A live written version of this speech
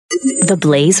the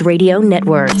Blaze Radio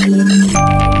Network.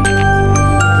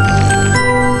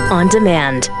 On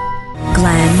demand.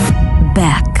 Glenn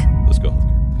Beck. Let's go.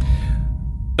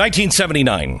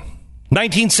 1979.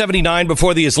 1979,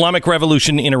 before the Islamic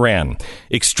Revolution in Iran.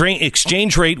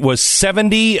 Exchange rate was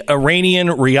 70 Iranian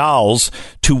rials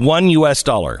to $1 US.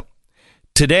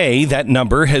 Today, that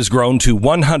number has grown to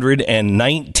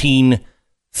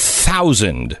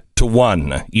 119,000 to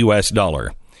 $1 US.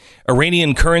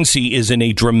 Iranian currency is in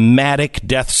a dramatic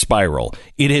death spiral.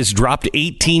 It has dropped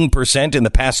 18% in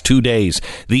the past 2 days.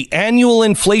 The annual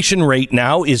inflation rate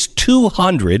now is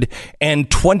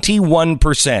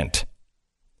 221%.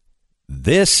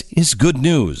 This is good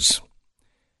news.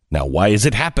 Now, why is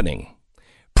it happening?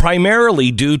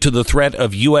 Primarily due to the threat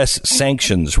of U.S.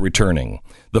 sanctions returning.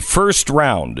 The first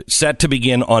round set to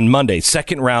begin on Monday.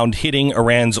 Second round hitting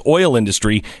Iran's oil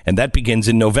industry, and that begins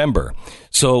in November.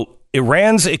 So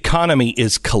Iran's economy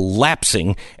is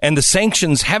collapsing, and the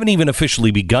sanctions haven't even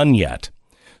officially begun yet.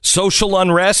 Social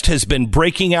unrest has been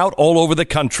breaking out all over the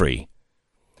country.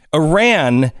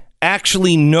 Iran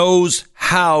actually knows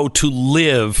how to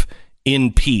live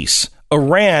in peace.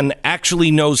 Iran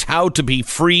actually knows how to be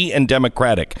free and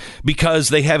democratic because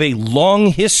they have a long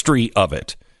history of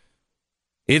it.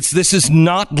 This is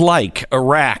not like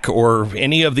Iraq or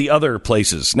any of the other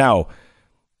places. Now,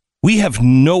 we have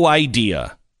no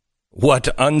idea what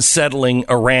unsettling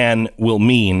Iran will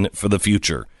mean for the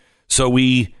future. So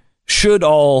we should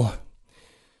all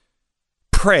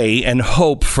pray and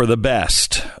hope for the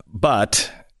best.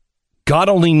 But God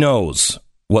only knows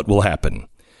what will happen.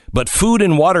 But food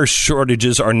and water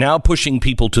shortages are now pushing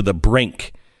people to the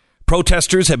brink.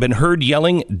 Protesters have been heard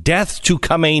yelling, "Death to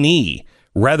Khamenei,"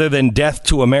 rather than "Death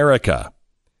to America."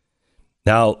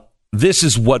 Now, this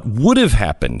is what would have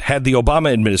happened had the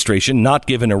Obama administration not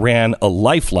given Iran a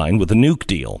lifeline with a nuke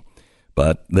deal.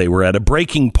 But they were at a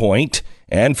breaking point,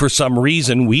 and for some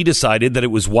reason, we decided that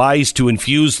it was wise to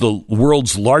infuse the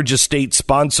world's largest state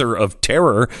sponsor of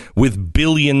terror with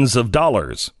billions of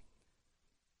dollars.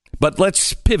 But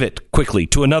let's pivot quickly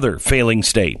to another failing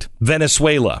state,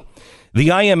 Venezuela. The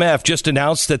IMF just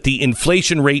announced that the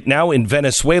inflation rate now in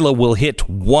Venezuela will hit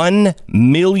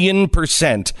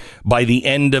 1,000,000% by the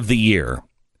end of the year.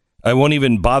 I won't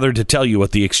even bother to tell you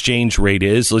what the exchange rate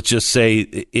is. Let's just say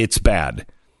it's bad.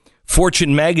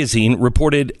 Fortune magazine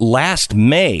reported last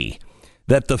May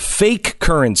that the fake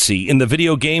currency in the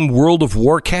video game World of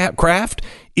Warcraft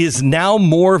is now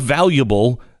more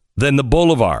valuable than the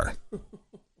Bolivar.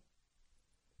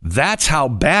 That's how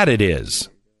bad it is.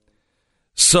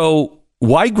 So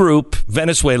why group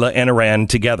Venezuela and Iran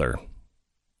together?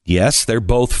 Yes, they're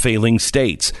both failing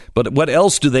states, but what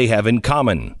else do they have in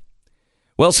common?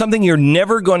 Well, something you're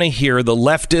never going to hear the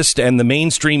leftist and the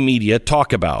mainstream media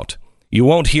talk about. You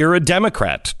won't hear a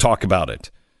Democrat talk about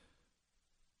it.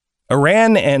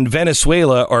 Iran and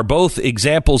Venezuela are both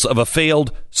examples of a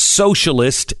failed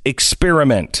socialist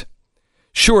experiment.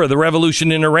 Sure, the revolution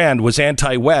in Iran was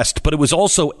anti-West, but it was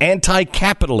also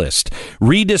anti-capitalist.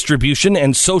 Redistribution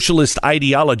and socialist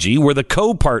ideology were the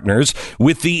co-partners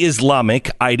with the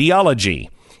Islamic ideology.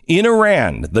 In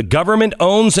Iran, the government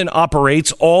owns and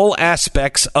operates all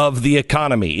aspects of the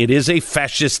economy. It is a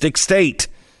fascistic state.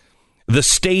 The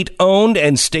state-owned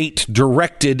and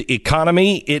state-directed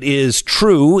economy, it is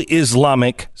true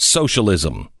Islamic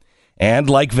socialism. And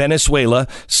like Venezuela,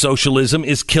 socialism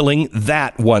is killing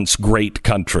that once great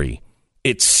country.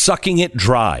 It's sucking it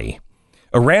dry.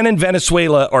 Iran and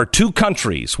Venezuela are two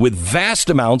countries with vast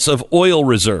amounts of oil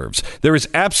reserves. There is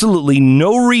absolutely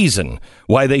no reason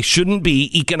why they shouldn't be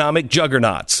economic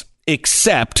juggernauts,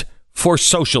 except for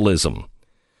socialism.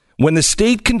 When the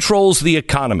state controls the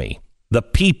economy, the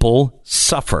people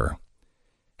suffer.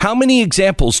 How many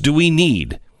examples do we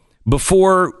need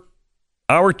before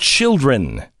our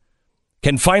children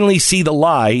can finally see the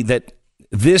lie that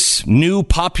this new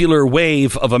popular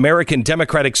wave of American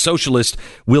democratic socialists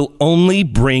will only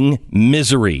bring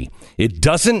misery? It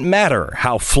doesn't matter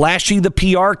how flashy the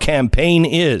PR campaign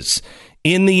is.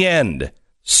 In the end,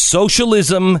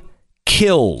 socialism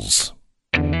kills.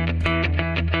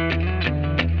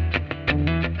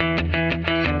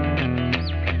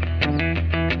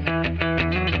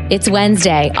 It's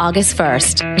Wednesday, August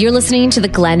 1st. You're listening to the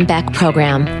Glenn Beck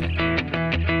Program.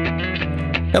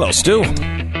 Hello, Stu.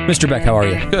 Mr. Beck, how are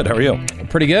you? Good. How are you?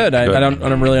 Pretty good. I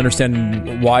don't really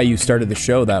understand why you started the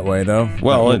show that way, though.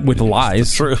 Well, with the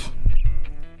lies. True.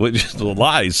 With the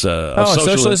lies.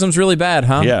 Socialism's really bad,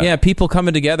 huh? Yeah. People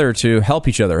coming together to help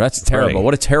each other. That's terrible. Right.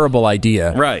 What a terrible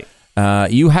idea. Right.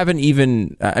 You haven't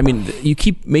even. I mean, you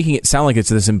keep making it sound like it's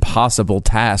this impossible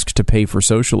task to pay for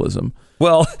socialism.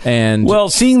 Well,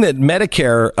 seeing that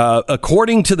Medicare,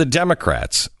 according to the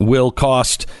Democrats, will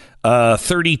cost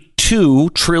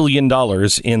 $32 trillion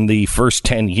in the first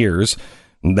 10 years,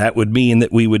 that would mean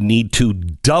that we would need to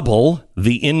double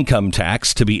the income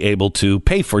tax to be able to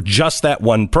pay for just that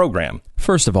one program.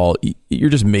 First of all,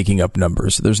 you're just making up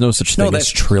numbers. There's no such thing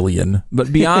as trillion.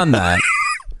 But beyond that...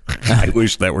 I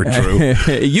wish that were true.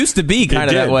 It used to be kind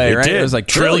of that way, right? It was like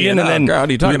trillion, and then what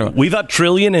are you talking about? We thought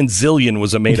trillion and zillion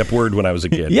was a made-up word when I was a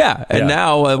kid. And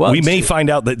now we may find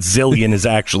out that zillion is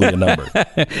actually a number.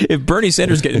 If Bernie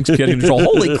Sanders gets control,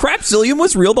 holy crap, zillion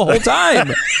was real the whole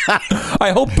time.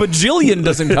 I hope bajillion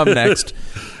doesn't come next.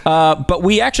 But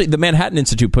the Manhattan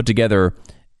Institute put together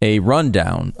a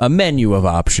rundown, a menu of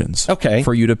options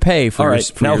for you to pay for. All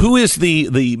right. Now, who is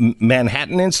the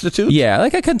Manhattan Institute? Yeah,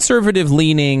 like a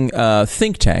conservative-leaning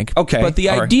think tank. Okay. But the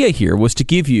idea here was to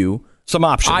give you some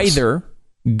options. Either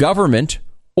government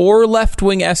or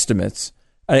left-wing estimates,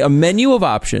 a menu of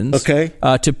options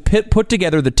to put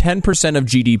together the 10% of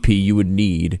GDP you would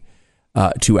need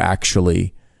to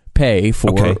actually pay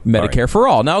for Medicare for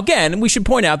all. Now, again, we should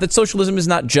point out that socialism is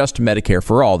not just Medicare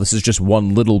for all. This is just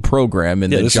one little program in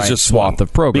the giant swath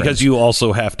of programs. Because you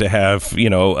also have to have,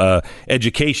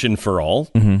 education for all,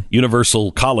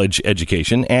 universal college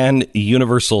education, and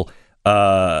universal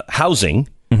housing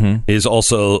is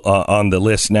also on the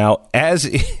list now, as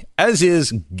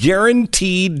is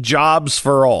guaranteed jobs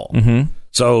for all.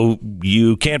 So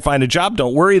you can't find a job,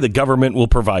 don't worry, the government will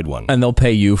provide one. And they'll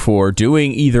pay you for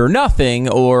doing either nothing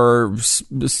or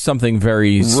something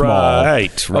very small.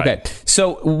 Right. Okay,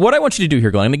 so what I want you to do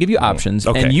here, Glenn, I'm going to give you options,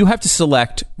 and you have to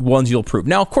select ones you'll approve.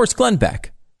 Now, of course, Glenn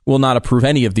Beck will not approve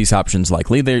any of these options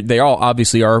likely. They all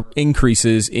obviously are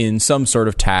increases in some sort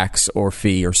of tax or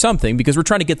fee or something, because we're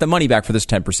trying to get the money back for this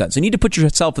 10%. So you need to put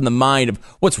yourself in the mind of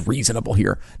what's reasonable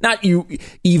here. Not you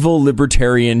evil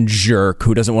libertarian jerk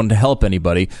who doesn't want to help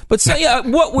anybody, but say,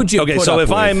 what would you put so up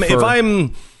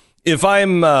if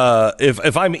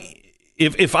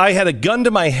I had a gun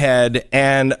to my head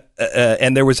and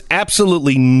there was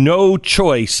absolutely no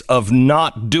choice of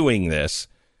not doing this,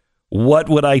 what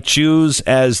would I choose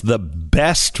as the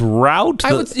best route?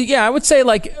 I would say,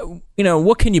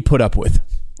 what can you put up with?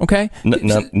 Okay?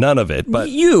 None of it. But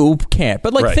you can't.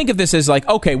 But, think of this as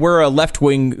we're a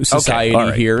left-wing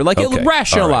society here.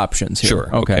 Rational options here.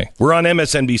 Sure. Okay. We're on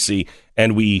MSNBC,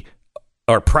 and we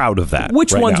are proud of that.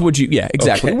 Which ones would you... Yeah,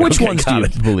 exactly. Which ones do you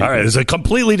believe? All right. It's a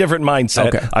completely different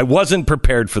mindset. Okay. I wasn't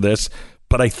prepared for this,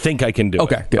 but I think I can do it.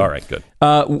 Okay, good. All right, good.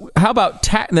 How about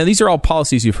tax? Now, these are all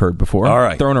policies you've heard before. All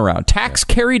right. Thrown around. Tax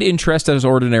carried interest as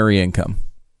ordinary income.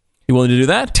 You willing to do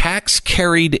that? Tax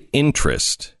carried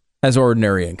interest as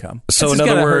ordinary income. So, in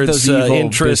other words,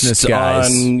 interest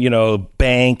on,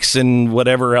 banks and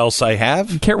whatever else I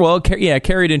have?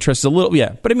 Carried interest is a little,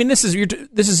 But, I mean, this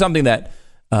is something that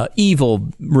evil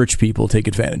rich people take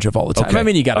advantage of all the time. Okay. I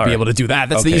mean, you got to be able to do that.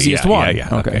 That's the easiest one.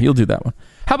 Yeah. Okay, you'll do that one.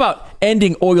 How about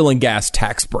ending oil and gas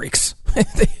tax breaks?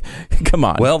 Come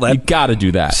on. Well, you got to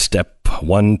do that. Step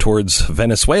one towards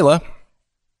Venezuela.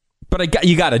 But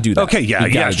you got to do that. Okay,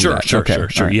 sure.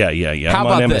 Right. Yeah. How I'm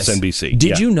on about MSNBC.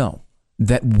 Did you know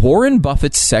that Warren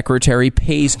Buffett's secretary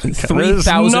pays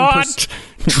 3,000%? Not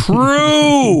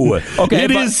true.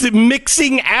 It is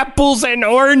mixing apples and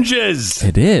oranges.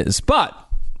 It is, but.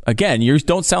 Again, you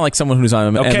don't sound like someone who's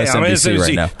on MSNBC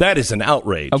right now. That is an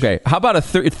outrage. Okay, how about a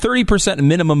 30%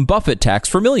 minimum Buffett tax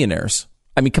for millionaires?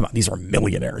 I mean, come on, these are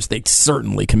millionaires. They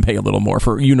certainly can pay a little more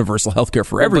for universal health care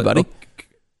for everybody.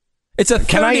 It's a 30%.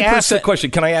 Can I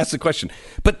ask the question?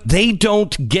 But they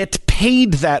don't get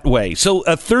paid that way. So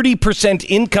a 30%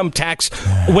 income tax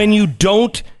when you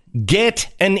don't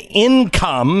get an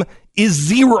income is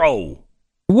zero.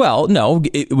 Well, no,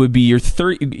 it would be your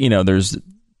 30,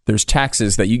 there's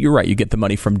taxes that you're right. You get the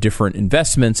money from different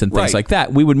investments and things like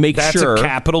that. We would make sure that's a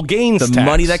capital gains tax. The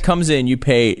money that comes in, you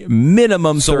pay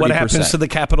minimum 30%. So what happens to the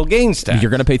capital gains tax? You're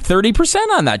going to pay 30%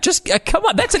 on that. Just come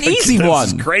on, that's an easy one.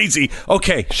 That's crazy.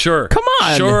 Okay, sure. Come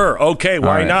on. Sure. Okay,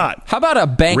 why not? How about a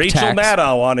bank tax? Rachel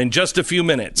Maddow on in just a few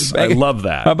minutes. I love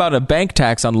that. How about a bank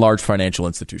tax on large financial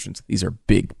institutions? These are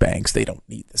big banks. They don't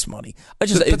need this money.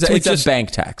 It's a bank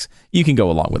tax. You can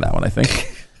go along with that one, I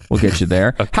think. We'll get you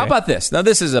there. Okay. How about this? Now,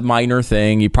 this is a minor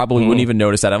thing. You probably wouldn't even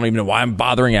notice that. I don't even know why I'm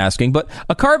bothering asking. But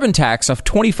a carbon tax of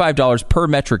 $25 per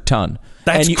metric ton.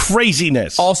 That's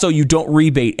craziness. Also, you don't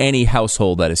rebate any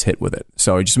household that is hit with it.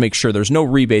 So just make sure there's no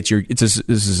rebates. This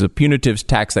is a punitive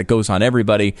tax that goes on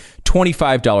everybody.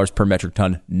 $25 per metric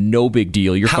ton. No big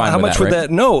deal. You're fine with that,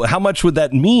 right? How much would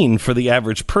that mean for the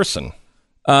average person?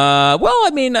 And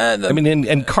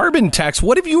carbon tax,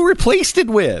 what have you replaced it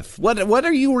with? What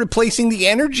are you replacing the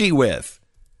energy with?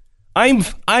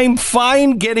 I'm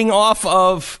fine getting off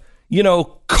of,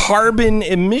 carbon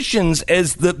emissions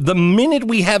as the minute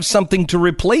we have something to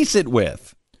replace it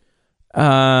with. What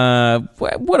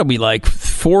are we like?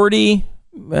 40?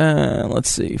 Let's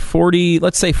say 40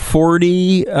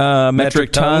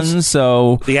 metric tons.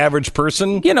 So the average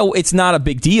person, it's not a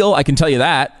big deal. I can tell you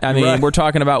that. I mean, we're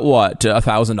talking about what?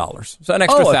 $1,000. So an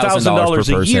extra $1,000 per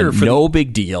person. A year for no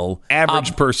big deal.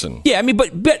 Average person. Yeah. I mean,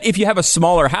 but if you have a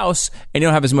smaller house and you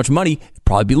don't have as much money, it'd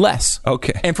probably be less.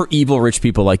 Okay. And for evil rich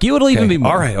people like you, it'll even be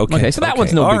more. All right. Okay. So that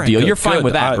one's no big deal. Good, You're fine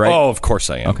with that, right? Oh, of course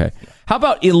I am. Okay. How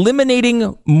about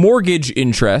eliminating mortgage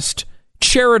interest,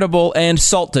 charitable, and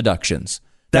SALT deductions?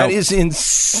 That is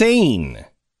insane.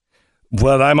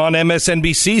 Well, I'm on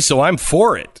MSNBC, so I'm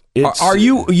for it.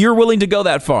 You're willing to go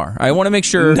that far? I want to make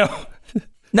sure. No.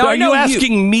 Now, are you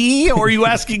asking me, or are you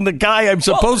asking the guy I'm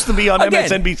supposed to be on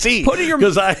MSNBC?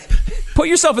 Put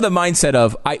yourself in the mindset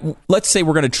of, let's say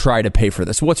we're going to try to pay for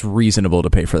this. What's reasonable to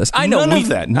pay for this? I know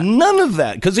none of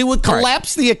that, because it would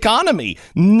collapse the economy.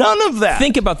 None of that.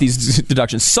 Think about these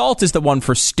deductions. SALT is the one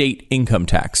for state income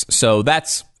tax, so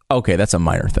that's okay. That's a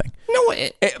minor thing. No,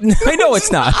 I know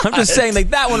it's not. I'm just saying, like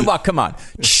that one. Well, come on,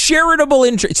 charitable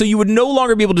interest. So you would no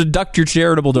longer be able to deduct your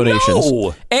charitable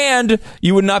donations, and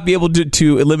you would not be able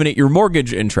to eliminate your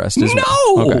mortgage interest as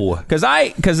well. Because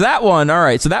that one. All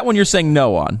right, so that one you're saying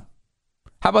no on.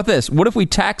 How about this? What if we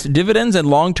tax dividends and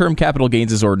long-term capital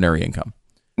gains as ordinary income?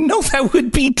 No, that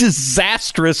would be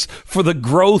disastrous for the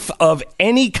growth of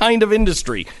any kind of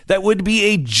industry. That would be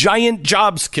a giant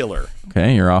jobs killer.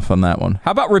 Okay, you're off on that one.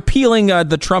 How about repealing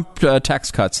the Trump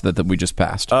tax cuts that we just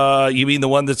passed? You mean the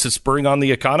one that's spurring on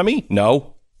the economy?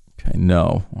 No. Okay,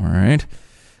 no. All right.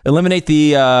 Eliminate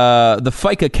the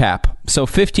FICA cap. So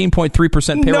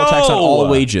 15.3% payroll tax on all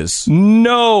wages.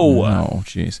 No. Oh,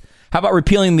 jeez. How about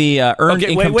repealing the earned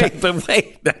income tax?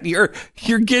 Wait.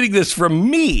 You're getting this from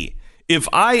me. If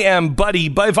I am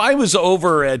if I was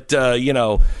over at,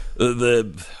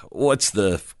 what's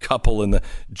the couple in the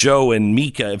Joe and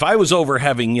Mika, if I was over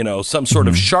having, some sort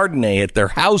of Chardonnay at their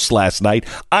house last night,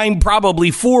 I'm probably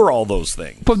for all those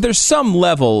things. But there's some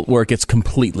level where it gets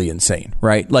completely insane,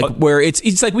 right? Like where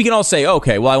it's like we can all say,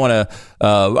 okay, well, I want to,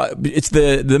 it's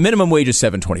the minimum wage is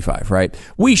 $7.25, right?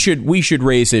 We should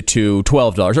raise it to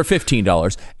 $12 or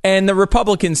 $15. And the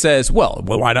Republican says, well,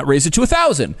 why not raise it to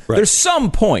 $1,000? Right. There's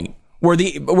some point where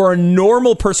a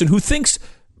normal person who thinks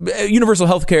universal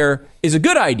health care is a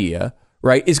good idea,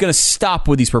 right, is going to stop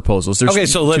with these proposals.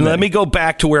 So let me go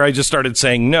back to where I just started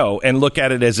saying no and look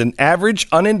at it as an average,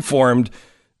 uninformed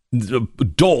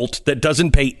dolt that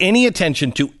doesn't pay any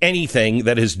attention to anything,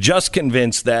 that is just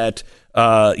convinced that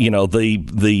the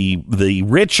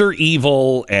rich are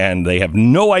evil and they have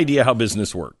no idea how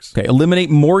business works. Okay,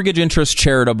 eliminate mortgage interest,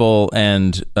 charitable,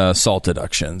 and SALT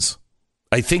deductions.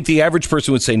 I think the average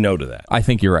person would say no to that. I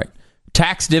think you're right.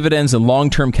 Tax dividends and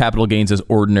long-term capital gains as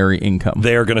ordinary income.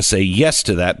 They are going to say yes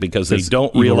to that because they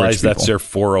don't realize that's their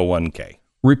 401k.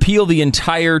 Repeal the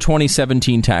entire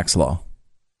 2017 tax law.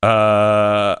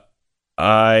 I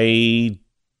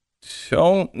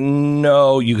don't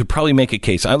know. You could probably make a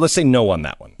case. Let's say no on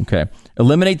that one. Okay.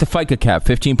 Eliminate the FICA cap,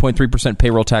 15.3%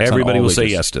 payroll tax on all Everybody will wages. say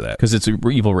yes to that. Because it's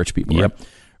evil rich people. Yep. Right?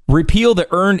 Repeal the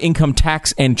earned income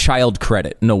tax and child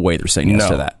credit. No way they're saying yes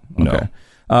to that. Okay.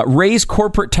 No. Raise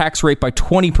corporate tax rate by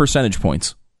 20 percentage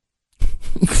points.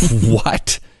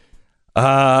 What?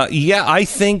 Yeah, I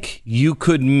think you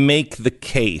could make the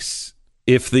case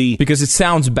because it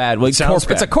sounds bad. Well, it's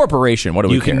a corporation. What do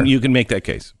we care? You can make that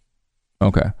case.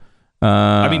 Okay.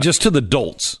 I mean, just to the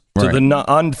dolts, to the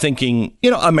unthinking,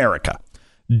 America.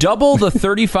 Double the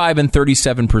 35 and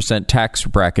 37% tax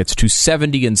brackets to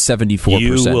 70 and 74%.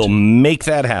 You will make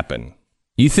that happen.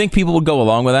 You think people would go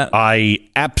along with that? I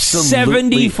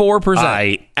absolutely 74%.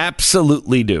 I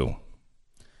absolutely do.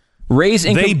 Raise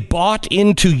income. They bought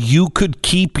into you could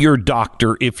keep your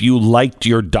doctor if you liked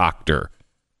your doctor.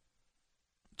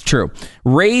 It's true.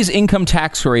 Raise income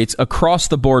tax rates across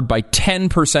the board by 10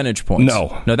 percentage points.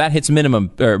 No, that hits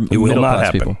minimum. It will not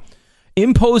happen. People.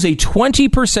 Impose a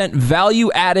 20%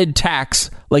 value-added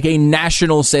tax like a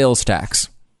national sales tax.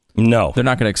 No. They're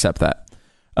not going to accept that.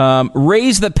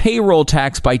 Raise the payroll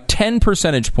tax by 10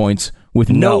 percentage points with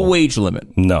no wage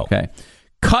limit. No. Okay.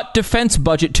 Cut defense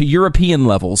budget to European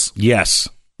levels. Yes.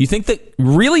 You think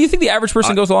the average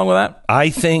person goes along with that? I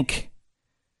think.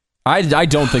 I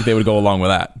don't think they would go along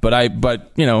with that.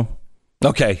 But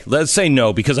Okay, let's say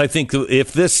no, because I think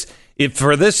if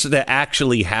for this to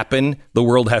actually happen, the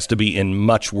world has to be in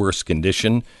much worse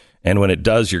condition. And when it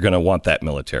does, you're going to want that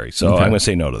military. So I'm going to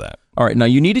say no to that. All right. Now,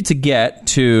 you needed to get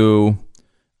to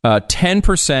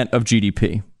 10% of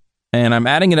GDP. And I'm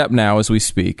adding it up now as we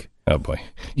speak. Oh, boy.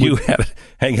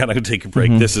 Hang on, I'm going to take a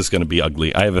break. This is going to be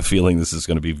ugly. I have a feeling this is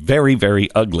going to be very, very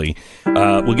ugly.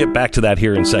 We'll get back to that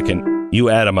here in a second. You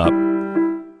add them up.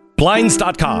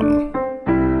 Blinds.com.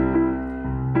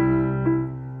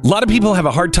 A lot of people have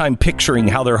a hard time picturing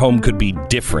how their home could be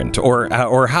different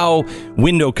or how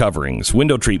window coverings,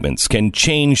 window treatments can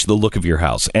change the look of your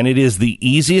house. And it is the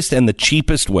easiest and the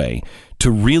cheapest way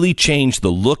to really change the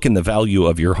look and the value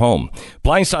of your home.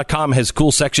 Blinds.com has a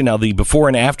cool section now, the before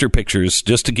and after pictures,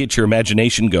 just to get your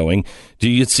imagination going. Do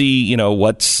you see,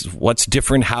 what's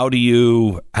different? How do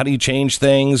you change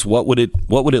things? What would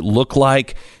it look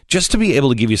like? Just to be able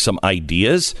to give you some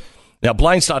ideas. Now,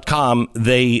 Blinds.com,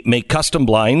 they make custom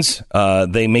blinds.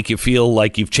 They make you feel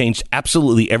like you've changed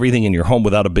absolutely everything in your home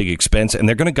without a big expense. And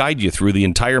they're going to guide you through the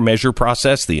entire measure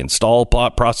process, the install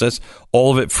process,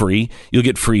 all of it free. You'll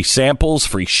get free samples,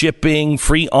 free shipping,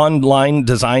 free online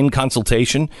design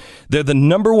consultation. They're the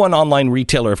number one online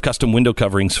retailer of custom window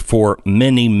coverings for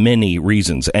many, many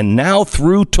reasons. And now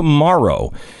through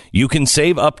tomorrow, you can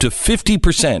save up to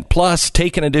 50%, plus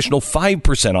take an additional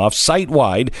 5% off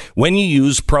site-wide when you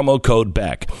use promo code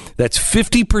BECK. That's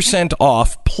 50%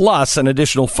 off plus an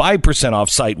additional 5% off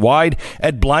site-wide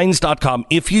at Blinds.com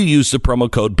if you use the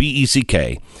promo code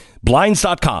BECK.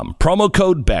 Blinds.com, promo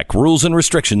code BECK. Rules and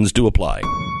restrictions do apply.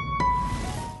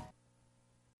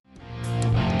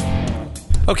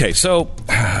 Okay, so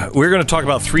we're going to talk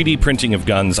about 3D printing of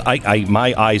guns.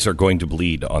 My eyes are going to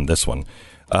bleed on this one.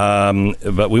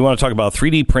 But we want to talk about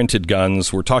 3D printed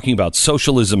guns. We're talking about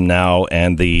socialism now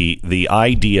and the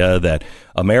idea that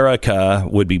America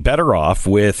would be better off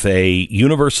with a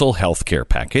universal health care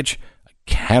package. I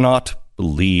cannot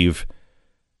believe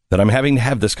that I'm having to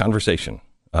have this conversation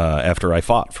after I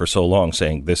fought for so long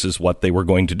saying this is what they were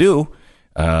going to do.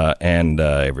 And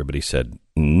everybody said,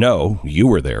 no, you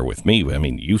were there with me. I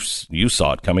mean, you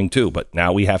saw it coming too. But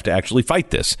now we have to actually fight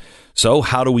this. So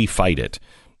how do we fight it?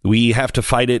 We have to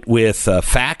fight it with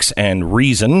facts and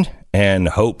reason and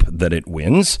hope that it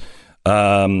wins.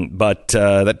 But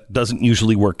that doesn't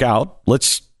usually work out.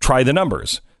 Let's try the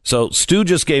numbers. So Stu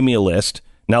just gave me a list.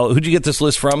 Now, who'd you get this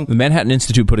list from? The Manhattan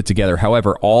Institute put it together.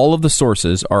 However, all of the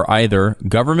sources are either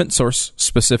government source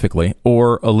specifically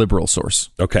or a liberal source.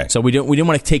 Okay. So we didn't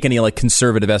want to take any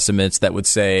conservative estimates that would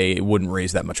say it wouldn't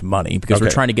raise that much money because we're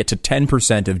trying to get to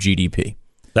 10% of GDP.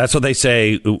 That's what they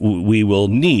say we will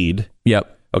need.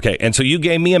 Yep. Okay, and so you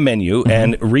gave me a menu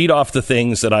and read off the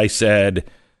things that I said,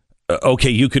 okay,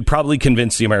 you could probably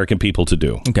convince the American people to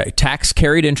do. Okay, tax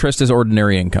carried interest as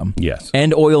ordinary income. Yes.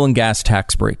 And oil and gas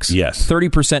tax breaks. Yes.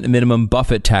 30% minimum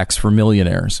Buffett tax for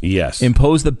millionaires. Yes.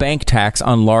 Impose the bank tax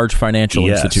on large financial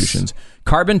institutions.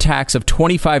 Carbon tax of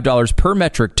 $25 per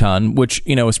metric ton, which,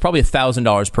 is probably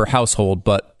 $1,000 per household,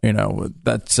 but,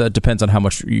 that depends on how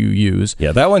much you use.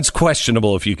 Yeah, that one's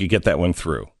questionable if you could get that one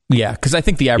through. Yeah, because I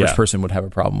think the average person would have a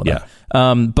problem with that.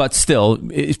 But still,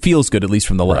 it feels good, at least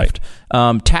from the left.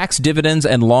 Right. Tax dividends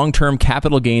and long-term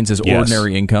capital gains as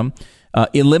ordinary income.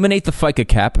 Eliminate the FICA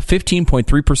cap,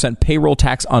 15.3% payroll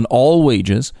tax on all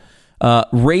wages.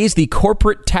 Raise the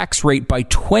corporate tax rate by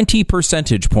 20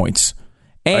 percentage points.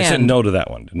 And I said no to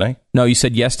that one, didn't I? No, you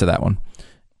said yes to that one.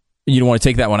 You don't want to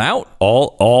take that one out?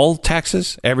 All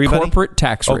taxes? Everybody? Corporate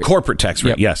tax rate. Oh, corporate tax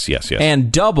rate. Yep. Yes.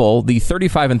 And double the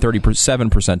 35 and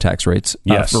 37% tax rates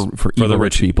for the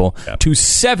rich people to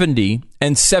 70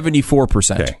 and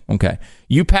 74%. Okay.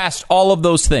 You passed all of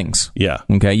those things. Yeah.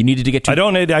 Okay. You needed to get to... I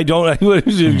don't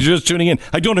just tuning in.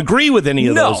 I don't agree with any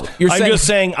of those. I'm just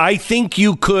saying I think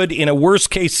you could, in a worst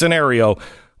case scenario,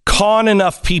 con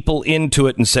enough people into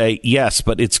it and say, yes,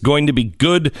 but it's going to be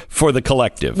good for the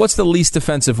collective. What's the least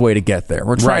offensive way to get there?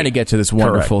 We're trying to get to this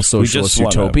wonderful socialist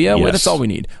utopia. That's all we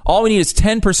need. All we need is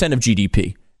 10% of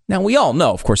GDP. Now, we all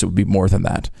know, of course, it would be more than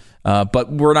that.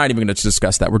 But we're not even going to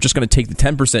discuss that. We're just going to take the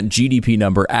 10% GDP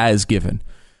number as given.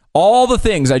 All the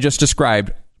things I just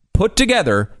described put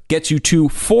together gets you to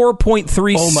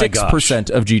 4.36%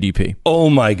 of GDP. Oh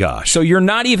my gosh. So you're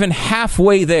not even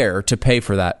halfway there to pay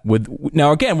for that.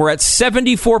 Now again, we're at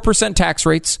 74% tax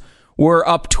rates. We're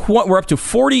up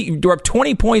 20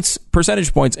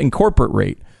 percentage points in corporate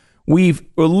rate. We've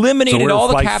eliminated all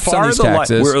the caps on these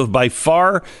taxes. We're by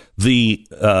far the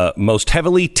most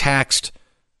heavily taxed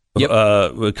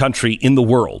country in the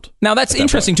world. Now that's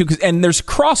interesting too, and there's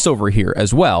crossover here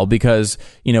as well because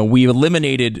we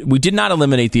did not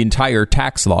eliminate the entire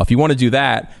tax law. If you want to do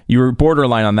that, you were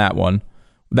borderline on that one.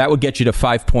 That would get you to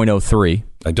 5.03.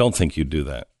 I don't think you'd do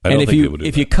that.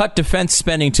 If you cut defense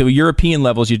spending to European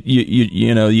levels,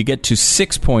 you get to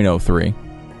 6.03.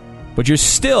 but you're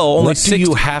still only. What do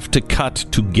you have to cut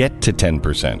to get to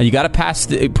 10%? And you got to pass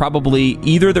probably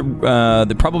either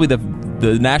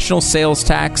the national sales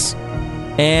tax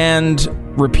and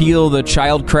repeal the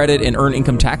child credit and earned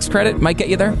income tax credit might get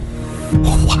you there.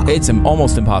 Wow. It's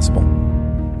almost impossible.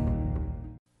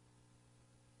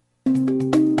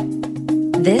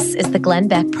 This is the Glenn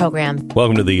Beck Program.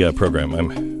 Welcome to the program.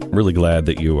 I'm really glad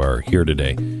that you are here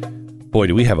today. Boy,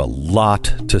 do we have a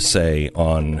lot to say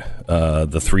on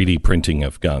the 3D printing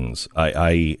of guns.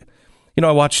 I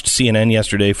watched CNN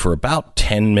yesterday for about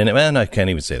 10 minutes. Man, I can't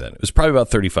even say that. It was probably about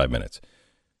 35 minutes.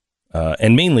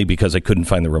 And mainly because I couldn't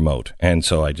find the remote. And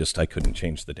so I couldn't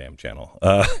change the damn channel.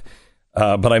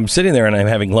 But I'm sitting there and I'm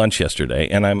having lunch yesterday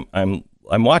and I'm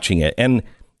watching it. And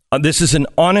this is an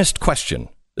honest question.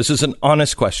 Does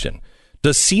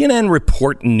CNN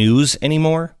report news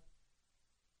anymore?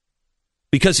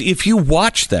 Because if you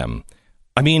watch them,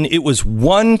 I mean, it was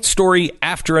one story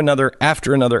after another,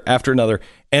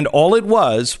 and all it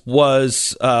was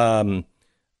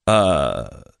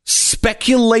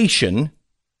speculation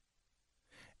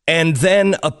and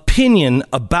then opinion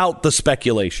about the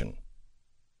speculation.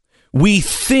 We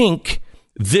think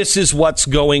this is what's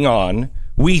going on.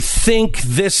 We think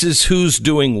this is who's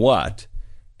doing what.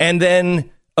 And then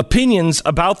opinions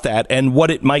about that and what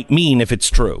it might mean if it's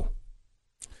true.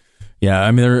 Yeah,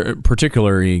 I mean, there are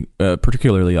particularly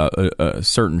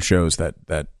certain shows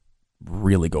that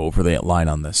really go over the line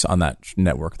on that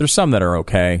network. There's some that are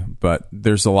okay, but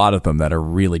there's a lot of them that are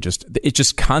really it's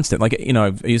just constant. Like,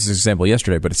 I've used this example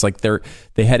yesterday, but it's like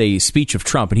they had a speech of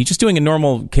Trump and he's just doing a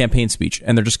normal campaign speech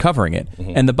and they're just covering it.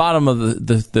 Mm-hmm. And the bottom of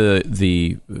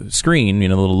the screen, the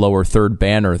little lower third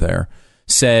banner there,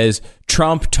 says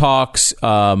Trump talks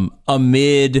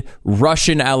amid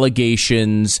Russian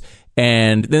allegations.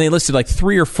 And then they listed like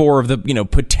 3 or 4 of the,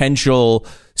 potential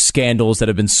scandals that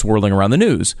have been swirling around the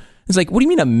news. It's like, what do you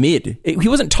mean amid? He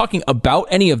wasn't talking about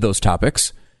any of those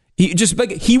topics.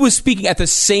 He was speaking at the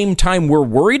same time we're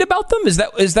worried about them. Is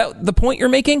that the point you're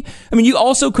making? I mean, you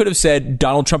also could have said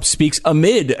Donald Trump speaks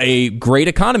amid a great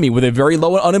economy with a very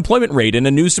low unemployment rate and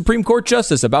a new Supreme Court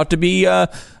justice about to be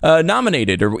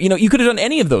nominated, or you could have done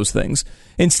any of those things.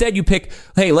 Instead, you pick,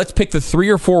 hey, let's pick the 3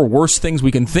 or 4 worst things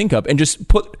we can think of and just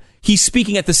put. He's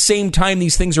speaking at the same time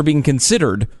these things are being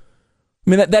considered. I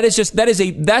mean,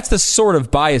 that's the sort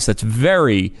of bias that's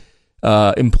very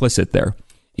implicit there.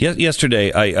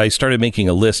 Yesterday, I started making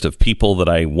a list of people that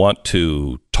I want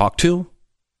to talk to,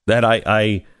 that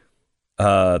I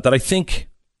think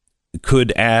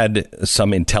could add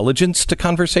some intelligence to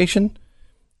conversation,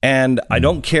 and I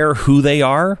don't care who they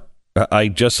are.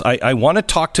 I want to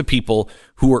talk to people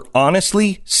who are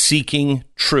honestly seeking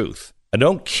truth. I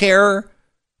don't care.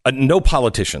 No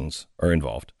politicians are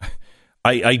involved.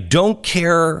 I don't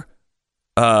care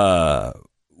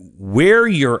where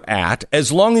you're at,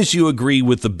 as long as you agree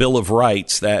with the Bill of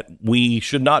Rights that we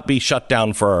should not be shut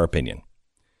down for our opinion,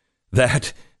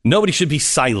 that nobody should be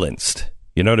silenced.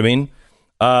 You know what I mean?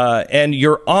 And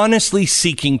you're honestly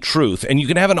seeking truth, and you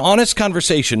can have an honest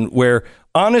conversation where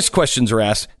honest questions are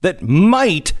asked that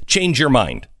might change your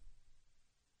mind.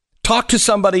 Talk to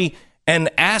somebody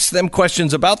and ask them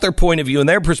questions about their point of view and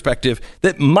their perspective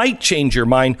that might change your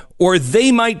mind, or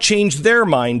they might change their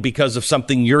mind because of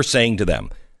something you're saying to them.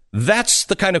 That's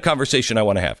the kind of conversation I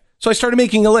want to have. So I started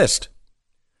making a list.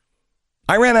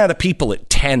 I ran out of people at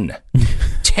 10.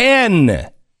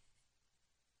 10!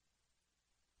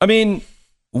 I mean,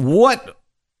 what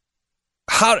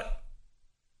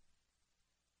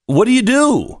do you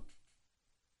do?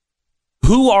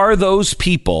 Who are those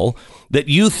people that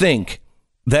you think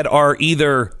that are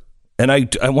either, and I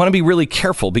want to be really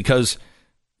careful because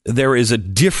there is a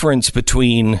difference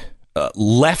between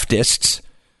leftists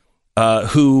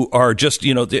who are just,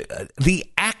 the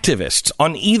activists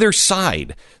on either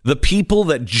side, the people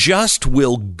that just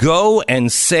will go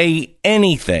and say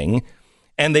anything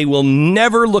and they will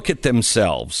never look at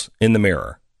themselves in the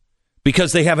mirror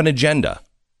because they have an agenda.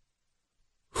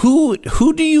 Who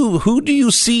do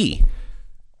you see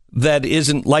that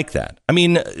isn't like that? I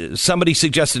mean, somebody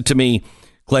suggested to me,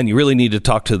 Glenn, you really need to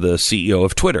talk to the CEO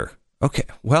of Twitter. Okay,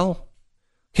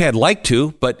 I'd like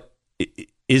to, but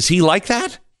is he like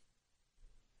that?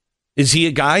 Is he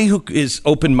a guy who is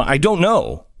I don't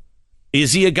know.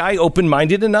 Is he a guy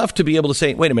open-minded enough to be able to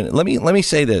say, wait a minute, let me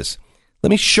say this. Let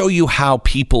me show you how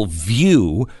people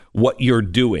view what you're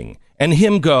doing. And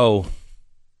him go,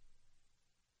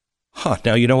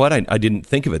 now, you know what? I didn't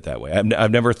think of it that way.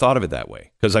 I've never thought of it that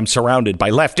way because I'm surrounded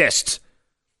by leftists.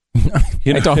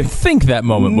 I don't think that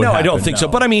moment would happen. I don't think so.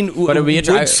 But I mean,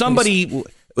 would somebody...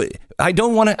 I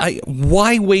don't want to...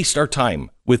 Why waste our time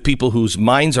with people whose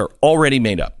minds are already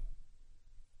made up?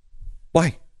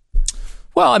 Why?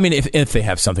 Well, I mean, if they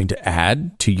have something to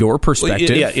add to your perspective.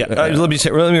 Let me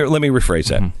rephrase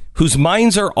that. Mm-hmm. Whose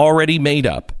minds are already made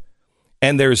up,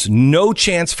 and there's no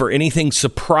chance for anything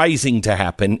surprising to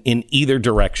happen in either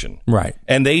direction. Right.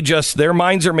 And their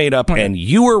minds are made up, and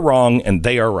you are wrong, and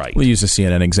they are right. We'll use a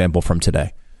CNN example from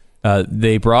today.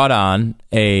 They brought on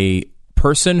a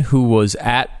person who was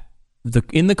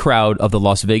in the crowd of the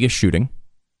Las Vegas shooting,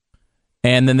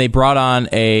 and then they brought on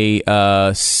a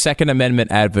Second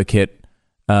Amendment advocate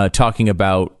talking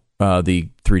about the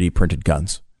 3D printed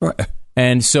guns. Right.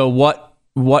 And so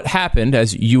what happened,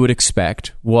 as you would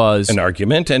expect, was an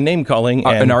argument and name calling.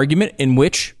 An argument in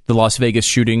which the Las Vegas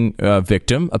shooting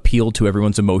victim appealed to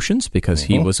everyone's emotions because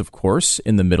he was, of course,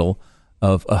 in the middle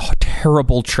of a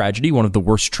terrible tragedy, one of the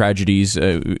worst tragedies,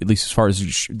 at least as far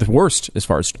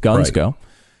as guns go.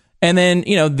 And then,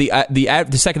 the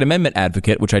Second Amendment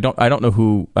advocate, which I'm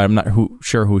not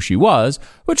sure who she was,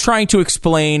 but trying to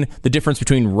explain the difference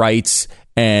between rights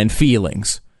and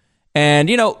feelings. And,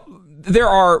 there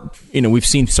are, we've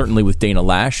seen certainly with Dana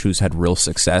Lash, who's had real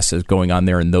success as going on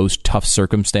there in those tough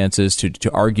circumstances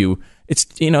to argue.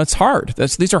 It's hard.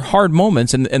 These are hard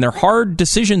moments, and they're hard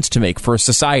decisions to make for a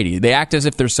society. They act as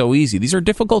if they're so easy. These are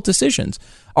difficult decisions.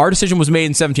 Our decision was made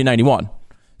in 1791.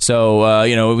 So,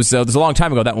 it was a long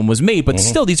time ago that one was made, but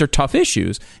still, these are tough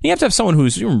issues. And you have to have someone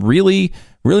who's really,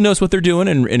 really knows what they're doing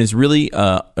and is really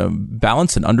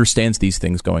balanced and understands these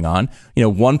things going on.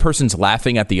 One person's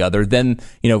laughing at the other. Then,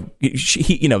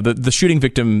 the shooting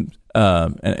victim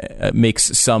makes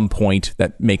some point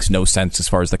that makes no sense as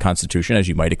far as the Constitution, as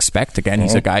you might expect. Again,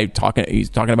 he's a guy he's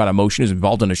talking about emotion, who's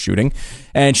involved in a shooting,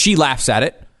 and she laughs at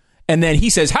it. And then he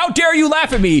says, "How dare you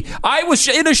laugh at me? I was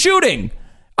in a shooting.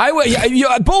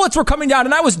 Bullets were coming down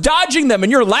and I was dodging them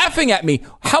and you're laughing at me."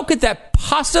 How could that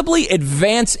possibly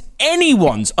advance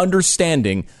anyone's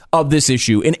understanding of this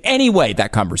issue in any way,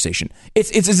 that conversation?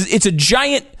 It's a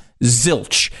giant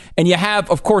zilch. And you have,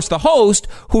 of course, the host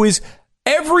who is,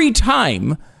 every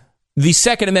time the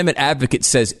Second Amendment advocate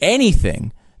says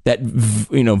anything that,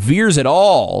 veers at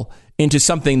all into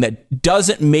something that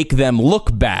doesn't make them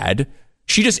look bad,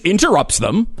 she just interrupts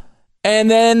them and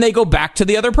then they go back to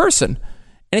the other person.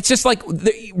 And it's just like,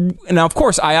 now, of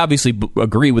course, I obviously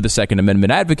agree with the Second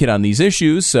Amendment advocate on these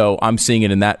issues, so I'm seeing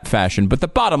it in that fashion. But the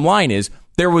bottom line is,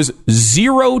 there was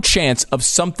zero chance of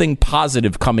something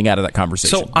positive coming out of that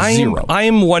conversation. So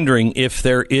I'm wondering if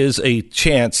there is a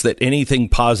chance that anything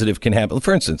positive can happen.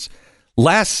 For instance,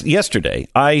 yesterday,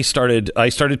 I started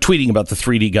tweeting about the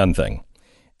 3D gun thing.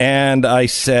 And I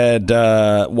said,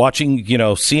 watching,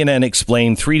 CNN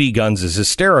explain 3D guns is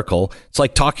hysterical. It's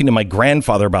like talking to my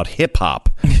grandfather about hip hop.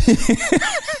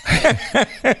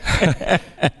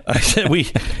 I said,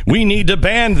 we need to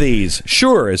ban these.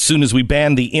 Sure, as soon as we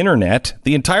ban the internet,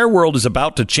 the entire world is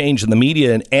about to change, and the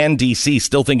media and DC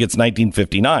still think it's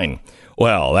 1959.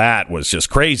 Well, that was just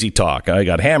crazy talk. I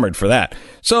got hammered for that.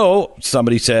 So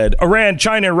somebody said, Iran,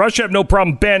 China, and Russia have no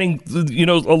problem banning,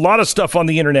 a lot of stuff on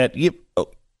the internet.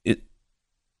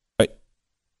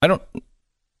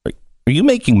 Are you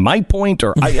making my point,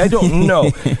 or I don't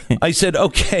know? I said,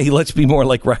 okay, let's be more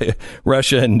like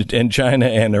Russia and China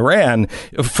and Iran.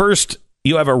 First,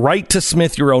 you have a right to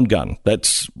smith your own gun.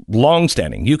 That's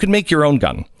long-standing. You can make your own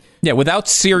gun. Yeah, without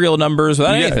serial numbers,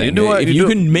 without anything. If you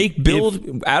can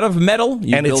build out of metal,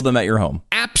 you build them at your home.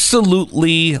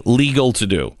 Absolutely legal to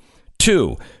do.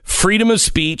 2, freedom of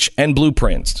speech and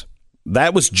blueprints.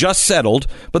 That was just settled,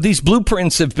 but these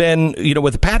blueprints have been,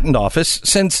 with the patent office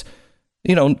since,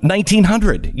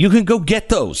 1900. You can go get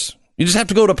those. You just have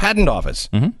to go to a patent office.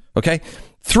 Mm-hmm. Okay.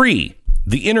 3,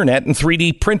 the internet and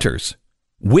 3D printers.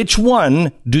 Which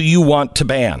one do you want to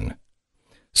ban?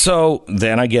 So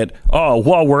then I get,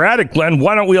 while we're at it, Glenn,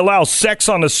 why don't we allow sex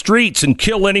on the streets and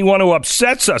kill anyone who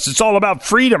upsets us? It's all about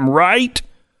freedom, right?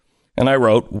 And I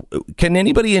wrote, can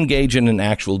anybody engage in an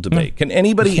actual debate? Can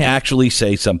anybody actually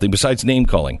say something besides name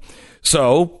calling?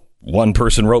 So one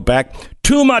person wrote back,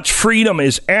 too much freedom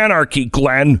is anarchy,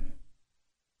 Glenn.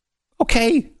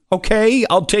 Okay,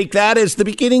 I'll take that as the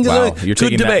beginning of a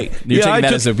good debate. You're taking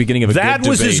that as the beginning of a good debate. That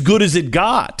was as good as it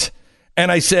got. And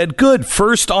I said, good,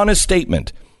 first honest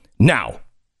statement. Now,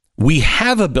 we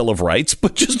have a Bill of Rights,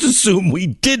 but just assume we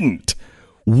didn't.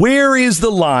 Where is the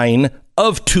line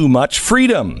of too much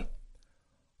freedom?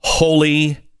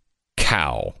 Holy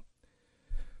cow.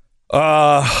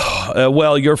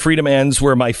 Well, your freedom ends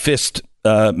where my fist,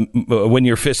 when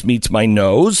your fist meets my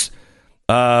nose.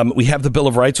 We have the Bill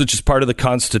of Rights, which is part of the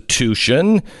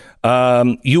Constitution.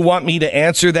 You want me to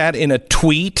answer that in a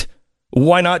tweet?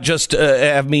 Why not just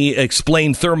have me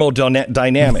explain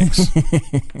thermodynamics?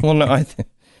 Well, no,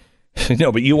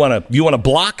 No, but you want to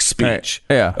block speech.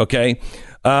 Right. Yeah. Okay.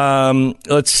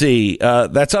 Let's see.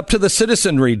 That's up to the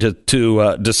citizenry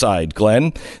to decide,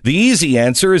 Glenn. The easy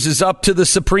answer is up to the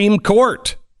Supreme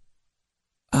Court.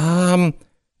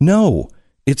 No,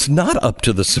 it's not up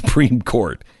to the Supreme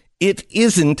Court. It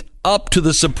isn't up to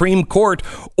the Supreme Court,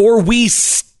 or we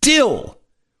still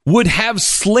would have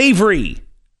slavery.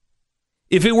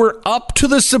 If it were up to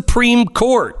the Supreme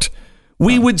Court,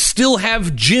 we would still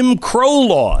have Jim Crow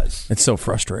laws. It's so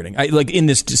frustrating. Like in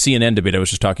this CNN debate I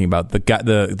was just talking about, the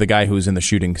guy who was in the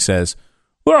shooting says,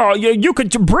 well, you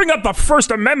could bring up the First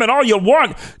Amendment all you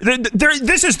want.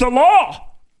 This is the law.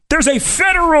 There's a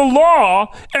federal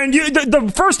law, and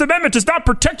the First Amendment does not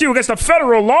protect you against a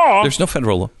federal law. There's no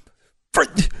federal law.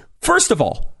 First of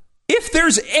all, if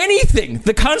there's anything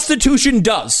the Constitution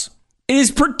does,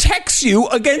 it protects you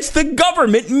against the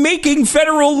government making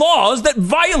federal laws that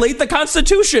violate the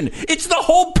Constitution. It's the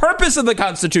whole purpose of the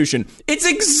Constitution. It's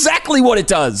exactly what it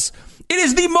does. It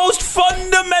is the most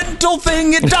fundamental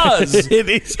thing it does. It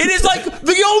is like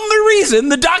the only reason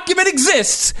the document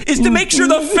exists is to make sure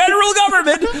the federal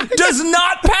government does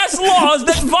not pass laws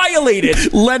that violate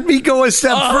it. Let me go a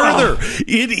step further.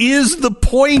 It is the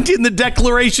point in the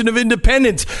Declaration of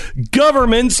Independence.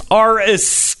 Governments are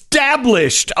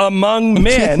established among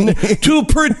men to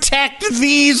protect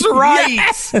these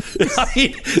rights. Yes. I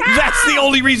mean, that's the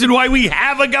only reason why we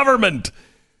have a government.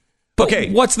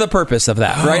 Okay, what's the purpose of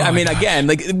that, right? I mean, again,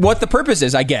 like what the purpose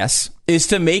is, I guess, is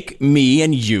to make me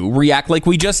and you react like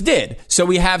we just did. So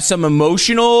we have some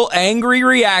emotional, angry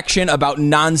reaction about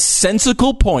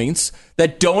nonsensical points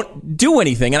that don't do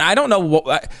anything. And I don't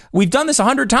know we've done this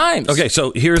 100 times. Okay,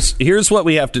 so here's what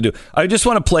we have to do. I just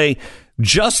want to play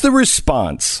just the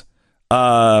response.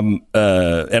 And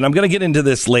I'm going to get into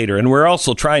this later. And we're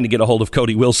also trying to get a hold of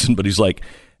Cody Wilson, but he's like,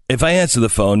 if I answer the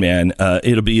phone, man,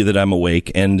 it'll be that I'm awake,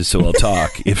 and so I'll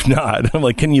talk. If not, I'm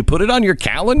like, can you put it on your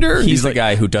calendar? He's the like,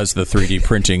 guy who does the 3D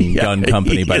printing gun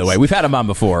company, by the way. We've had him on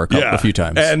before a few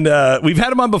times. And we've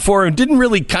had him on before and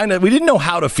we didn't know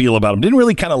how to feel about him. Didn't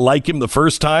really kind of like him the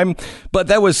first time, but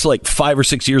that was like 5 or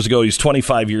 6 years ago. He's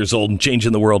 25 years old and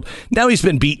changing the world. Now he's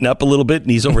been beaten up a little bit,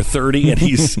 and he's over 30, and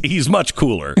he's much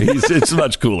cooler. It's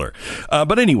much cooler.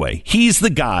 But anyway, he's the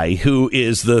guy who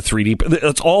is the 3D.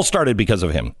 It's all started because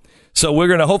of him. So we're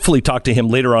going to hopefully talk to him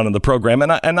later on in the program,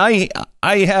 and I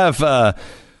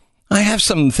have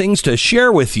some things to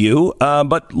share with you.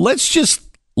 But let's just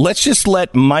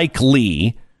let Mike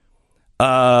Lee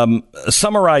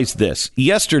summarize this.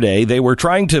 Yesterday, they were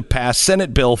trying to pass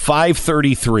Senate Bill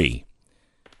 533,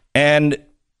 and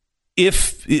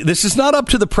if this is not up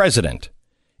to the president,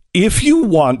 if you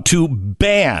want to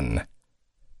ban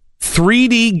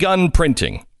 3D gun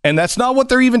printing, and that's not what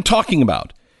they're even talking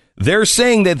about. They're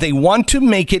saying that they want to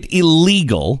make it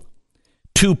illegal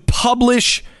to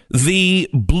publish the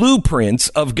blueprints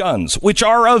of guns, which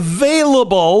are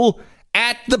available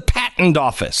at the patent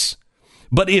office.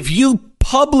 But if you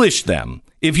publish them,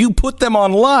 if you put them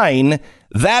online,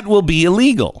 that will be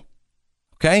illegal.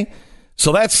 Okay?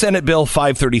 So that's Senate Bill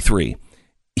 533.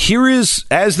 Here is,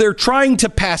 as they're trying to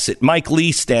pass it, Mike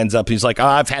Lee stands up. He's like,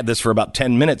 I've had this for about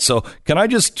 10 minutes, so can I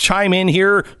just chime in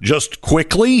here just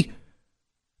quickly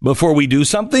before we do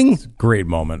something? Great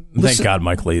moment. Thank God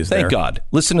Mike Lee is there. Thank God.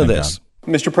 Listen to this.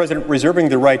 God. Mr. President, reserving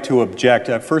the right to object,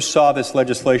 I first saw this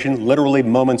legislation literally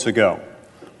moments ago,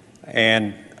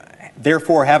 and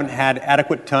therefore haven't had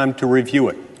adequate time to review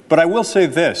it. But I will say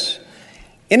this.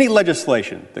 Any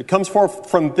legislation that comes forth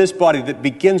from this body that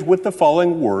begins with the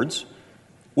following words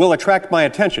will attract my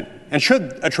attention and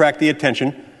should attract the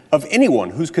attention of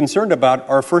anyone who's concerned about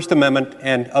our First Amendment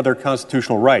and other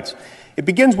constitutional rights. It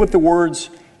begins with the words,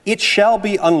 "It shall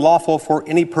be unlawful for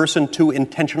any person to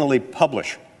intentionally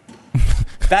publish."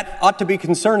 That ought to be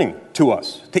concerning to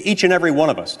us, to each and every one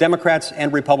of us, Democrats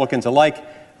and Republicans alike.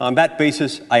 On that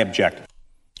basis, I object.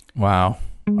 Wow.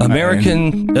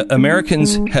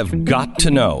 Americans have got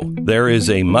to know there is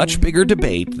a much bigger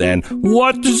debate than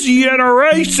what does the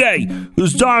NRA say?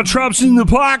 Is Donald Trump's in the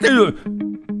pocket?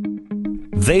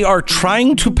 They are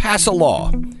trying to pass a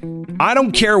law. I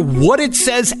don't care what it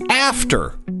says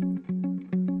after.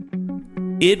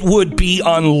 It would be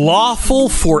unlawful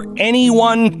for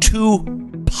anyone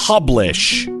to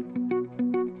publish.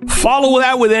 Follow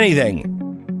that with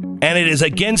anything. And it is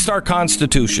against our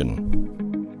Constitution.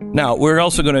 Now, we're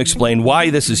also going to explain why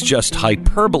this is just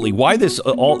hyperbole. Why this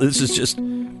is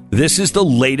the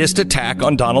latest attack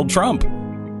on Donald Trump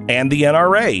and the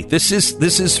NRA. This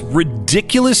is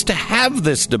ridiculous to have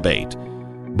this debate.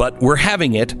 But we're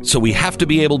having it, so we have to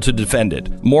be able to defend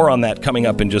it. More on that coming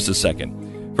up in just a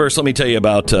second. First, let me tell you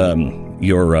about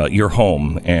your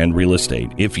home and real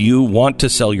estate, if you want to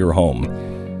sell your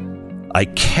home, I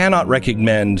cannot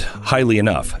recommend highly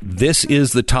enough. This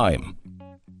is the time.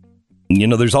 You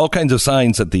know, there's all kinds of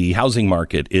signs that the housing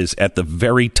market is at the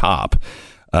very top.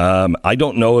 I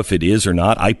don't know if it is or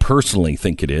not. I personally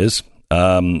think it is.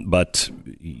 But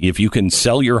if you can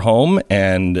sell your home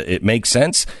and it makes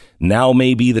sense, now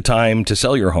may be the time to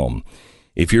sell your home.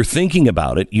 If you're thinking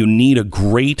about it, you need a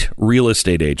great real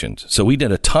estate agent. So we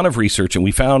did a ton of research and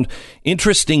we found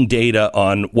interesting data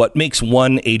on what makes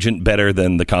one agent better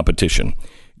than the competition.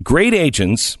 Great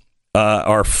agents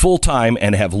are full-time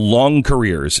and have long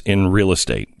careers in real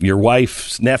estate. Your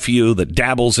wife's nephew that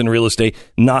dabbles in real estate,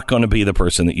 not going to be the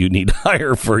person that you need to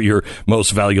hire for your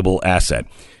most valuable asset.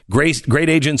 Great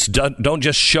agents don't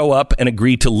just show up and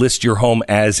agree to list your home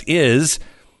as is.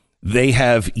 They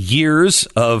have years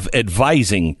of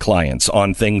advising clients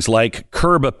on things like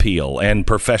curb appeal and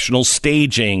professional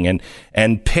staging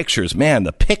and pictures. Man,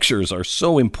 the pictures are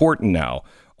so important now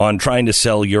on trying to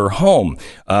sell your home.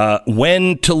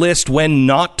 When to list, when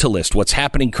not to list, what's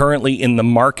happening currently in the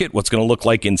market, what's going to look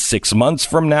like in 6 months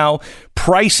from now,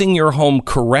 pricing your home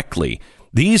correctly.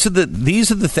 These are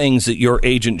the things that your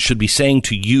agent should be saying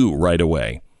to you right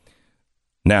away.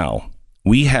 Now,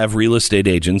 we have real estate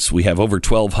agents. We have over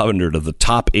 1,200 of the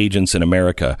top agents in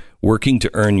America working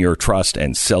to earn your trust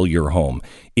and sell your home.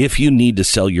 If you need to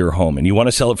sell your home and you want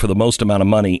to sell it for the most amount of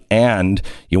money and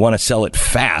you want to sell it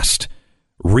fast,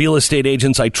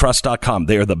 realestateagentsitrust.com.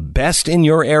 They are the best in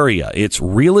your area. It's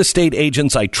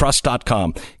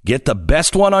realestateagentsitrust.com. Get the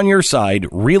best one on your side,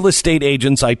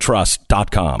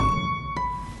 realestateagentsitrust.com.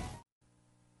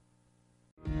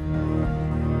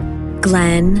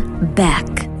 Glenn Beck.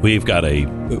 We've got a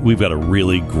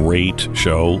really great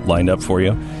show lined up for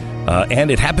you,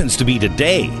 and it happens to be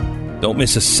today. Don't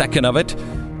miss a second of it.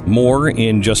 More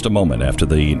in just a moment after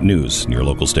the news in your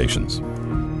local stations.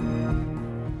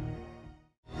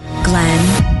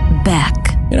 Glenn Beck.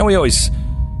 You know, we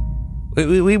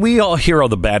all hear all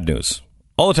the bad news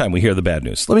all the time. We hear the bad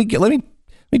news. Let me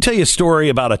tell you a story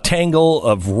about a tangle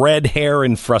of red hair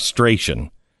and frustration.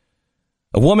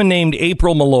 A woman named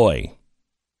April Malloy.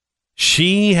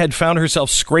 She had found herself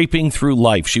scraping through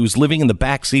life. She was living in the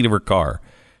back seat of her car.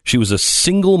 She was a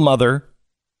single mother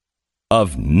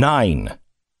of 9,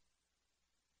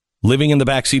 living in the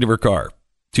back seat of her car.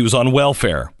 She was on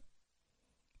welfare,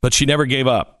 but she never gave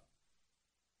up.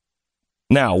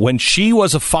 Now, when she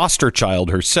was a foster child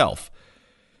herself,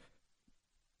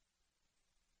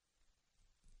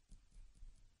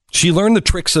 she learned the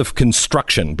tricks of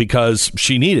construction because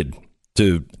she needed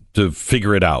to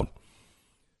figure it out.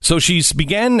 So she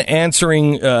began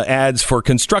answering ads for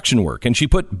construction work, and she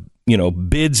put,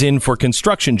 bids in for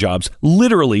construction jobs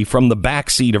literally from the back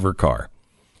seat of her car.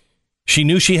 She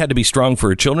knew she had to be strong for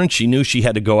her children. She knew she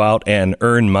had to go out and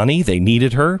earn money. They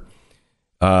needed her.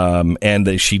 And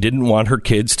that she didn't want her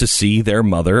kids to see their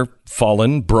mother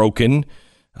fallen, broken,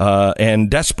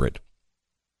 and desperate.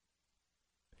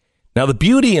 Now, the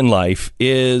beauty in life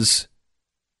is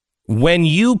when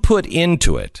you put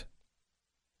into it,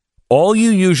 all you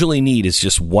usually need is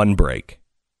just one break.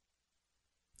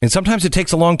 And sometimes it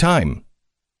takes a long time.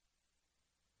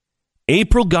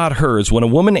 April got hers when a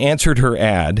woman answered her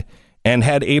ad and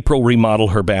had April remodel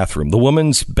her bathroom. The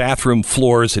woman's bathroom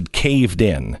floors had caved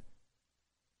in.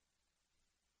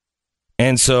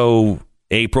 And so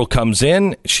April comes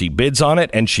in, she bids on it,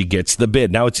 and she gets the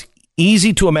bid. Now, it's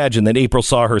easy to imagine that April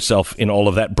saw herself in all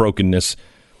of that brokenness,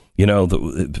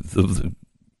 the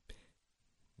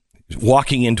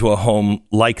walking into a home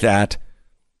like that,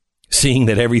 seeing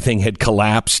that everything had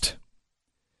collapsed.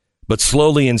 But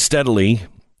slowly and steadily,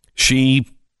 she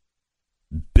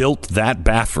built that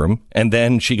bathroom, and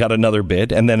then she got another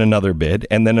bid, and then another bid,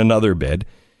 and then another bid.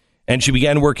 And she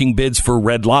began working bids for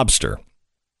Red Lobster.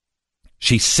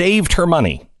 She saved her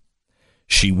money.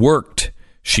 She worked.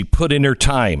 She put in her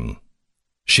time.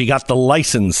 She got the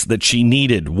license that she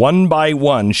needed. One by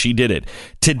one, she did it.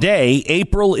 Today,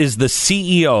 April is the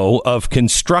CEO of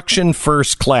Construction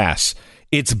First Class.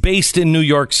 It's based in New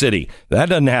York City. That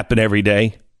doesn't happen every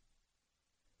day.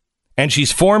 And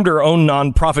she's formed her own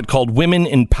nonprofit called Women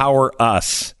Empower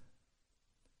Us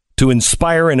to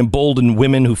inspire and embolden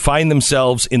women who find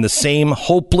themselves in the same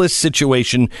hopeless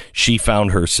situation she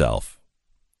found herself.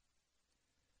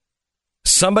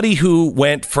 Somebody who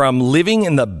went from living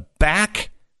in the back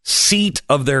seat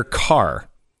of their car,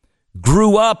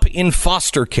 grew up in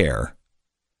foster care,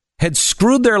 had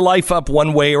screwed their life up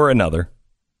one way or another,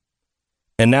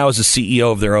 and now is the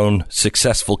CEO of their own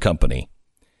successful company.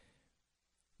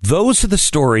 Those are the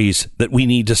stories that we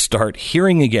need to start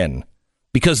hearing again,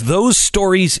 because those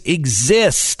stories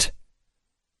exist.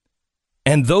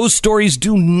 And those stories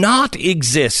do not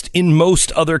exist in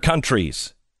most other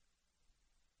countries.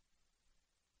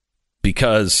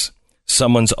 Because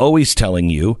someone's always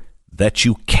telling you that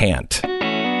you can't.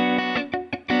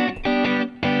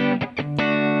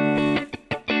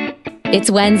 It's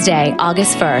Wednesday,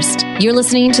 August 1st. You're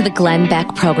listening to the Glenn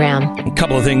Beck Program. A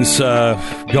couple of things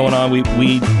going on. We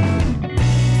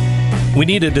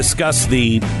need to discuss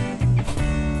the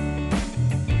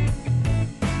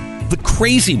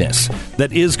craziness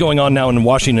that is going on now in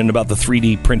Washington about the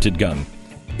 3D printed gun.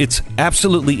 It's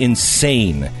absolutely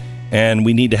insane, and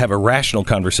we need to have a rational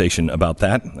conversation about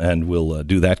that, and we'll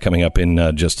do that coming up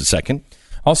in just a second.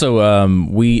 Also,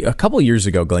 a couple of years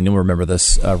ago, Glenn, you'll remember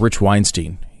this, Rich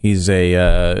Weinstein. He's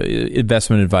a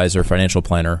investment advisor, financial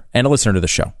planner, and a listener to the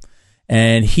show.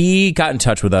 And he got in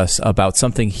touch with us about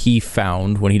something he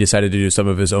found when he decided to do some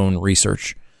of his own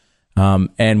research.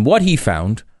 And what he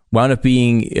found wound up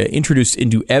being introduced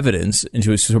into evidence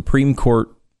into a Supreme Court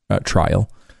trial.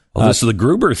 Oh, this is the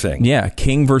Gruber thing. Yeah,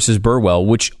 King versus Burwell,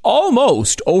 which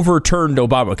almost overturned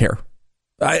Obamacare.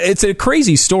 It's a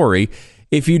crazy story.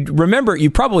 If you remember,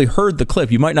 you probably heard the clip.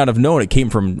 You might not have known it came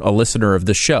from a listener of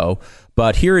the show,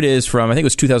 but here it is from, I think it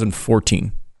was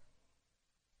 2014.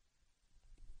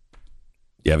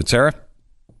 You have it, Sarah?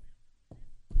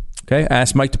 Okay, I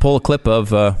asked Mike to pull a clip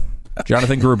of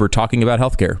Jonathan Gruber talking about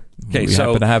healthcare. Okay, we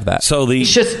happen to have that. So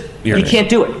it's just, you can't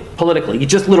do it politically. You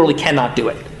just literally cannot do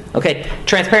it. Okay,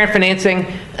 transparent financing,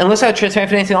 and let's have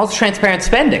transparent financing, also transparent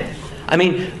spending. I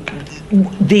mean,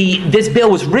 this bill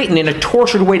was written in a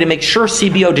tortured way to make sure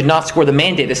CBO did not score the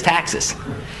mandate as taxes.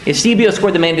 If CBO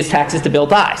scored the mandate as taxes, the bill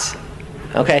dies.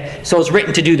 Okay, so it's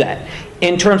written to do that.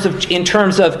 In terms of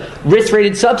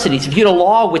risk-rated subsidies, if you had a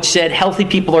law which said healthy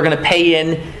people are going to pay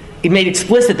in, it made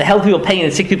explicit that healthy people pay in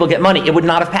and sick people get money, it would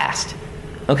not have passed.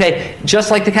 Okay, just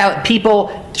like the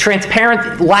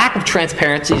lack of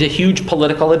transparency is a huge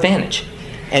political advantage.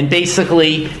 And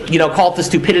basically, call it the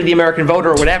stupidity of the American voter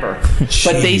or whatever.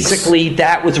 But basically,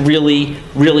 that was really,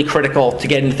 really critical to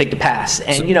getting the thing to pass.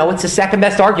 And, it's the second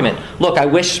best argument. Look, I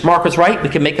wish Mark was right. We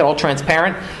can make it all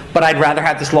transparent, but I'd rather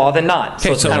have this law than not.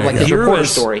 So it's kind of like the reporter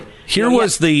story. Here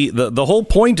was the whole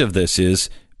point of this is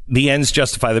the ends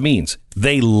justify the means.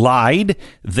 They lied,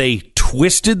 they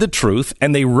twisted the truth,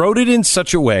 and they wrote it in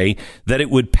such a way that it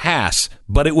would pass.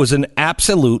 But it was an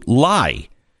absolute lie.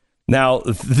 Now,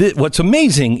 what's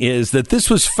amazing is that this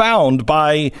was found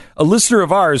by a listener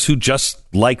of ours who just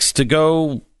likes to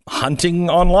go hunting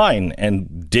online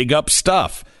and dig up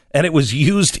stuff. And it was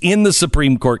used in the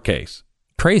Supreme Court case.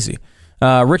 Crazy.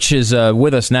 Rich is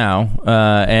with us now,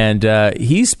 and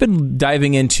he's been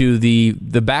diving into the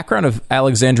background of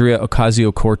Alexandria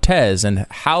Ocasio-Cortez and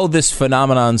how this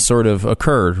phenomenon sort of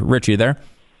occurred. Rich, you there?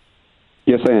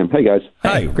 Yes, I am. Hey, guys.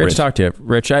 Hi. Great to talk to you,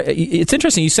 Rich. It's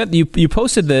interesting. You said you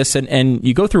posted this, and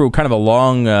you go through kind of a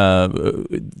long...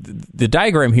 the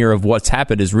diagram here of what's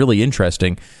happened is really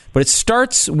interesting, but it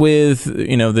starts with,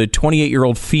 the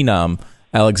 28-year-old phenom,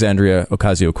 Alexandria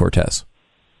Ocasio-Cortez.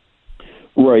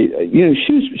 Right.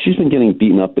 She's been getting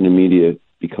beaten up in the media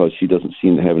because she doesn't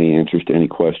seem to have any answers to any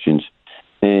questions.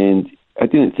 And I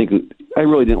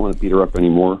really didn't want to beat her up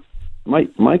anymore.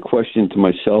 My question to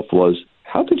myself was,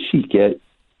 how did she get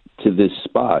to this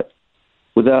spot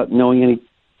without knowing any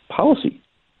policy?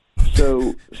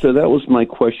 So that was my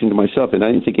question to myself, and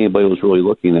I didn't think anybody was really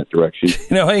looking in that direction.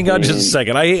 Hang on just a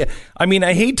second.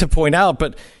 I hate to point out,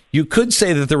 but you could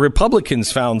say that the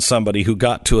Republicans found somebody who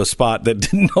got to a spot that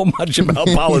didn't know much about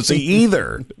policy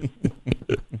either.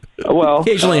 Well,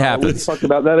 occasionally happens. We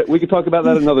can talk about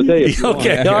that another day.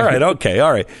 Okay,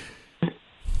 all right.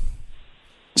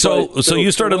 So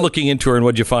you started looking into her, and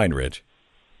what'd you find, Rich?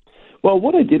 Well,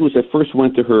 what I did was I first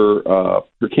went to her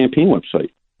campaign website,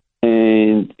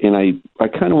 and I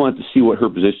kind of wanted to see what her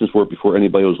positions were before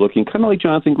anybody was looking, kind of like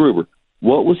Jonathan Gruber.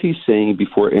 What was he saying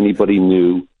before anybody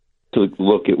knew to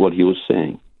look at what he was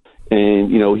saying?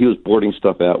 And, he was boarding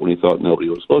stuff out when he thought nobody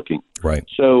was looking. Right.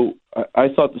 So I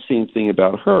thought the same thing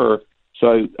about her.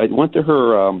 So I went to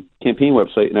her campaign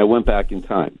website, and I went back in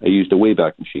time. I used a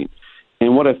Wayback Machine.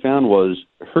 And what I found was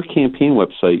her campaign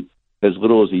website, as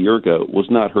little as a year ago, was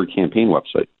not her campaign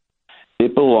website.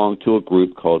 It belonged to a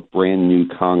group called Brand New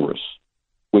Congress,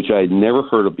 which I had never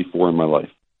heard of before in my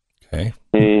life. Okay.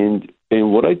 And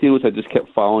what I did was I just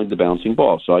kept following the bouncing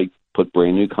ball. So I put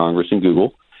Brand New Congress in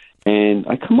Google, and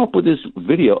I come up with this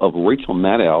video of Rachel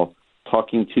Maddow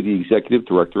talking to the executive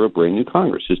director of Brand New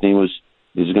Congress. His name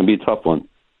this is going to be a tough one,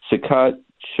 Sakat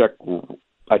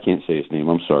I can't say his name.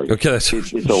 I'm sorry. Okay, it's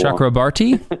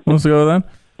Chakrabarti? Let's go with that.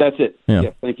 That's it.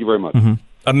 Yeah. Thank you very much.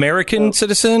 American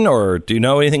citizen, or do you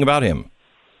know anything about him?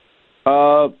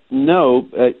 No.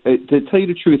 To tell you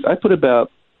the truth, I put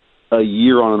about a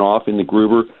year on and off in the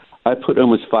Gruber. I put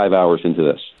almost 5 hours into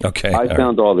this. Okay. I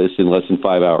found all this in less than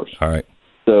 5 hours. All right.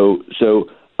 So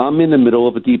I'm in the middle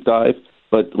of a deep dive,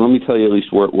 but let me tell you at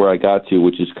least where I got to,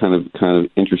 which is kind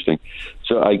of interesting.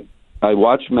 So I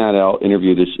watched Matt Al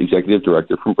interview this executive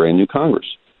director from Brand New Congress,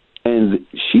 and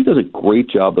she does a great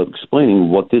job of explaining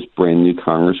what this Brand New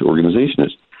Congress organization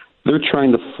is. They're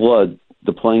trying to flood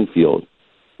the playing field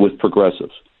with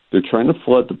progressives. They're trying to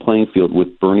flood the playing field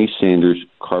with Bernie Sanders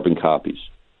carbon copies.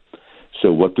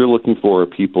 So what they're looking for are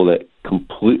people that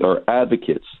are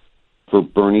advocates for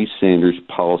Bernie Sanders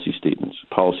policy statements,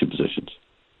 policy positions.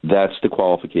 That's the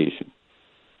qualification.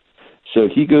 So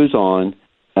he goes on.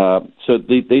 So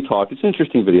they talk. It's an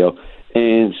interesting video.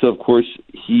 And so, of course,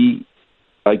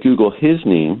 I Google his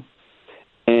name,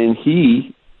 and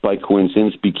he, by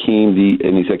coincidence, became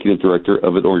an executive director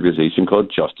of an organization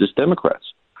called Justice Democrats.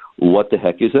 What the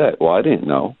heck is that? Well, I didn't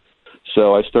know.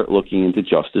 So I start looking into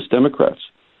Justice Democrats.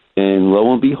 And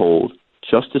lo and behold,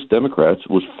 Justice Democrats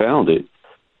was founded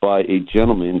by a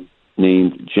gentleman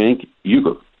named Cenk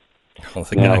Uygur. Well,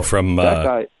 the guy from... that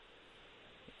guy,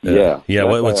 yeah.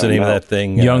 What's the name of that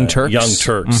thing? Young Turks. Young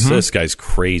Turks. Mm-hmm. This guy's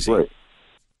crazy. Right.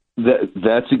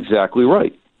 That's exactly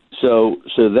right. So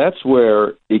that's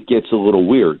where it gets a little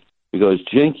weird, because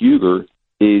Cenk Uygur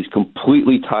is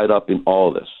completely tied up in all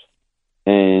of this.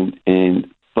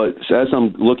 But as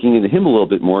I'm looking into him a little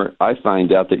bit more, I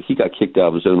find out that he got kicked out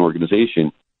of his own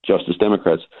organization, Justice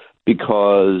Democrats,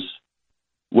 because,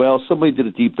 well, somebody did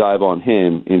a deep dive on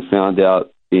him and found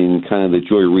out in kind of the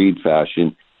Joy Reid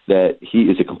fashion that he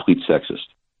is a complete sexist.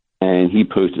 And he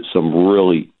posted some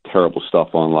really terrible stuff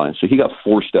online. So he got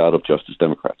forced out of Justice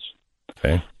Democrats.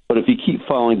 Okay. But if you keep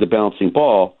following the bouncing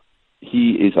ball,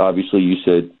 he is obviously, you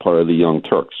said, part of the Young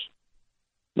Turks.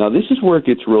 Now, this is where it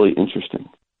gets really interesting,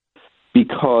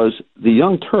 because the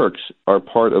Young Turks are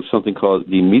part of something called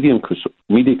the Media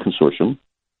Consortium,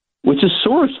 which is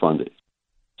Soros-funded.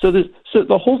 So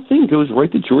the whole thing goes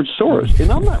right to George Soros.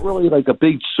 And I'm not really like a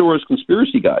big Soros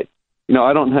conspiracy guy. You know,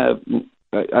 I don't have...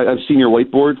 I've seen your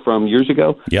whiteboard from years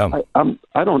ago. Yeah.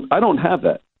 I don't have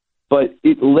that, but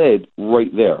it led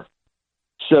right there.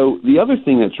 So the other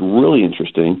thing that's really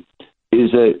interesting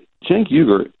is that Cenk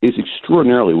Uygur is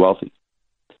extraordinarily wealthy.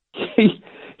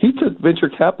 He took venture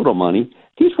capital money.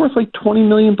 He's worth like $20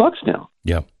 million now.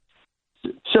 Yeah.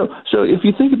 So if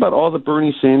you think about all the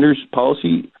Bernie Sanders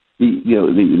policy,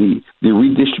 the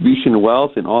redistribution of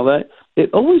wealth and all that, it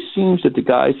always seems that the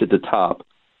guys at the top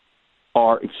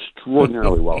are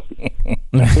extraordinarily wealthy.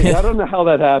 I don't know how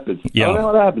that happens. Yeah. I don't know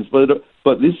how that happens,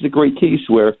 but this is a great case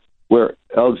where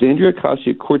Alexandria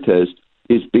Ocasio-Cortez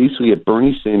is basically a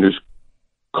Bernie Sanders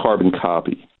carbon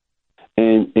copy.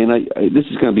 And this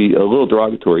is going to be a little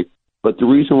derogatory, but the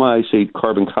reason why I say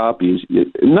carbon copy is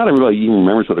not everybody even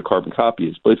remembers what a carbon copy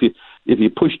is. But if you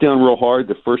push down real hard,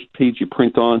 the first page you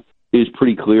print on is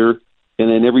pretty clear, and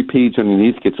then every page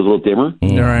underneath gets a little dimmer.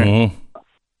 Mm-hmm. All right.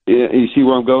 You see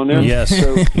where I'm going there? Yes.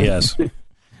 Yes.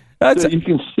 So you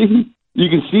can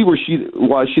see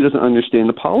why she doesn't understand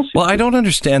the policy. Well, I don't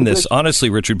understand this, honestly,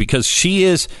 Richard, because she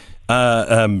is,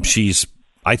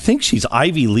 I think she's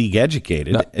Ivy League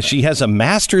educated. No. She has a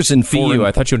master's in foreign... BU.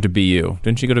 I thought she went to BU.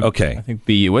 Didn't she go to... Okay. I think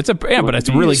BU. But it's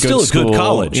a really good school. Still a good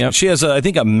college. Yep. She has, I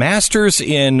think, a master's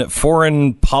in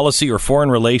foreign policy or foreign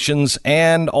relations,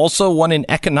 and also one in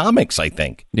economics, I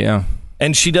think. Yeah.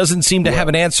 And she doesn't seem to have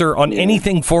an answer on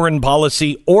anything foreign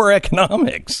policy or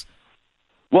economics.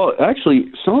 Well,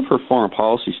 actually, some of her foreign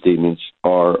policy statements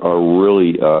are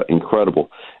really incredible.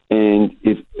 And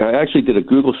I actually did a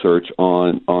Google search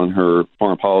on her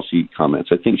foreign policy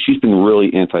comments. I think she's been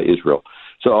really anti-Israel.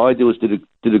 So all I did was did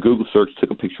a Google search,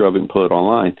 took a picture of it, and put it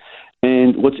online.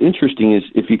 And what's interesting is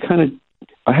if you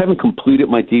I haven't completed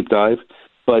my deep dive,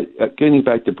 but getting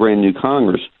back to Brand New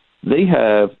Congress, they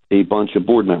have a bunch of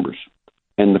board members.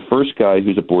 And the first guy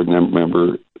who's a board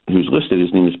member who's listed,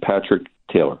 his name is Patrick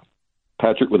Taylor.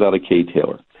 Patrick without a K,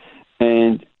 Taylor.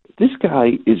 And this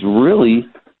guy is really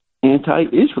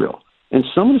anti-Israel. And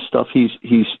some of the stuff he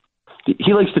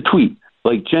likes to tweet.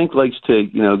 Like Cenk likes to,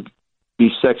 be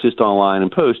sexist online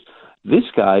and post. This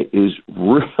guy is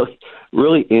really,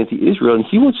 really anti-Israel, and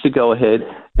he wants to go ahead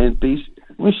and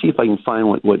let me see if I can find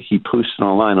what he posted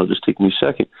online. It'll just take me a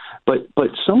second. But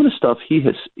some of the stuff he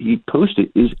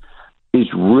posted is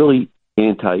really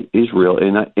anti-Israel,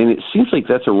 and it seems like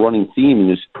that's a running theme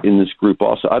in this group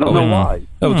also. I don't know why.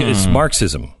 Okay, it's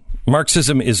Marxism.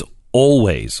 Marxism is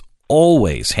always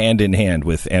hand in hand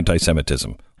with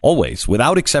anti-Semitism, always,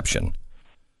 without exception.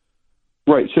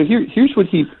 Right. So here's what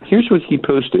he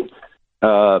posted.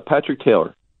 Patrick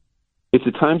Taylor. It's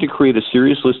a time to create a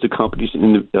serious list of companies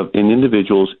and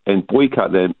individuals and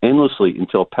boycott them endlessly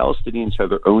until Palestinians have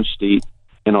their own state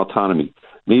and autonomy.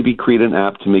 Maybe create an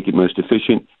app to make it most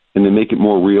efficient and then make it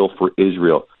more real for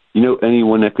Israel. You know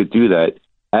anyone that could do that?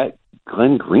 At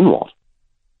Glenn Greenwald.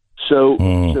 So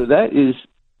that is,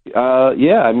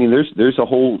 I mean, there's a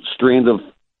whole strand of,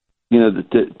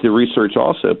 the research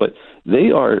also, but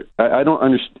they are, I don't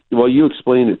understand, well, you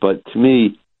explained it, but to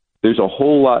me, there's a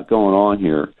whole lot going on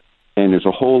here, and there's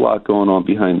a whole lot going on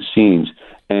behind the scenes.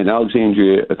 And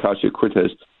Alexandria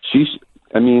Ocasio-Cortez,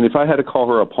 if I had to call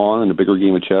her a pawn in a bigger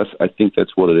game of chess, I think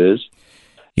that's what it is.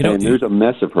 And there's a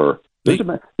mess of her.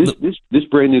 This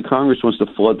brand new Congress wants to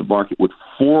flood the market with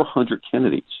 400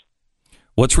 candidates.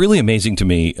 What's really amazing to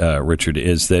me, Richard,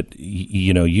 is that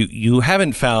you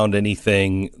haven't found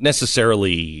anything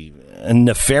necessarily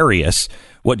nefarious.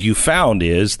 What you found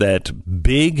is that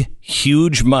big,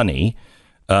 huge money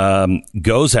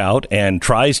goes out and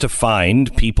tries to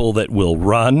find people that will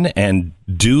run and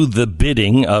do the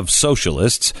bidding of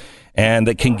socialists and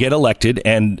that can get elected,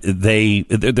 and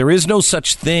there is no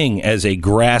such thing as a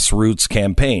grassroots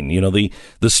campaign.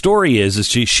 The story is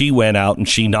she went out and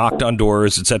she knocked on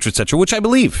doors, et cetera, which I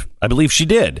believe she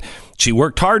did. She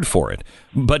worked hard for it,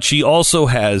 but she also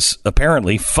has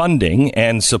apparently funding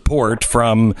and support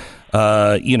from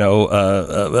a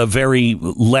very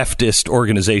leftist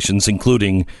organizations,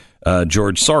 including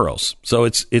George Soros. So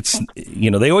it's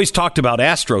they always talked about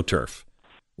AstroTurf.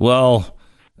 Well,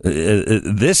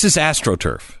 this is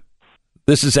AstroTurf.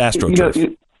 This is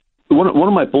AstroTurf. One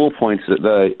of my bullet points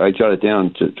that I jotted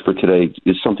down for today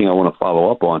is something I want to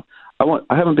follow up on.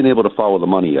 I haven't been able to follow the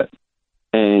money yet,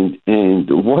 and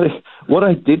what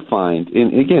I did find,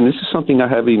 and again, this is something I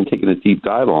haven't even taken a deep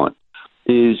dive on,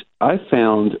 is I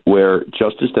found where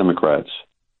Justice Democrats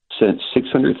sent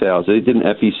 $600,000. They did an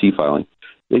FEC filing.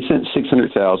 They sent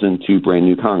 $600,000 to brand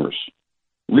new Congress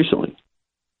recently.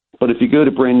 But if you go to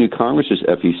brand new Congress's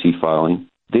FEC filing,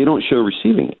 they don't show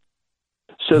receiving it.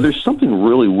 So there's something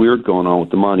really weird going on with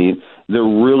the money. They're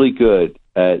really good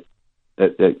at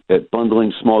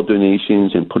bundling small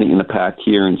donations and putting it in a pack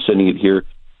here and sending it here.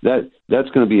 That's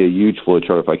going to be a huge flow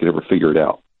chart if I could ever figure it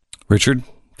out. Richard,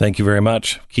 thank you very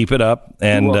much. Keep it up,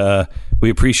 and we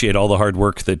appreciate all the hard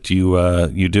work that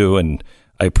you do, and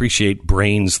I appreciate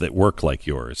brains that work like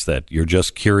yours, that you're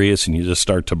just curious and you just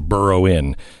start to burrow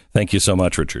in. Thank you so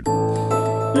much, Richard.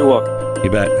 You're welcome.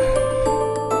 You bet.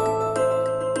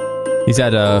 He's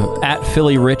at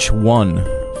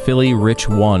PhillyRich1.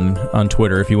 PhillyRich1 on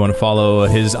Twitter if you want to follow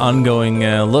his ongoing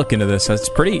look into this. That's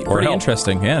pretty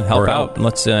interesting. Yeah, help out.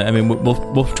 Let's.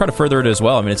 We'll try to further it as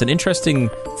well. I mean, it's an interesting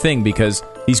thing because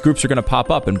these groups are going to pop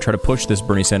up and try to push this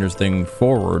Bernie Sanders thing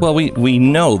forward. Well, we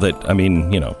know that. I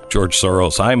mean, George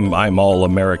Soros. I'm all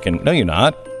American. No, you're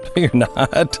not. No, you're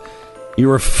not. You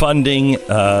are funding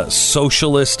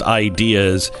socialist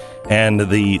ideas, and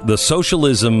the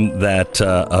socialism that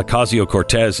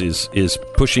Ocasio-Cortez is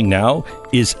pushing now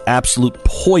is absolute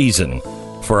poison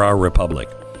for our republic.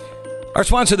 Our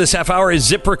sponsor this half hour is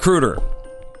ZipRecruiter.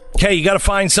 Okay, you got to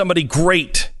find somebody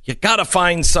great.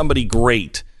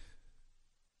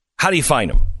 How do you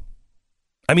find them?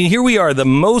 I mean, here we are, the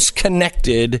most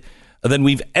connected than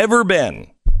we've ever been.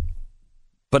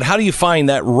 But how do you find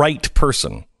that right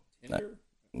person?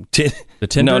 The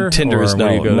Tinder? No, Tinder is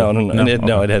no,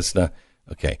 it has no.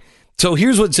 Okay. So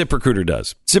here's what ZipRecruiter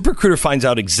does. ZipRecruiter finds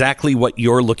out exactly what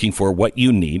you're looking for, what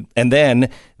you need, and then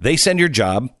they send your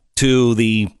job to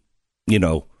the,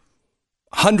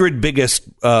 100 biggest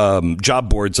job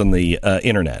boards on the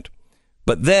internet.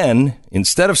 But then,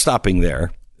 instead of stopping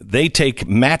there, they take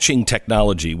matching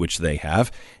technology, which they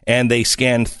have, and they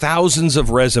scan thousands of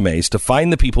resumes to find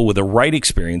the people with the right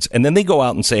experience. And then they go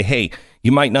out and say, hey,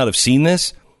 you might not have seen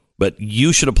this, but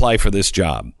you should apply for this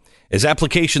job. As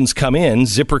applications come in,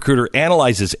 ZipRecruiter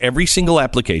analyzes every single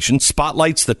application,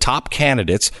 spotlights the top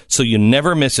candidates, so you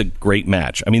never miss a great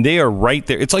match. I mean, they are right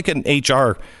there. It's like an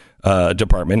HR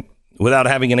department without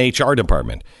having an HR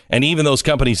department. And even those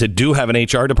companies that do have an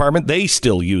HR department, they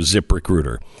still use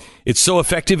ZipRecruiter. It's so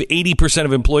effective, 80%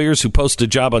 of employers who post a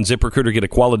job on ZipRecruiter get a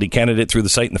quality candidate through the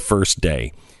site in the first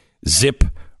day.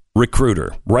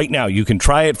 ZipRecruiter. Right now, you can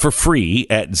try it for free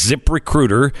at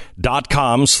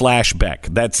ZipRecruiter.com/Beck.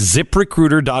 That's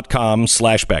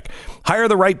ZipRecruiter.com/Beck. Hire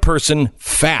the right person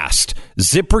fast.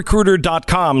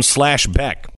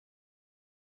 ZipRecruiter.com/Beck.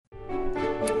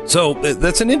 So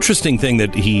that's an interesting thing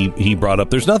that he brought up.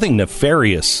 There's nothing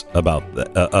nefarious about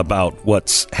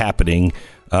what's happening,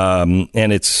 and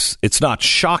it's not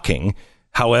shocking.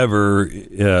 However,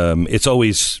 it's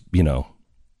always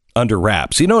under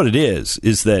wraps. You know what it is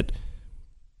that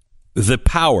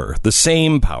the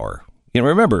same power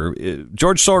Remember,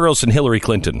 George Soros and Hillary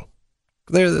Clinton,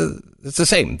 it's the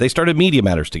same. They started Media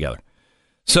Matters together.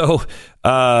 So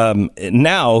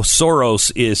now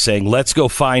Soros is saying, let's go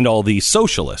find all these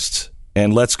socialists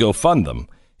and let's go fund them.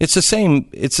 It's the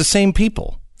same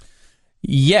people.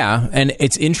 Yeah, and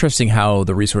it's interesting how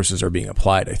the resources are being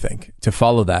applied, I think, to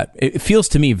follow that. It feels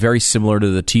to me very similar to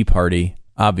the Tea Party,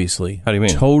 obviously. How do you mean?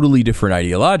 Totally different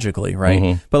ideologically, right?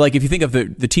 Mm-hmm. But like if you think of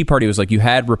the Tea Party, was like you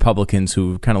had Republicans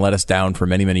who kind of let us down for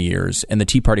many, many years, and the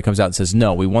Tea Party comes out and says,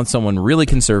 no, we want someone really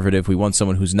conservative. We want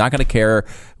someone who's not going to care.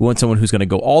 We want someone who's going to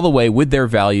go all the way with their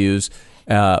values.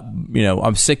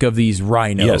 I'm sick of these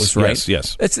rhinos, right?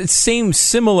 Yes. It's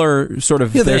similar sort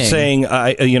of thing. They're saying,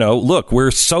 look,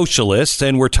 we're socialists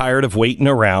and we're tired of waiting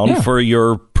around for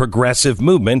your progressive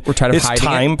movement. We're tired of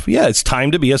hiding it. Yeah, it's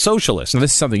time to be a socialist. Now,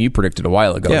 this is something you predicted a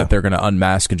while ago, that they're going to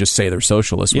unmask and just say they're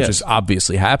socialists, which is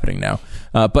obviously happening now.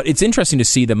 But it's interesting to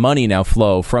see the money now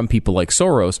flow from people like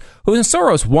Soros,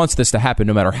 Soros wants this to happen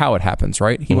no matter how it happens,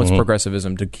 right? He wants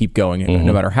progressivism to keep going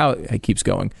no matter how it keeps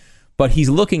going. But he's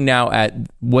looking now at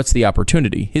what's the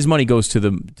opportunity. His money goes to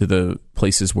the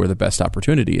places where the best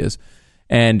opportunity is.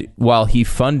 And while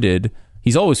he's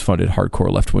always funded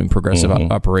hardcore left-wing progressive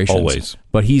operations. Always.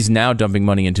 But he's now dumping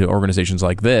money into organizations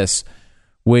like this,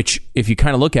 which, if you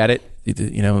kind of look at it,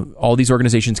 all these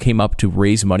organizations came up to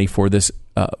raise money for this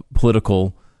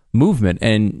political movement.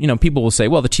 And, people will say,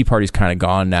 well, the Tea Party's kind of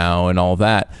gone now and all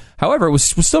that. However, it was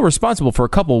still responsible for a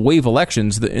couple wave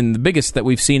elections, and the biggest that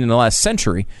we've seen in the last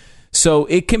century. So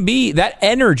it can be that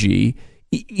energy,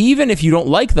 even if you don't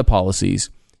like the policies,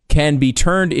 can be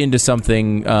turned into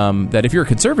something that, if you're a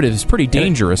conservative, is pretty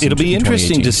dangerous. It'll be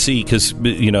interesting to see because,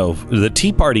 the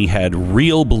Tea Party had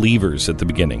real believers at the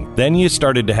beginning. Then you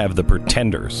started to have the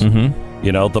pretenders.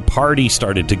 Mm-hmm. The party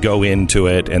started to go into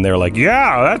it and they're like,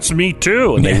 yeah, that's me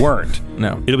too. And they weren't.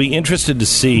 No. It'll be interesting to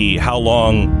see how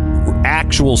long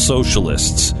actual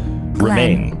socialists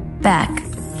remain. Beck,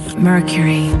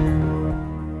 Mercury.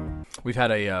 We've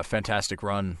had a fantastic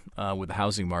run with the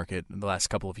housing market in the last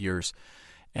couple of years.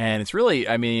 And it's really,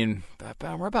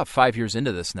 we're about 5 years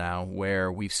into this now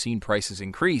where we've seen prices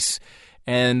increase.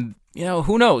 And,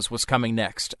 who knows what's coming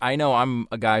next? I know I'm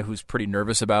a guy who's pretty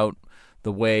nervous about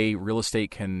the way real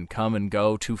estate can come and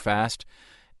go too fast.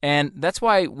 And that's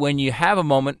why when you have a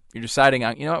moment, you're deciding,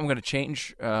 I'm going to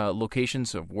change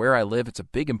locations of where I live. It's a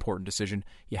big, important decision.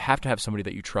 You have to have somebody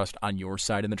that you trust on your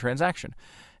side in the transaction.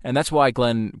 And that's why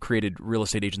Glenn created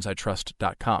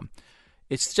realestateagentsitrust.com.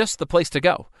 It's just the place to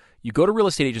go. You go to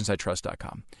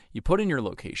realestateagentsitrust.com, you put in your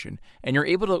location, and you're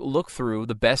able to look through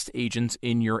the best agents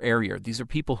in your area. These are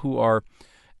people who are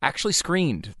actually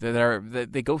screened.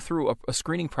 They go through a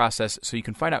screening process so you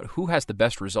can find out who has the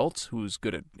best results, who's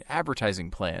good at advertising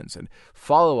plans and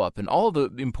follow-up and all of the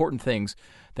important things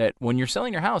that when you're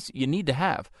selling your house, you need to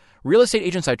have.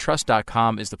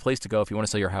 Realestateagentsitrust.com is the place to go if you want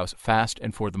to sell your house fast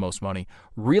and for the most money.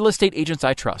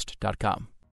 Realestateagentsitrust.com.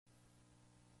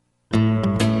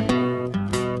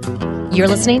 You're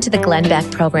listening to the Glenn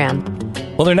Beck Program.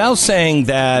 Well, they're now saying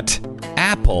that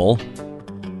Apple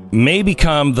may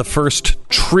become the first $1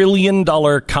 trillion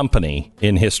company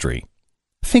in history.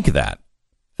 Think of that.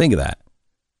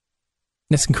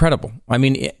 That's incredible.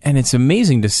 And it's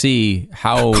amazing to see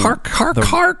how car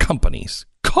companies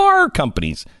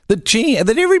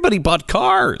that everybody bought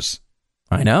cars.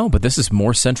 I know, but this is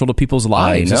more central to people's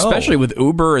lives, especially with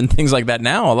Uber and things like that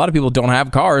now. A lot of people don't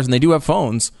have cars and they do have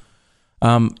phones.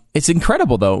 It's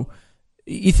incredible, though.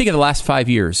 You think of the last 5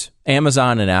 years,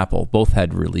 Amazon and Apple both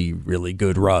had really, really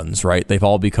good runs, right? They've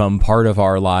all become part of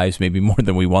our lives, maybe more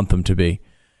than we want them to be.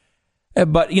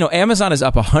 But, Amazon is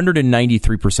up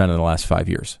 193% in the last 5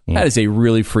 years. That is a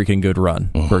really freaking good run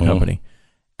for a company.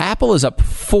 Apple is up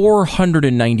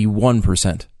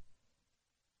 491%.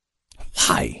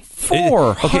 Why?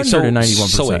 491%.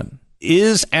 So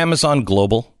is Amazon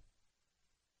global?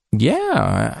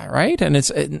 Yeah, right? And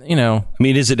it's,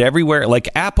 is it everywhere? Like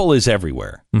Apple is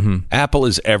everywhere. Mm-hmm. Apple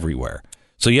is everywhere.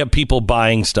 So you have people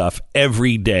buying stuff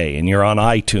every day and you're on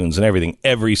iTunes and everything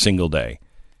every single day.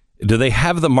 Do they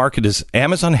have the market? Does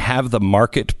Amazon have the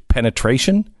market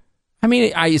penetration?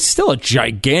 It's still a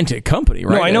gigantic company,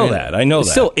 right? No, I know that.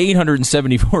 It's still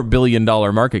 $874 billion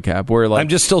market cap. Where I'm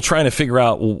just still trying to figure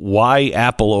out why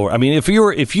Apple,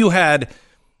 if you had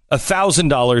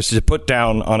 $1,000 to put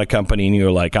down on a company and you're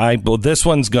like, this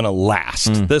one's going to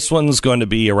last. This one's going to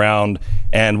be around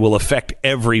and will affect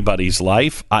everybody's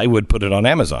life. I would put it on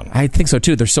Amazon. I think so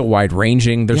too. They're so wide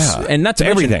ranging. And that's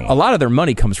everything. A lot of their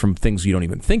money comes from things you don't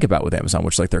even think about with Amazon,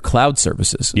 which is like their cloud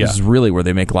services. This is really where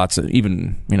they make lots of,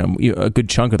 even, a good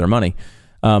chunk of their money.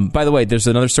 By the way, there's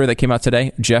another story that came out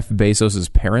today. Jeff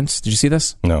Bezos' parents. Did you see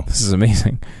this? No. This is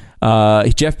amazing.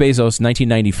 Jeff Bezos,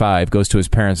 1995, goes to his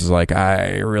parents, is like,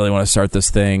 I really want to start this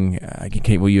thing.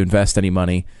 Will you invest any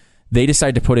money? They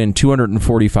decide to put in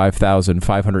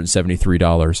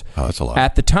 $245,573. Oh, that's a lot.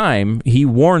 At the time, he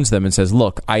warns them and says,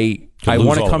 look, I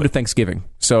want to come to Thanksgiving.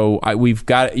 So you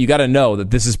got to know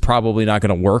that this is probably not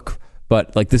going to work,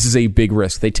 but like this is a big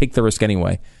risk. They take the risk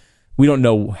anyway. We don't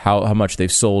know how much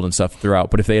they've sold and stuff throughout,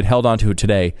 but if they had held on to it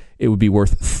today, it would be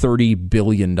worth $30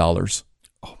 billion. Oh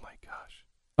my gosh.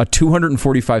 A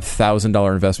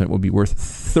 $245,000 investment would be worth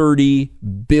 $30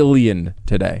 billion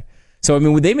today. So, I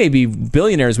mean, they may be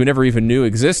billionaires we never even knew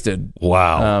existed.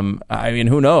 Wow. I mean,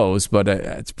 who knows? But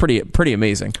it's pretty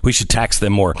amazing. We should tax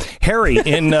them more. Harry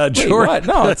in Georgia. What?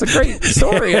 No, it's a great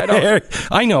story.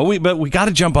 I know, but we got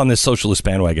to jump on this socialist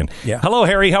bandwagon. Yeah. Hello,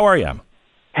 Harry. How are you?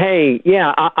 Hey,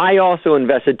 yeah, I also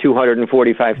invested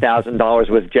 $245,000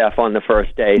 with Jeff on the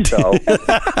first day. So,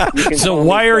 so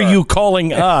why are you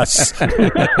calling us?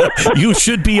 You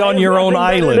should be on your own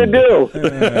island.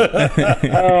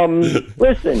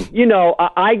 Listen,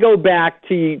 I go back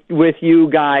with you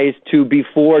guys to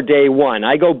before day one.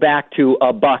 I go back to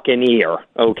a Buccaneer.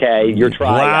 Okay, you're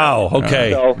trying. Wow.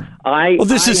 Okay. So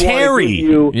this is Harry.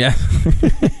 Yeah.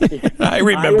 I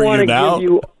remember you now. Give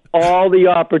you all the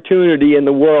opportunity in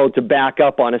the world to back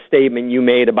up on a statement you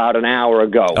made about an hour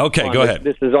ago. Okay, go ahead.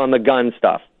 This is on the gun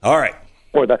stuff. All right.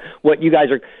 Or what you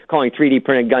guys are calling 3D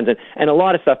printed guns and a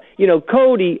lot of stuff.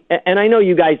 Cody, and I know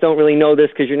you guys don't really know this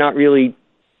because you're not really,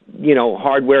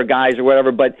 hardware guys or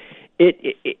whatever, but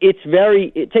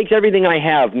it takes everything I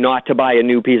have not to buy a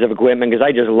new piece of equipment because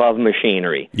I just love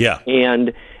machinery. Yeah.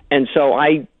 And so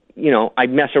I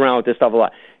mess around with this stuff a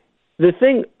lot.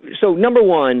 So number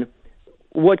one,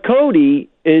 what Cody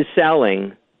is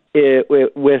selling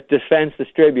with Defense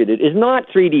Distributed is not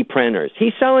 3D printers.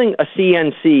 He's selling a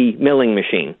CNC milling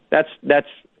machine. That's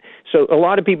so a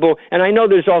lot of people, and I know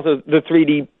there's also the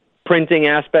 3D printing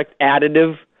aspect,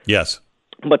 additive. Yes.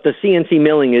 But the CNC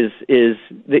milling is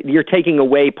you're taking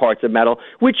away parts of metal,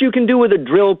 which you can do with a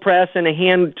drill press and a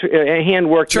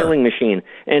hand-worked milling machine,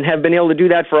 and have been able to do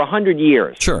that for 100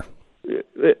 years. Sure.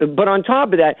 But on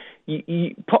top of that,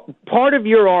 part of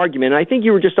your argument, I think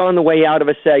you were just on the way out of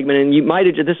a segment, and this might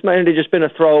have just been a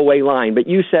throwaway line, but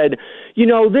you said,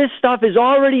 this stuff is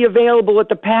already available at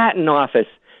the patent office.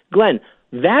 Glenn,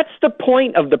 that's the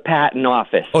point of the patent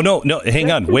office. Oh, no,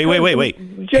 hang on. Wait.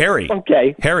 Harry.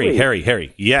 Okay.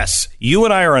 Harry. Yes, you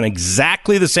and I are on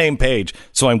exactly the same page,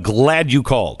 so I'm glad you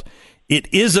called.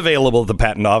 It is available at the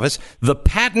patent office. The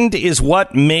patent is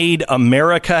what made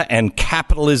America and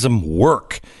capitalism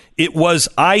work. It was,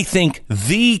 I think,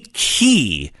 the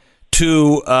key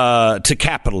to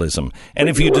capitalism. And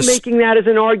if you were making that as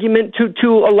an argument to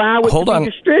allow it to be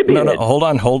distributed. No, hold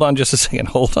on just a second.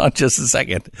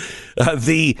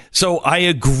 So I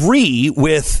agree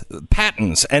with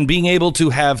patents and being able to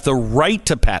have the right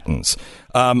to patents.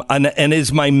 And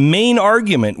is my main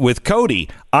argument with Cody.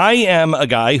 I am a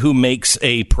guy who makes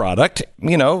a product,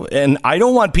 and I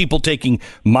don't want people taking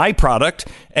my product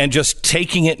and just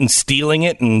taking it and stealing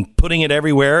it and putting it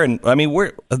everywhere. And I mean,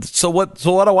 so what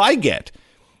do I get?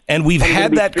 And we've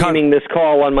had that. I'm streaming this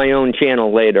call on my own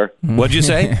channel later. What'd you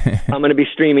say? I'm going to be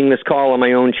streaming this call on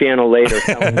my own channel later.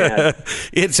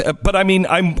 But I mean,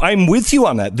 I'm with you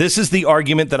on that. This is the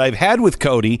argument that I've had with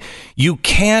Cody. You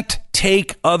can't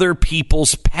take other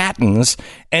people's patents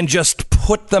and just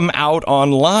put them out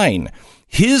online.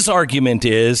 His argument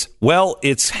is, well,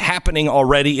 it's happening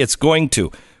already. It's going to.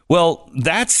 Well,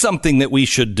 that's something that we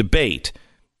should debate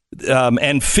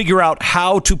and figure out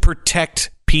how to protect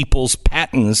people's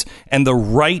patents and the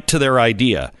right to their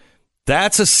idea.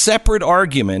 That's a separate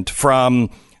argument from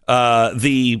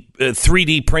the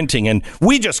 3D printing, and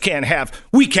we can't have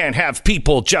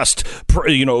people just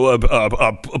putting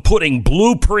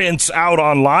blueprints out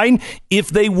online. If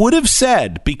they would have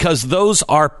said, because those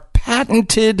are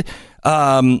patented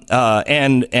and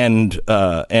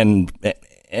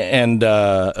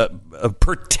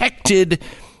protected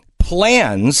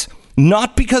plans.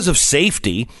 Not because of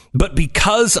safety, but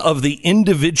because of the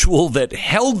individual that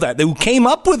held that, who came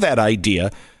up with that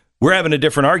idea, we're having a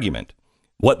different argument.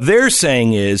 What they're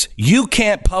saying is you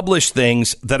can't publish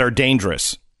things that are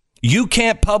dangerous. You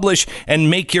can't publish and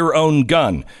make your own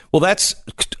gun. Well, that's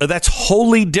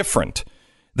wholly different.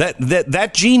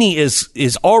 That genie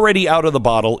is already out of the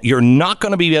bottle. You're not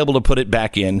going to be able to put it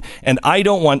back in. And I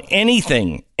don't want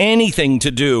anything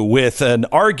to do with an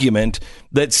argument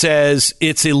that says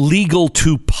it's illegal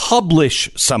to publish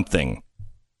something.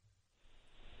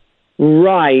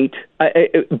 Right.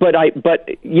 But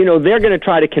they're going to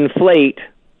try to conflate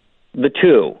the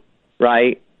two,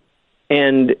 right?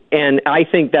 And I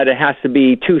think that it has to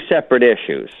be two separate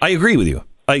issues. I agree with you.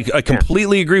 I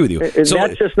completely agree with you. So,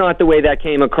 that's just not the way that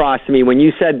came across to me. When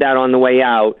you said that on the way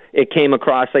out, it came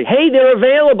across like, hey, they're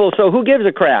available, so who gives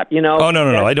a crap, you know? Oh,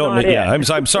 no. I don't. Yeah,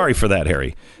 I'm sorry for that,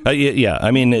 Harry. Yeah,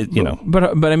 I mean, you know.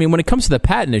 But I mean, when it comes to the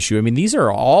patent issue, I mean, these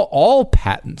are all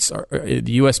patents. The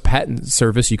U.S. Patent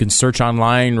Service, you can search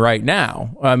online right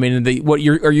now. I mean, are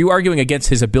you arguing against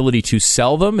his ability to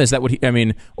sell them? Is that what I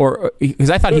mean, or because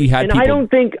I thought he had and people.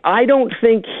 I don't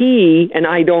think he, and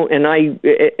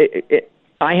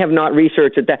I have not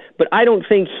researched that, but I don't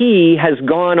think he has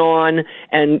gone on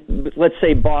and, let's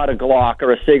say, bought a Glock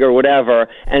or a SIG or whatever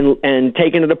and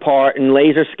taken it apart and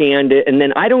laser scanned it. And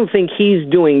then I don't think he's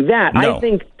doing that. No. I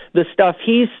think the stuff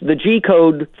the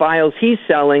G-code files he's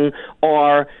selling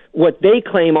are what they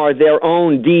claim are their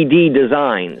own DD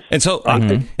designs. And so,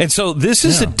 this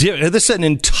is this is an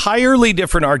entirely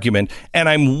different argument, and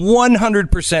I'm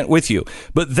 100% with you.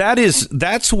 But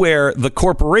that's where the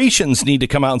corporations need to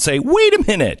come out and say, wait a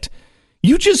minute.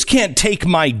 You just can't take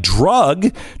my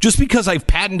drug just because I've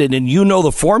patented and you know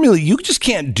the formula. You just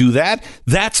can't do that.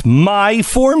 That's my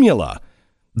formula.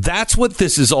 That's what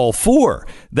this is all for.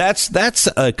 That's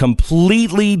a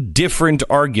completely different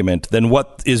argument than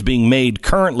what is being made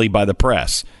currently by the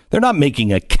press. They're not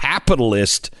making a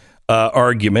capitalist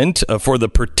argument for the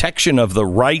protection of the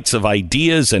rights of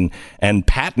ideas and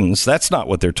patents. That's not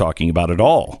what they're talking about at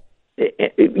all.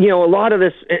 You know, a lot of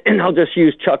this, and I'll just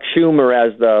use Chuck Schumer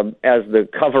as the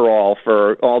coverall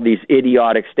for all these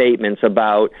idiotic statements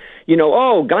about, you know,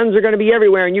 oh, guns are going to be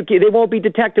everywhere, and they won't be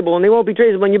detectable, and they won't be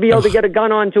traceable, and you'll be able to get a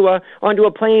gun onto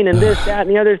a plane, and this, that, and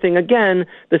the other thing. Again,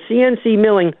 the CNC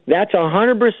milling, that's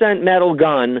 100% metal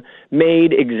gun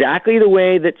made exactly the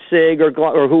way that SIG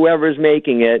or whoever's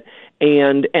making it.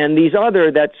 And these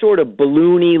other, that sort of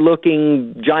balloony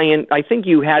looking giant, I think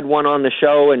you had one on the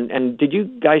show, and did you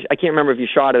guys, I can't remember if you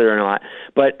shot it or not,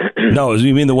 but... No,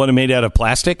 you mean the one made out of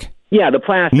plastic? Yeah, the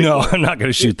plastic. No, I'm not going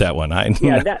to shoot that one.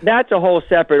 That's a whole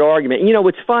separate argument. You know,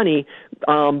 what's funny,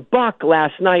 Buck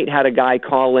last night had a guy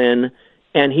call in,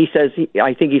 and he says,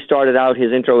 I think he started out,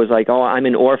 his intro was like, oh, I'm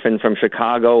an orphan from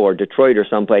Chicago or Detroit or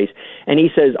someplace. And he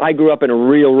says, I grew up in a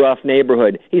real rough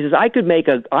neighborhood. He says, I could make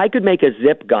a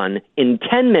zip gun in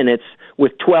 10 minutes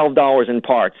with $12 in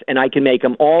parts, and I can make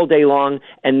them all day long,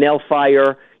 and they'll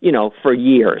fire, you know, for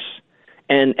years.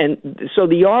 And so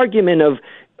the argument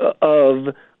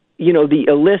of you know, the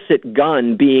illicit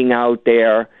gun being out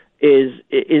there is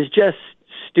just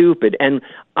stupid. And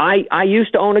I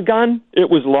used to own a gun. It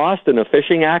was lost in a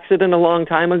fishing accident a long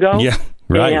time ago. Yeah,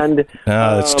 right. And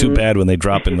that's too bad when they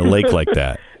drop in the lake like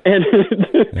that. And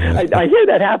I hear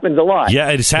that happens a lot. Yeah,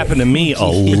 it's happened to me a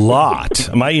lot.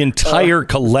 My entire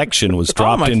collection was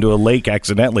dropped into a lake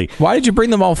accidentally. Why did you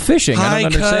bring them all fishing? I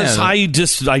don't understand.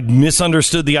 Because I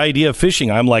misunderstood the idea of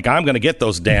fishing. I'm like, I'm going to get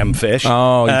those damn fish.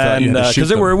 Oh,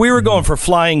 because we were going for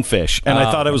flying fish, and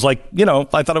I thought it was like,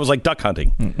 duck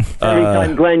hunting. Every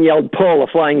time Glenn yelled pull, a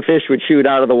flying fish would shoot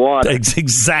out of the water.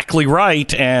 Exactly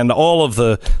right, and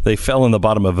they fell in the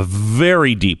bottom of a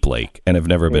very deep lake and have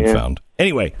never been found.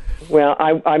 Anyway. Well,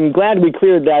 I'm glad we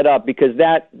cleared that up because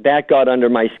that got under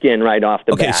my skin right off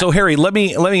the bat. Okay, so Harry, let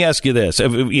me ask you this.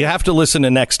 You have to listen to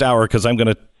next hour because I'm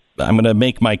gonna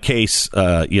make my case,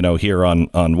 here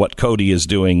on what Cody is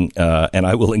doing, and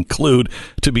I will include,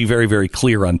 to be very, very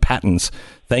clear, on patents.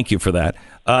 Thank you for that.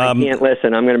 I can't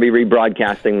listen. I'm going to be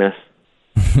rebroadcasting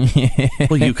this.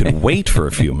 Well, you could wait for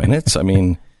a few minutes. I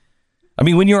mean,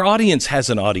 when your audience has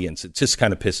an audience, it just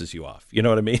kind of pisses you off. You know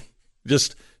what I mean?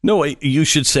 No, you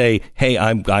should say, hey,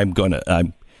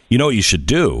 you know what you should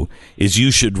do is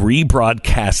you should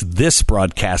rebroadcast this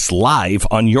broadcast live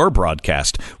on your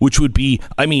broadcast, which would be,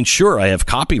 sure, I have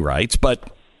copyrights,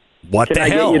 but what the hell?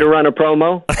 Can I get you to run a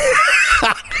promo?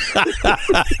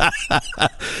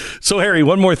 So, Harry,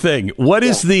 one more thing. What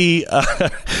is the,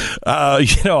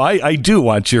 I do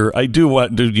want you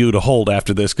to hold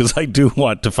after this because I do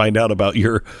want to find out about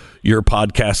your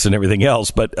podcasts and everything else.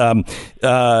 But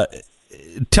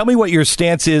tell me what your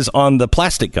stance is on the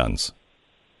plastic guns.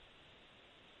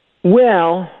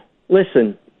 Well,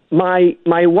 listen, my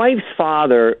wife's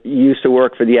father used to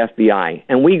work for the FBI,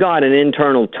 and we got an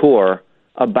internal tour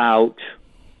about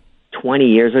 20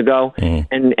 years ago,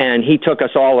 and he took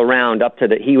us all around up to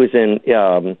he was in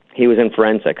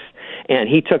forensics, and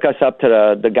he took us up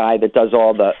to the guy that does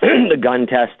all the the gun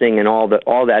testing and all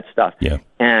that stuff. Yeah.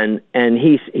 And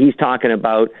he's talking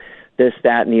about this,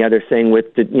 that, and the other thing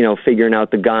with the, figuring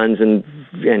out the guns and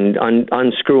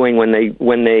unscrewing when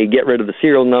they get rid of the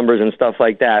serial numbers and stuff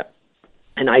like that.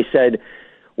 And I said,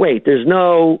 wait, there's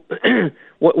no,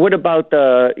 what about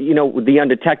the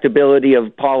undetectability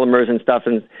of polymers and stuff?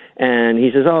 And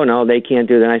he says, oh, no, they can't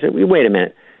do that. And I said, wait a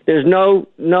minute. There's no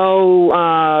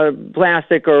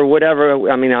plastic or whatever.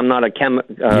 I mean, I'm not a chemist,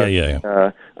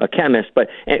 but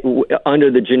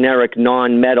under the generic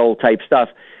non-metal type stuff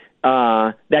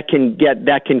that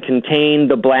can contain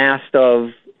the blast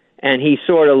of. And he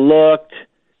sort of looked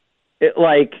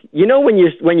like, when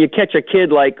you catch a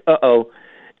kid like, uh-oh,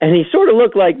 and he sort of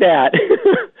looked like that.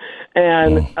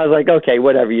 And I was like, okay,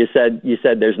 whatever you said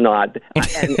there's not,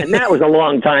 and that was a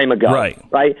long time ago,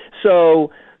 right?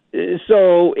 So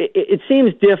it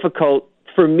seems difficult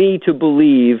for me to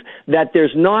believe that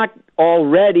there's not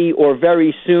already or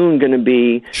very soon going to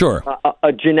be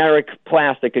a generic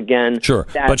plastic again. Sure,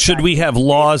 but should we have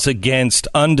laws against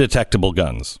undetectable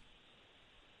guns?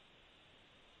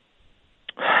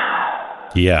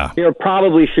 Yeah. There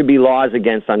probably should be laws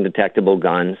against undetectable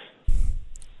guns.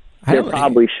 There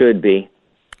probably should be.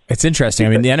 It's interesting. I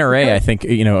mean, the NRA, I think,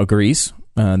 agrees.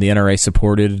 The NRA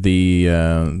supported the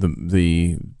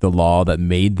law that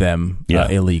made them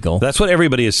illegal. That's what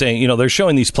everybody is saying. They're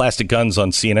showing these plastic guns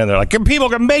on CNN. They're like, people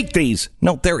can make these.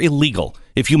 No, they're illegal.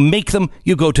 If you make them,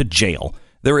 you go to jail.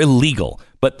 They're illegal.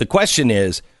 But the question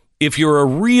is, if you're a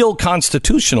real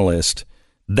constitutionalist,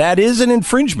 that is an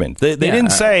infringement. They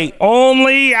didn't say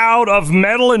only out of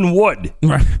metal and wood.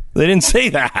 They didn't say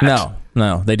that.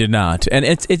 No, they did not. And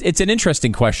it's an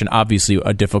interesting question, obviously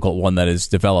a difficult one that is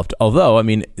developed. Although, I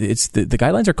mean, it's the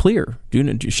guidelines are clear.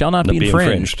 Shall not be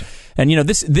infringed. And,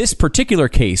 this particular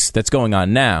case that's going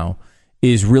on now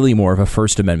is really more of a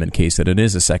First Amendment case than it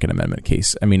is a Second Amendment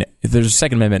case. I mean, there's a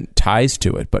Second Amendment ties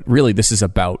to it, but really this is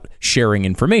about sharing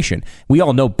information. We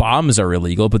all know bombs are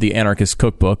illegal, but the Anarchist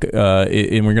Cookbook,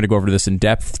 and we're going to go over this in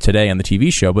depth today on the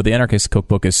TV show, but the Anarchist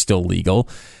Cookbook is still legal.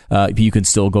 You can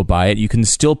still go buy it. You can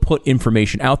still put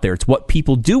information out there. It's what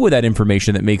people do with that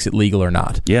information that makes it legal or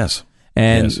not. Yes.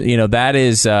 And, that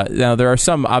is, now there are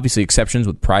some obviously exceptions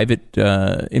with private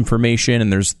information,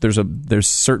 and there's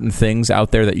certain things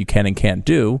out there that you can and can't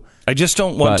do. I just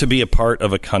don't want to be a part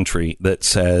of a country that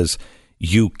says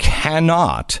you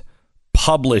cannot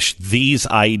publish these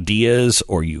ideas,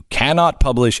 or you cannot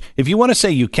publish, if you want to say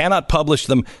you cannot publish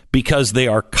them because they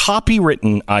are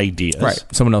copywritten ideas. Right.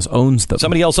 Someone else owns them.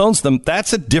 Somebody else owns them.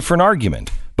 That's a different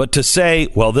argument. But to say,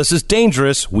 well, this is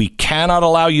dangerous, we cannot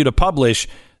allow you to publish,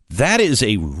 that is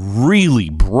a really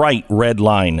bright red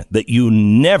line that you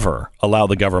never allow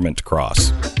the government to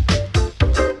cross.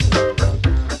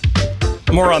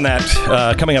 More on that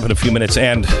coming up in a few minutes,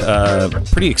 and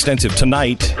pretty extensive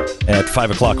tonight at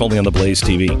 5 o'clock only on the Blaze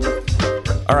TV.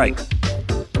 All right.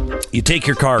 You take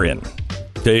your car in.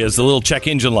 As the little check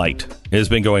engine light has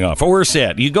been going off. Or worse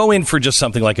yet, you go in for just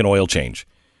something like an oil change.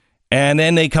 And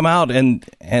then they come out and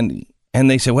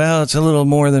they say, well, it's a little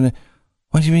more than...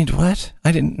 What do you mean? What?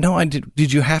 I didn't know.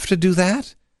 Did you have to do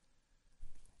that?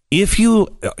 If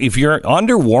you're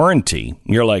under warranty,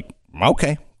 you're like,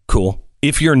 okay, cool.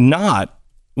 If you're not,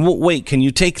 well, wait, can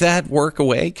you take that work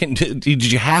away? Did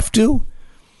you have to?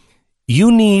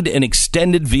 You need an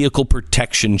extended vehicle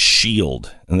protection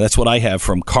shield. And that's what I have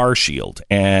from Car Shield.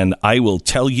 And I will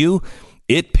tell you,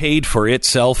 it paid for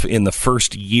itself in the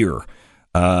first year.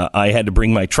 I had to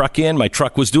bring my truck in. My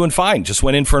truck was doing fine. Just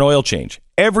went in for an oil change.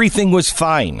 Everything was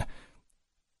fine.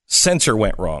 Sensor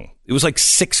went wrong. It was like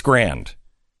 $6,000.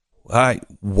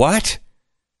 What?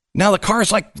 Now the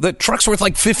truck's worth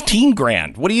like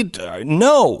 $15,000. What do you?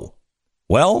 No.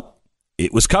 Well,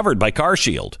 it was covered by Car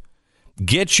Shield.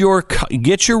 Get your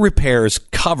repairs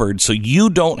covered so you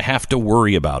don't have to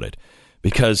worry about it,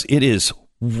 because it is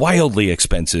wildly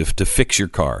expensive to fix your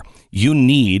car. You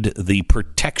need the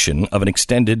protection of an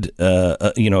extended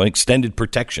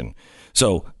protection.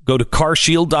 So go to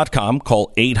carshield.com,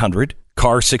 call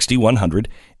 800-CAR-6100,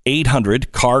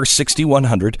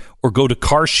 800-CAR-6100, or go to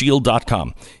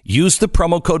carshield.com. Use the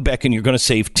promo code Beck and you're going to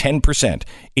save 10%.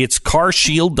 It's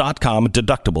carshield.com.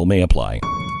 Deductible may apply.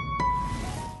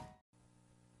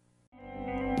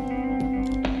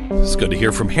 It's good to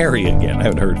hear from Harry again. I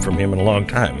haven't heard from him in a long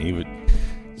time. He's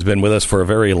been with us for a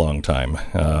very long time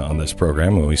on this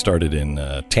program. When we started in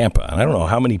Tampa, and I don't know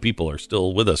how many people are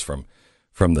still with us from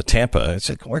the Tampa. It's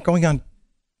like we're going on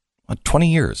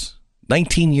 20 years,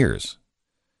 19 years.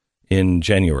 In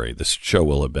January, this show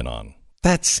will have been on.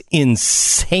 That's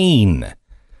insane.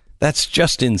 That's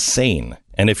just insane.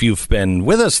 And if you've been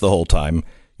with us the whole time,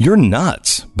 you're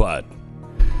nuts. But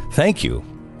thank you.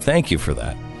 Thank you for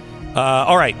that.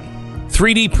 All right.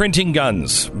 3D printing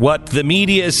guns. What the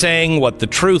media is saying, what the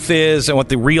truth is, and what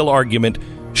the real argument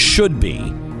should be.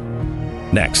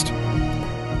 Next.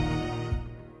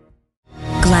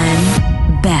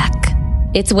 Glenn Beck.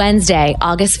 It's Wednesday,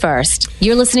 August 1st.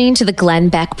 You're listening to the Glenn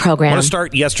Beck program. I want to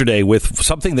start yesterday with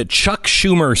something that Chuck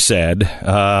Schumer said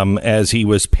as he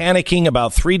was panicking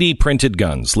about 3D printed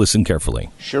guns. Listen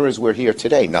carefully. Sure as we're here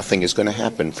today, nothing is going to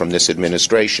happen from this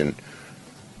administration.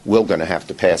 We're going to have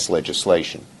to pass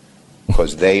legislation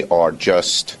because they are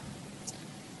just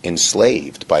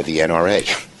enslaved by the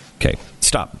NRA. Okay,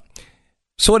 stop.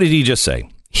 So what did he just say?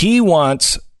 He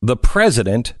wants the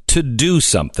president to do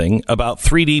something about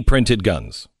 3D printed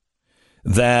guns.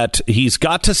 That he's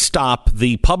got to stop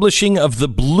the publishing of the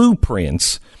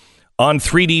blueprints on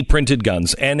 3D printed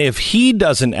guns. And if he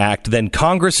doesn't act, then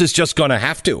Congress is just going to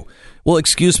have to. Well,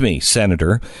 excuse me,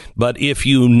 Senator, but if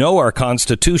you know our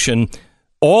Constitution,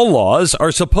 all laws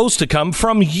are supposed to come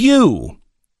from you.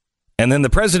 And then the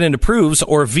president approves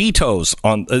or vetoes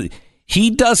on. He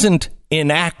doesn't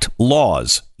enact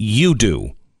laws. You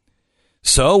do.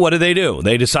 So what do?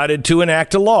 They decided to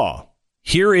enact a law.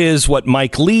 Here is what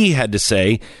Mike Lee had to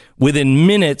say within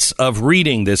minutes of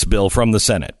reading this bill from the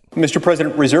Senate. Mr.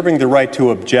 President, reserving the right to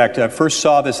object, I first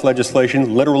saw this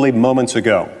legislation literally moments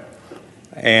ago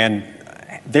and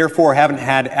therefore haven't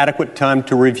had adequate time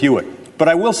to review it. But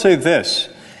I will say this.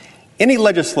 Any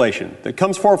legislation that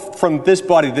comes forth from this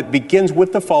body that begins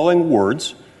with the following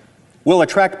words will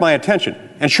attract my attention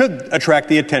and should attract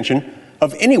the attention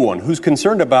of anyone who's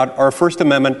concerned about our First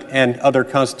Amendment and other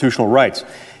constitutional rights.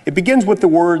 It begins with the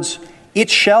words, "It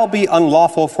shall be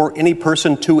unlawful for any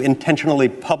person to intentionally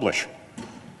publish."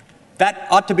 That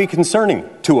ought to be concerning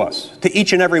to us, to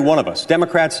each and every one of us,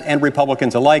 Democrats and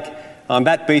Republicans alike. On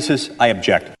that basis, I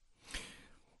object.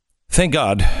 Thank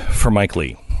God for Mike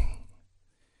Lee.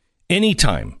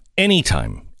 Anytime, any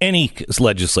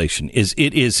legislation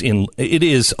it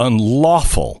is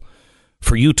unlawful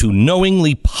for you to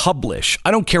knowingly publish. I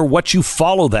don't care what you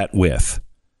follow that with.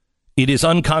 It is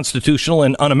unconstitutional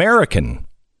and un-American.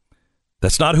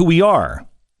 That's not who we are.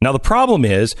 Now, the problem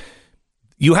is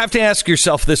you have to ask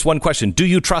yourself this one question. Do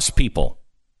you trust people?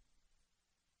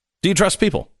 Do you trust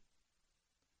people?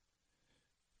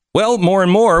 Well, more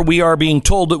and more we are being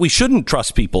told that we shouldn't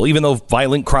trust people, even though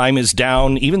violent crime is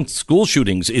down. Even school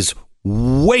shootings is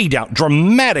way down,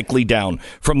 dramatically down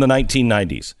from the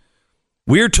 1990s.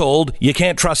 We're told you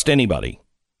can't trust anybody.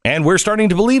 And we're starting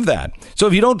to believe that. So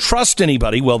if you don't trust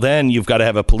anybody, well, then you've got to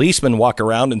have a policeman walk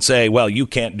around and say, well, you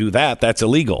can't do that. That's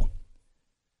illegal.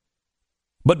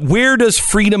 But where does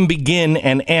freedom begin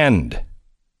and end?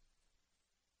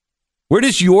 Where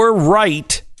does your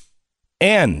right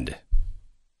end?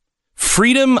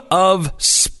 Freedom of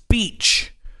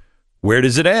speech. Where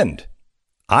does it end?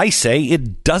 I say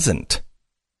it doesn't.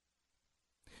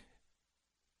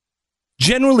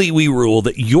 Generally, we rule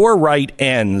that your right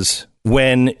ends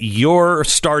when you're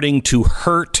starting to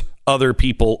hurt other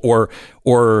people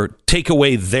or take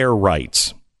away their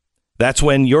rights. That's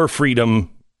when your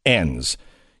freedom ends.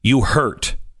 You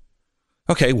hurt.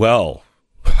 Okay, well,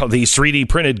 these 3D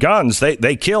printed guns,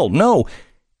 they kill. No,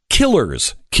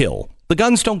 killers kill. The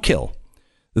guns don't kill.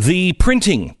 The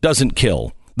printing doesn't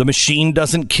kill. The machine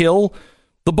doesn't kill.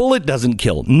 The bullet doesn't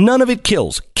kill. None of it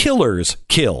kills. Killers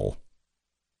kill.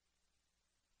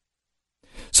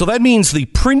 So that means the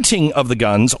printing of the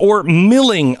guns or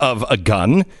milling of a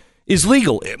gun is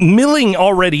legal. Milling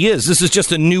already is. This is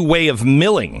just a new way of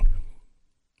milling.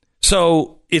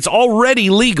 So it's already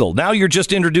legal. Now you're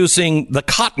just introducing the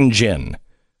cotton gin.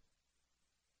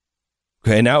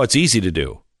 Okay, now it's easy to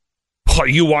do. Oh,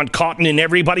 you want cotton in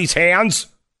everybody's hands?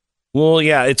 Well,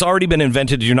 yeah, it's already been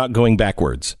invented. You're not going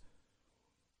backwards.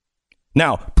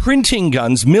 Now, printing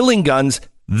guns, milling guns,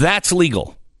 that's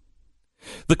legal.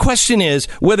 The question is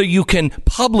whether you can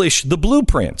publish the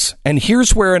blueprints. And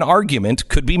here's where an argument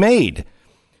could be made.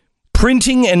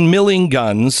 Printing and milling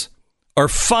guns are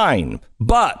fine.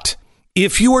 But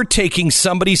if you are taking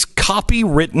somebody's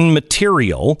copywritten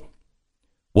material,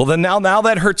 well, then now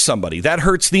that hurts somebody. That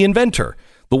hurts the inventor,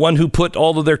 the one who put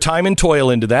all of their time and toil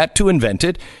into that to invent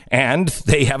it, and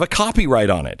they have a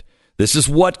copyright on it. This is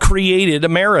what created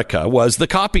America, was the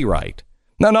copyright.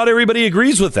 Now, not everybody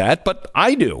agrees with that, but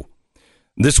I do.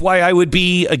 This is why I would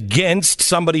be against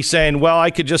somebody saying, well, I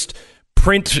could just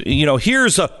print,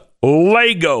 here's a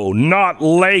Lego, not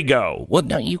Lego. Well,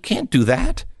 no, you can't do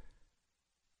that.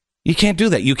 You can't do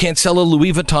that. You can't sell a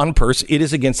Louis Vuitton purse. It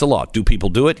is against the law. Do people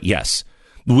do it? Yes.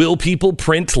 Will people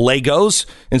print Legos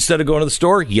instead of going to the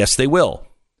store? Yes, they will.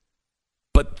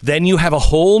 But then you have a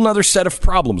whole nother set of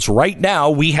problems. Right now,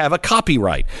 we have a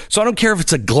copyright. So I don't care if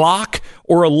it's a Glock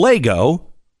or a Lego.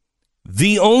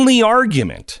 The only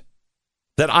argument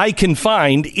that I can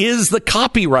find is the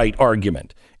copyright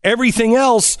argument. Everything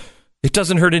else, it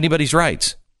doesn't hurt anybody's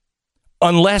rights.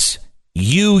 Unless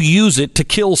you use it to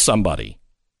kill somebody.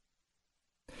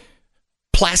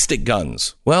 Plastic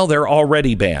guns, well, they're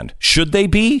already banned. Should they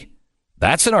be?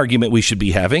 That's an argument we should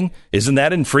be having. Isn't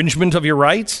that infringement of your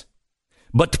rights?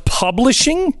 But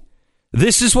publishing?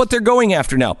 This is what they're going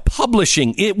after now.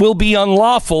 Publishing. It will be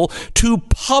unlawful to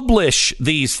publish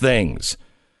these things.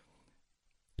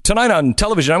 Tonight on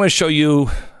television, I'm going to show you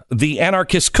the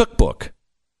Anarchist Cookbook.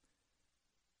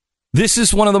 This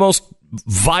is one of the most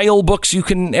vile books you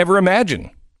can ever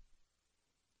imagine.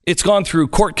 It's gone through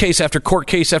court case after court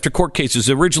case after court case. It was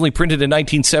originally printed in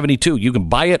 1972. You can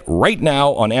buy it right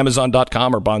now on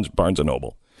Amazon.com or Barnes &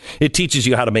 Noble. It teaches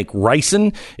you how to make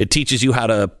ricin. It teaches you how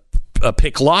to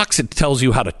pick locks. It tells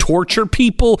you how to torture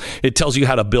people. It tells you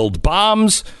how to build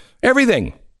bombs.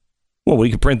 Everything. Well, we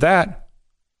can print that.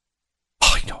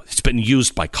 Oh, you know, it's been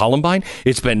used by Columbine.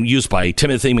 It's been used by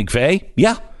Timothy McVeigh.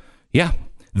 Yeah.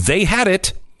 They had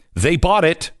it. They bought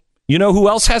it. You know who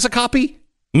else has a copy?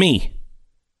 Me.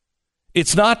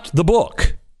 It's not the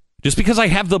book. Just because I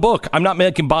have the book, I'm not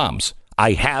making bombs.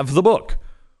 I have the book.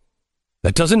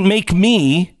 That doesn't make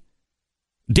me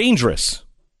dangerous.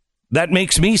 That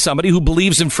makes me somebody who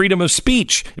believes in freedom of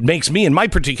speech. It makes me, in my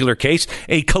particular case,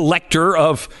 a collector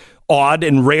of odd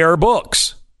and rare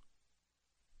books.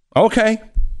 Okay.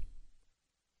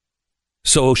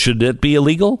 So should it be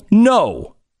illegal?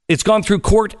 No. It's gone through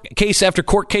court case after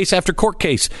court case after court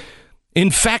case. In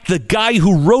fact, the guy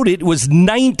who wrote it was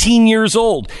 19 years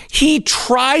old. He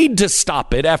tried to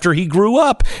stop it after he grew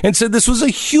up and said this was a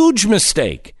huge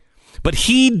mistake. But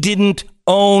he didn't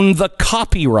own the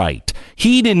copyright.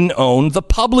 He didn't own the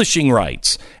publishing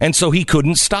rights. And so he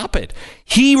couldn't stop it.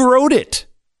 He wrote it,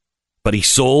 but he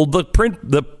sold the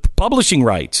publishing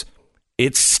rights.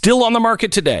 It's still on the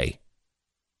market today.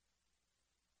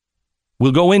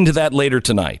 We'll go into that later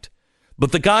tonight.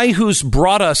 But the guy who's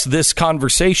brought us this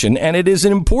conversation, and it is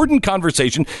an important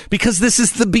conversation because this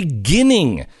is the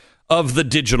beginning of the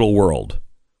digital world,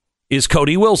 is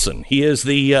Cody Wilson. He is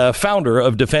the founder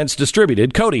of Defense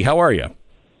Distributed. Cody, how are you?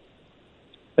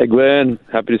 Hey, Glenn.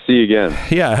 Happy to see you again.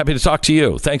 Yeah, happy to talk to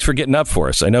you. Thanks for getting up for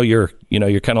us. I know you're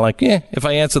kind of like, if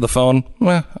I answer the phone,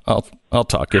 well, I'll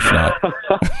talk. If not.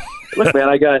 Look, man,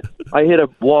 I hit a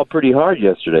wall pretty hard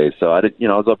yesterday, so I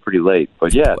was up pretty late.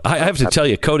 But yeah, I have to tell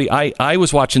you, Cody, I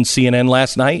was watching CNN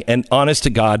last night, and honest to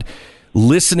God,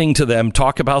 listening to them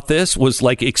talk about this was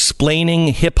like explaining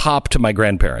hip hop to my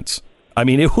grandparents. I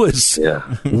mean, it was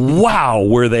wow.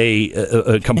 Were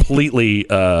they completely?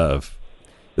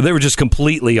 They were just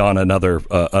completely on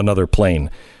another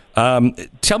plane.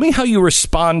 Tell me how you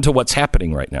respond to what's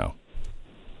happening right now.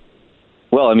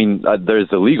 Well, I mean, there's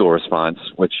a legal response,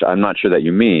 which I'm not sure that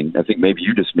you mean. I think maybe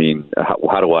you just mean,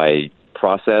 how do I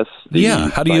process the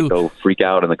how do you freak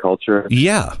out in the culture?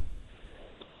 Yeah.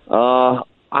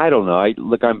 I don't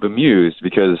know. I'm bemused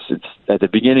because it's at the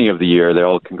beginning of the year, they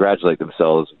all congratulate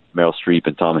themselves, Meryl Streep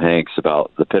and Tom Hanks,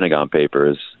 about the Pentagon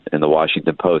Papers and the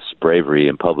Washington Post's bravery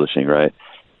in publishing, right?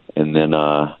 And then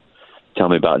tell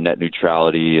me about net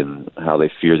neutrality and how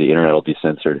they fear the internet will be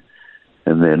censored.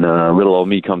 And then little old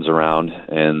me comes around,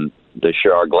 and they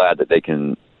sure are glad that they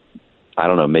can,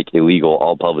 make illegal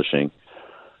all publishing.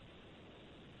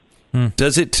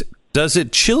 Does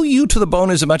it chill you to the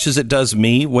bone as much as it does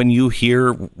me when you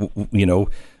hear,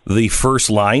 the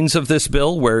first lines of this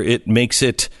bill where it makes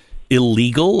it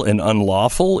illegal and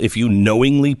unlawful if you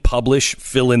knowingly publish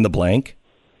fill in the blank?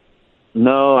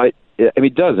 No,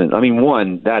 it doesn't. I mean,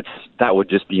 one, that would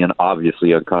just be an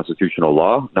obviously unconstitutional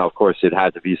law. Now, of course, it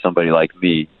had to be somebody like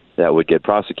me that would get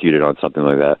prosecuted on something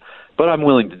like that. But I'm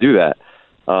willing to do that.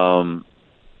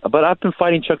 But I've been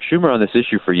fighting Chuck Schumer on this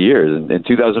issue for years. In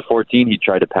 2014, he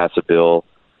tried to pass a bill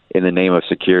in the name of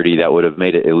security that would have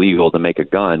made it illegal to make a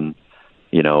gun,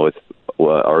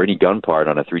 or any gun part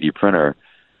on a 3D printer.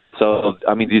 So,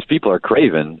 I mean, these people are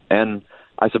craven. And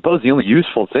I suppose the only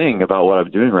useful thing about what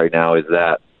I'm doing right now is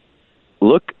that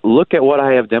Look at what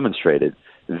I have demonstrated.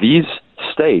 These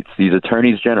states, these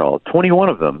attorneys general, 21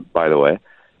 of them, by the way,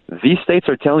 these states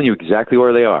are telling you exactly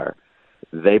where they are.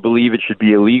 They believe it should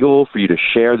be illegal for you to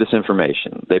share this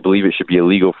information. They believe it should be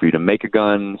illegal for you to make a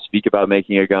gun, speak about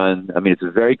making a gun. I mean, it's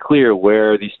very clear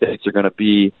where these states are going to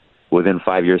be within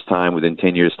 5 years' time, within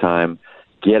 10 years' time.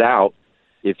 Get out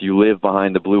if you live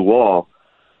behind the blue wall.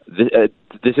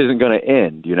 This isn't going to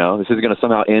end, This isn't going to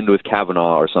somehow end with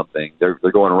Kavanaugh or something. They're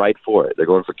going right for it. They're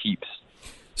going for keeps.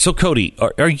 So, Cody,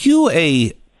 are you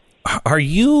a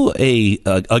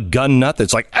gun nut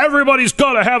that's like everybody's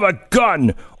got to have a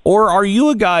gun, or are you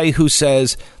a guy who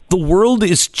says the world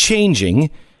is changing?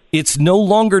 It's no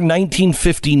longer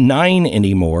 1959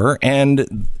 anymore,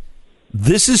 and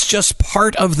this is just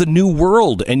part of the new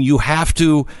world, and you have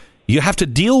to You have to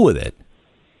deal with it.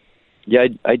 Yeah,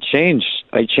 I changed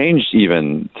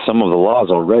even some of the laws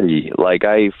already. Like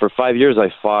for 5 years,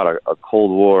 I fought a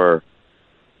Cold War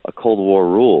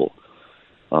rule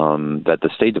that the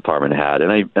State Department had,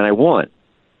 and I won.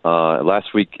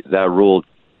 Last week, that rule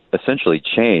essentially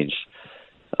changed.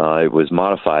 It was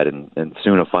modified, and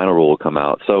soon a final rule will come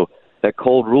out. So that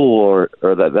Cold War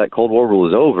that Cold War rule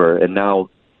is over, and now,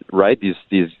 right,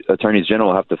 these attorneys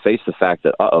general have to face the fact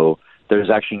that there's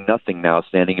actually nothing now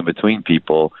standing in between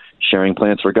people sharing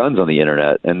plans for guns on the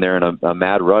internet, and they're in a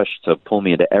mad rush to pull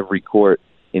me into every court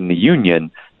in the union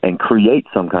and create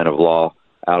some kind of law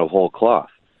out of whole cloth.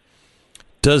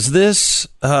 Does this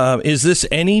is this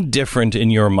any different in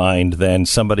your mind than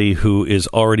somebody who is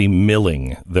already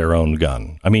milling their own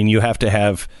gun? I mean, you have to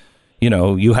have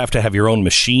your own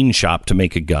machine shop to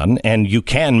make a gun, and you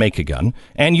can make a gun,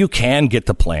 and you can get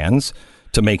the plans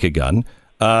to make a gun.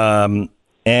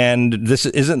 And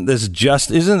isn't the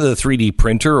 3D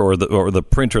printer or the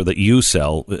printer that you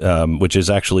sell, which is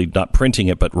actually not printing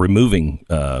it but removing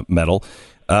metal?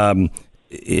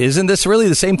 Isn't this really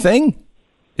the same thing?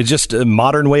 It's just a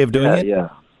modern way of doing it. Yeah.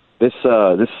 This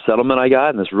settlement I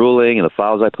got and this ruling and the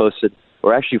files I posted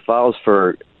were actually files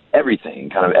for everything,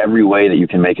 kind of every way that you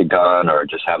can make a gun or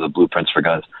just have the blueprints for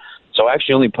guns. So I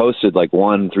actually only posted like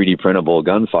one 3D printable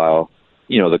gun file,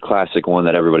 the classic one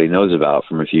that everybody knows about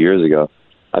from a few years ago.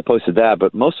 I posted that,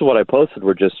 but most of what I posted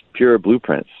were just pure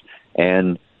blueprints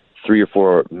and 3 or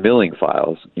 4 milling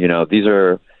files.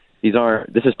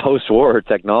 This is post-war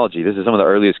technology. This is some of the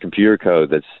earliest computer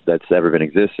code that's ever been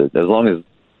existed. As long as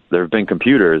there have been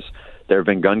computers, there have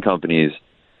been gun companies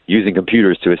using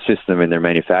computers to assist them in their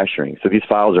manufacturing. So these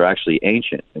files are actually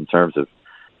ancient in terms of,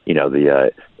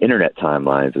 the internet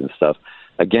timelines and stuff.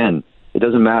 Again, it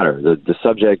doesn't matter. The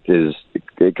subject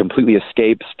it completely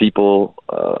escapes people.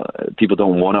 People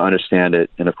don't want to understand it,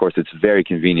 and of course, it's very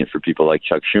convenient for people like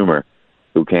Chuck Schumer,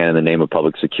 who can, in the name of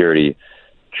public security,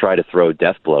 try to throw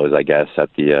death blows, I guess,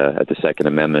 at the Second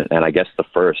Amendment, and I guess the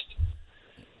First.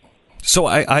 So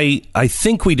I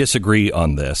think we disagree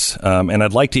on this, and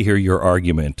I'd like to hear your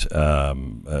argument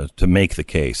to make the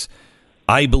case.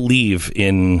 I believe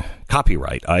in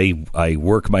copyright. I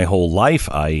work my whole life.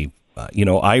 I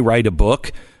write a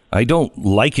book. I don't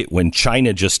like it when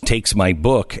China just takes my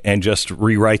book and just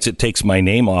rewrites it, takes my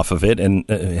name off of it, and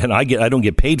I don't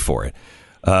get paid for it.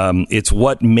 It's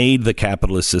what made the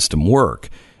capitalist system work.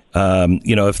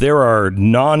 If there are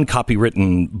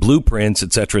non-copywritten blueprints,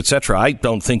 et cetera, I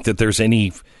don't think that there's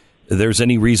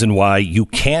any reason why you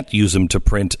can't use them to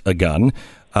print a gun.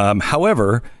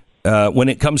 However, when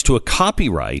it comes to a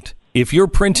copyright, if you're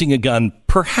printing a gun,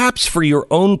 perhaps for your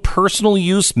own personal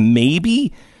use,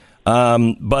 maybe,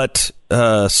 but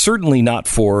certainly not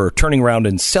for turning around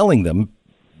and selling them.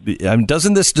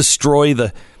 Doesn't this destroy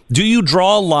do you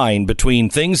draw a line between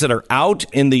things that are out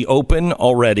in the open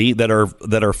already that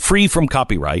are free from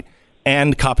copyright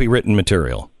and copywritten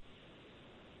material?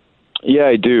 Yeah,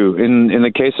 I do. In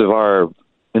the case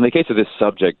of this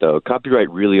subject, though, copyright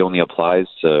really only applies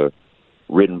to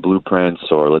written blueprints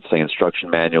or, let's say, instruction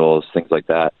manuals, things like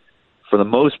that. For the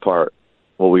most part,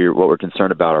 what we're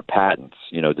concerned about are patents,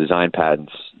 design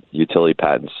patents, utility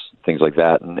patents, things like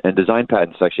that. And design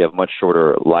patents actually have much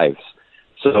shorter lives.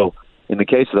 So in the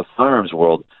case of the firearms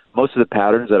world, most of the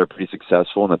patterns that are pretty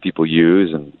successful and that people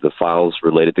use and the files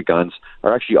related to guns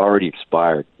are actually already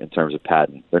expired in terms of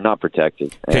patent. They're not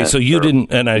protected. Okay, so you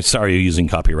didn't, and I'm sorry you're using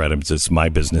copyright. It's my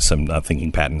business. I'm not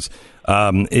thinking patents.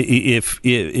 If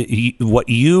what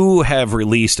you have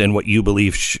released and what you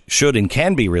believe should and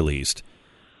can be released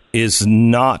is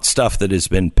not stuff that has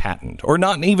been patented or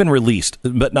not even released,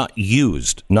 but not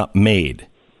used, not made,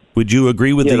 would you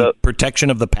agree with the protection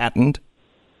of the patent?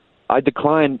 I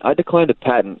decline to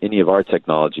patent any of our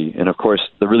technology. And, of course,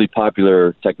 the really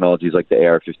popular technologies like the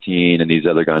AR-15 and these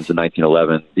other guns, the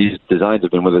 1911, these designs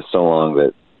have been with us so long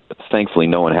that thankfully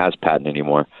no one has patent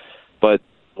anymore. But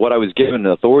what I was given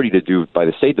the authority to do by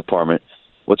the State Department,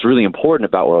 what's really important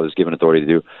about what I was given authority to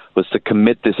do was to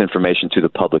commit this information to the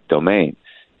public domain.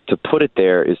 To put it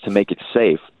there is to make it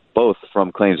safe, both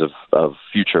from claims of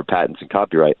future patents and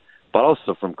copyright, but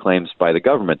also from claims by the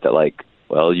government that,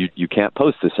 you can't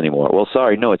post this anymore. Well,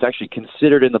 sorry, no, it's actually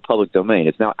considered in the public domain.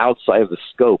 It's now outside of the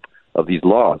scope of these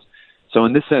laws. So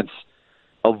in this sense,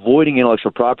 avoiding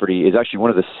intellectual property is actually one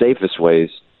of the safest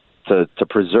ways to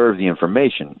preserve the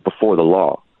information before the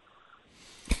law.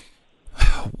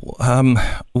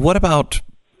 What about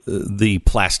the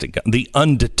plastic gun, the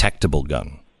undetectable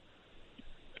gun?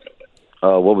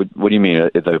 What do you mean?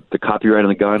 The copyright on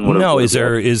the gun?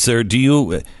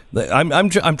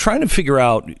 I'm trying to figure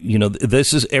out,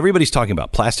 this is, everybody's talking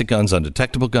about plastic guns,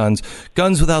 undetectable guns,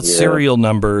 guns without serial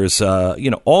numbers,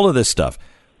 all of this stuff.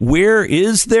 Where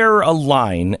is there a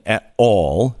line at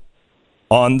all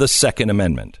on the Second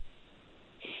Amendment?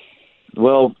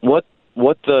 Well, what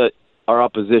our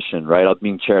opposition, right? I'm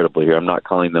being charitable here. I'm not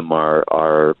calling them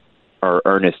our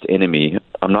earnest enemy.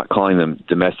 I'm not calling them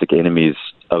domestic enemies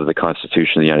of the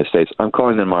Constitution of the United States. I'm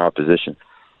calling them our opposition.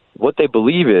 What they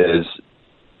believe is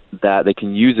that they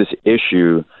can use this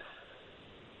issue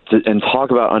and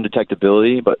talk about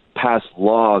undetectability, but pass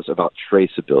laws about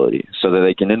traceability so that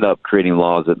they can end up creating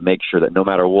laws that make sure that no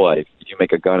matter what, if you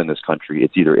make a gun in this country,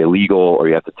 it's either illegal or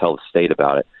you have to tell the state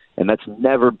about it. And that's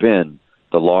never been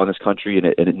the law in this country, and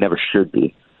it never should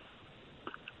be.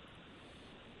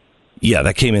 Yeah,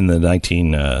 that came in the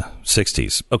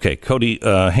 1960s. Okay, Cody,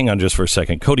 hang on just for a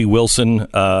second. Cody Wilson,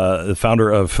 the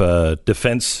founder of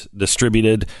Defense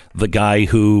Distributed, the guy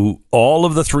who all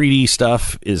of the 3D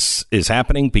stuff is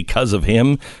happening because of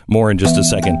him. More in just a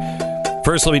second.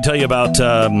 First, let me tell you about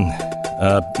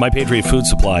My Patriot Food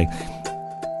Supply.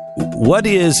 What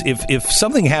is, if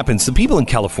something happens, the people in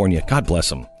California, God bless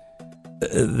them,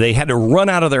 they had to run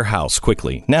out of their house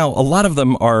quickly. Now, a lot of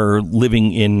them are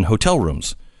living in hotel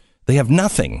rooms. They have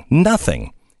nothing.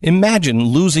 Imagine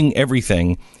losing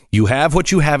everything. You have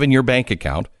what you have in your bank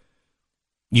account.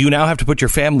 You now have to put your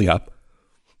family up.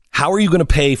 How are you going to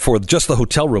pay for just the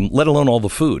hotel room, let alone all the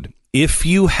food? If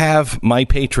you have My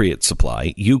Patriot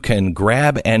Supply, you can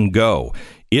grab and go.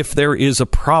 If there is a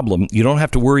problem, you don't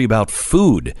have to worry about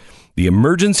food. The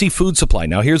emergency food supply.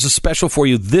 Now, here's a special for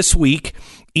you this week.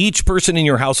 Each person in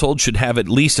your household should have at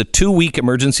least a 2-week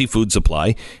emergency food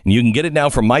supply, and you can get it now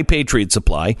from My Patriot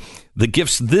Supply. The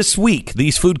gifts this week,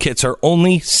 these food kits, are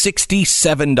only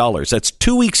 $67. That's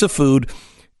 2 weeks of food.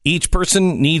 Each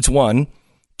person needs one.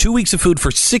 2 weeks of food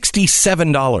for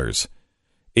 $67.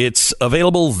 It's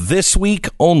available this week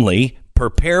only.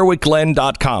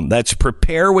 PrepareWithGlenn.com. That's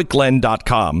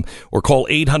PrepareWithGlenn.com, or call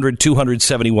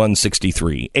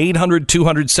 800-200-7163.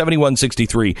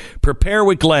 800-200-7163.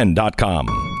 PrepareWithGlenn.com.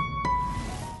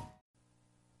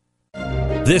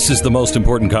 This is the most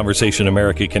important conversation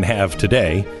America can have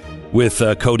today with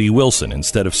Cody Wilson.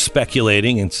 Instead of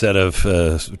speculating, instead of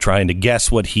trying to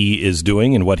guess what he is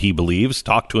doing and what he believes,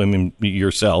 talk to him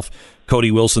yourself.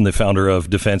 Cody Wilson, the founder of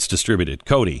Defense Distributed.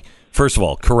 Cody, first of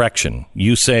all, correction.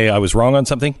 You say I was wrong on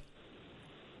something?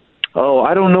 Oh,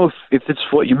 I don't know if it's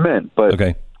what you meant, but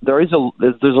okay. There's a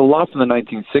law from the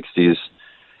 1960s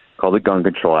called the Gun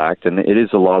Control Act, and it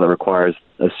is a law that requires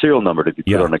a serial number to be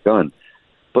put on a gun,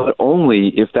 but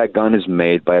only if that gun is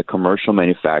made by a commercial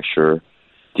manufacturer,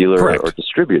 dealer, or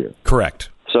distributor. Correct.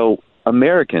 So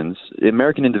American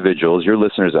individuals, your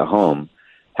listeners at home,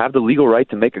 have the legal right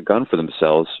to make a gun for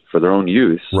themselves for their own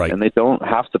use, and they don't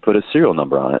have to put a serial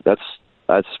number on it. That's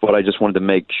what I just wanted to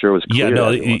make sure was clear.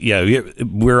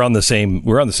 We're on the same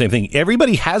thing.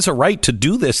 Everybody has a right to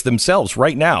do this themselves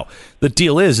right now. The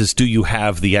deal is do you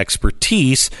have the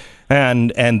expertise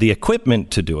and the equipment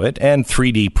to do it? And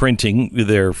 3D printing,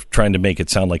 they're trying to make it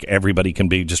sound like everybody can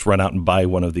just run out and buy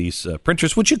one of these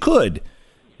printers, which you could.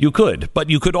 But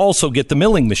you could also get the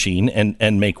milling machine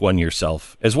and make one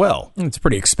yourself as well. It's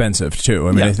pretty expensive, too.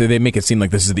 I mean, they make it seem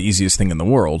like this is the easiest thing in the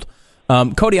world.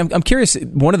 Cody, I'm curious,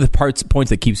 one of the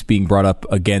points that keeps being brought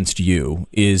up against you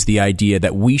is the idea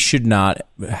that we should not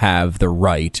have the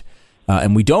right,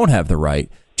 and we don't have the right,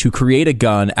 to create a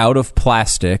gun out of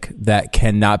plastic that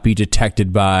cannot be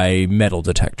detected by metal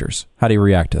detectors. How do you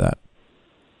react to that?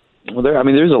 Well,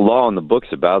 there's a law in the books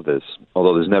about this,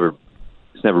 although it's never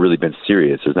really been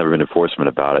serious. There's never been enforcement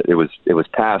about it. It was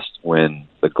passed when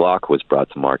the Glock was brought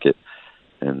to market,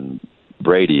 and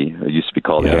Brady, it used to be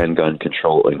called Handgun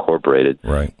Control Incorporated,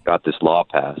 got this law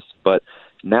passed. But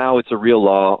now it's a real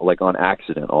law, like on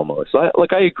accident almost. I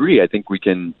agree. I think we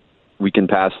can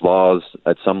pass laws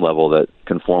at some level that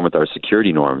conform with our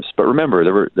security norms. But remember,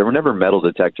 there were never metal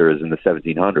detectors in the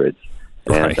 1700s,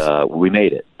 and we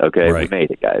made it. Okay, we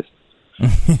made it, guys.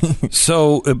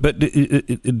 So, but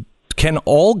can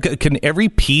every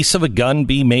piece of a gun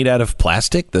be made out of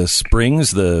plastic? The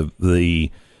springs, the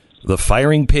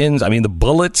firing pins. I mean, the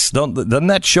bullets. Doesn't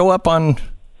that show up on?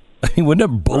 I mean, wouldn't a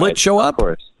bullet show up? Of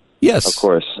course. Yes. Of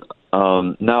course.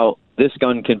 Now, this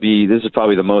gun can be. This is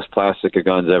probably the most plastic a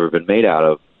gun's ever been made out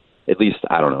of. At least,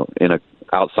 I don't know,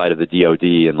 outside of the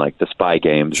DoD and like the spy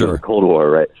games or the Cold War,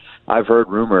 right? I've heard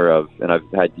rumor of, and I've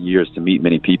had years to meet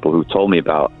many people who told me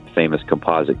about famous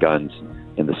composite guns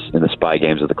in the spy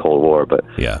games of the Cold War. But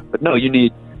no, you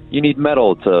need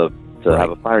metal to to have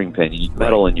a firing pin. You need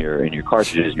metal in your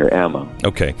cartridges and your ammo.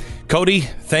 Okay. Cody,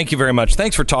 thank you very much.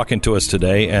 Thanks for talking to us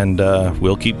today, and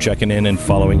we'll keep checking in and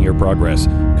following your progress.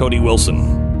 Cody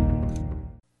Wilson.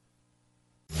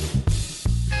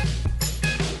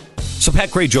 So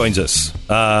Pat Gray joins us.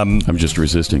 I'm just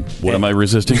resisting. What am I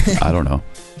resisting? I don't know.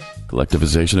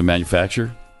 Collectivization of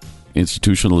manufacture?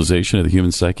 Institutionalization of the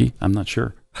human psyche? I'm not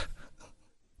sure.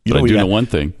 But I do know one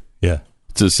thing. Yeah.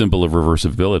 It's a symbol of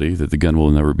reversibility that the gun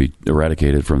will never be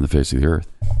eradicated from the face of the earth.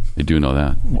 I do know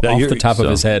that. Off the top of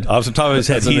his head. Off the top of his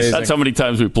head. That's how many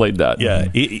times we played that. Yeah.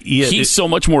 He's so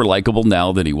much more likable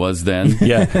now than he was then.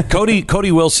 Yeah.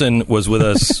 Cody Wilson was with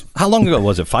us. How long ago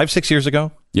was it? 5-6 years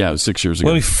ago? Yeah, it was 6 years ago.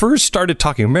 When we first started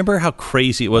talking, remember how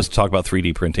crazy it was to talk about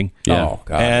 3D printing? Yeah. Oh,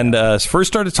 God. And first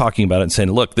started talking about it and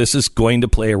saying, look, this is going to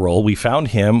play a role. We found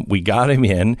him. We got him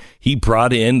in. He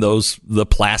brought in the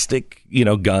plastic,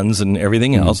 guns and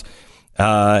everything else.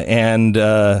 And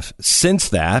since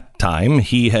that time,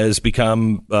 he has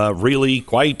become really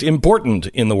quite important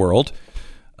in the world.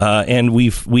 And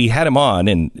we had him on.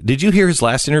 And did you hear his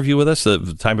last interview with us,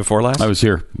 the time before last? I was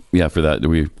here. Yeah, for that.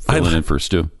 We filling in for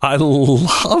Stu. I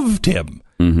loved him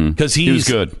because he was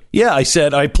good. Yeah,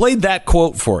 I played that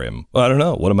quote for him. I don't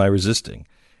know. What am I resisting?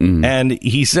 And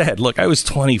he said, look, I was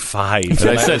 25. And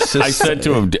I said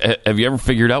to him, have you ever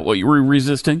figured out what you were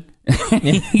resisting?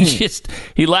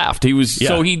 He laughed.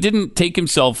 So he didn't take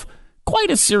himself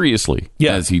quite as seriously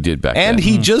as he did back then. And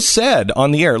he just said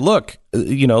on the air, look,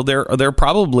 there are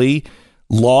probably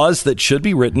laws that should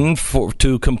be written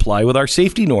to comply with our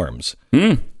safety norms.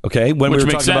 Okay, when we were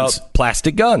talking about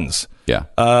plastic guns. Yeah.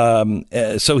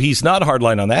 So he's not a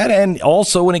hardline on that. And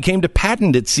also when it came to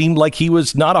patent, it seemed like he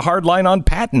was not a hardline on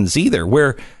patents either,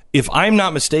 where if I'm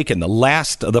not mistaken,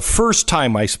 the first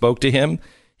time I spoke to him,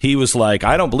 he was like,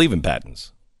 I don't believe in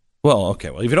patents. Well,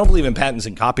 okay. Well, if you don't believe in patents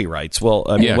and copyrights,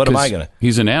 what am I going to?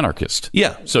 He's an anarchist.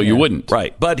 Yeah. So you wouldn't.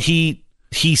 Right. But he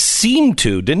seemed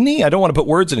to, didn't he? I don't want to put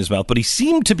words in his mouth, but he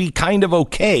seemed to be kind of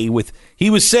okay with, he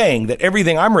was saying that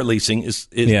everything I'm releasing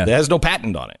has no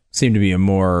patent on it. Seemed to be a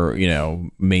more,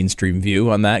 mainstream view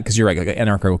on that. Because you're right, like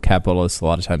anarcho-capitalists, a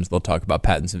lot of times they'll talk about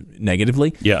patents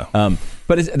negatively. Yeah.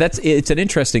 But it's an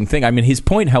interesting thing. I mean, his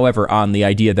point, however, on the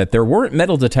idea that there weren't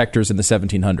metal detectors in the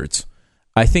 1700s,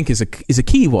 I think is a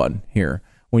key one here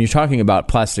when you're talking about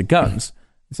plastic guns.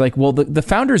 It's like, well, the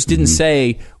founders didn't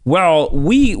say, well,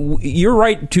 your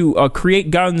right to create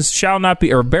guns shall not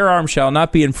be, or bear arms shall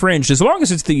not be infringed as long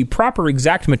as it's the proper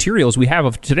exact materials we have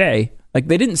of today. Like,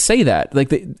 they didn't say that.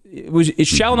 Like, it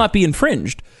shall not be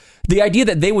infringed. The idea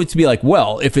that they would be like,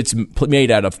 well, if it's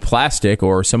made out of plastic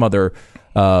or some other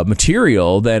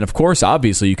material, then of course,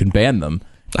 obviously, you can ban them.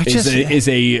 I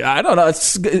don't know.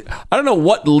 I don't know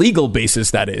what legal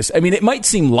basis that is. I mean, it might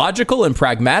seem logical and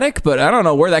pragmatic, but I don't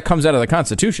know where that comes out of the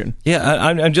Constitution. Yeah,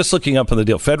 I'm just looking up on the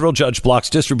deal. Federal judge blocks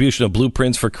distribution of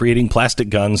blueprints for creating plastic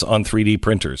guns on 3D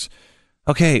printers.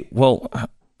 Okay, well,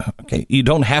 you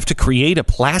don't have to create a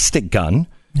plastic gun.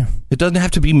 Yeah. It doesn't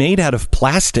have to be made out of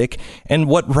plastic. And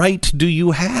what right do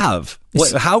you have?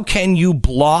 How can you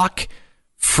block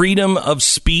freedom of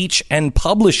speech and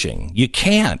publishing? You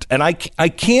can't. And I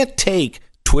can't take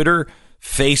Twitter,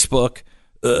 Facebook,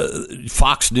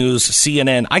 Fox News,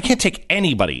 CNN. I can't take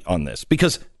anybody on this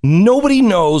because nobody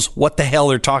knows what the hell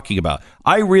they're talking about.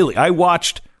 I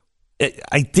watched,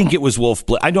 I think it was Wolf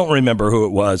Blitz. I don't remember who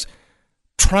it was,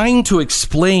 trying to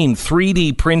explain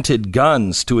 3D printed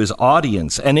guns to his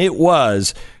audience. And it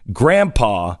was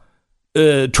Grandpa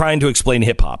trying to explain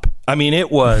hip hop. I mean, it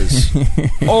was,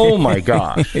 oh my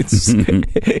gosh.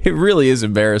 It really is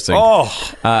embarrassing.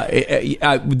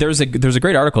 There's a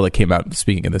great article that came out,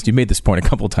 speaking of this. You made this point a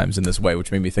couple of times in this way,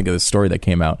 which made me think of this story that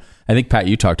came out. I think, Pat,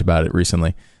 you talked about it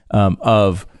recently,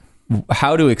 of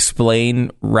how to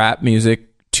explain rap music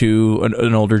to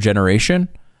an older generation.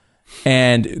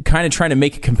 And kind of trying to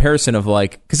make a comparison of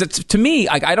like, because it's, to me,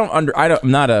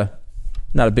 I'm not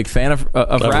a big fan of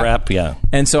rap. Yeah.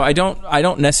 And so I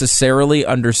don't necessarily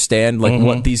understand like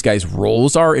what these guys'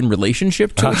 roles are in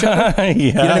relationship to each other. Yeah.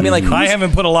 You know what I mean? Like, I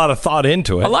haven't put a lot of thought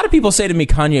into it. A lot of people say to me,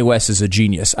 Kanye West is a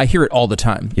genius. I hear it all the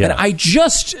time. Yeah. And I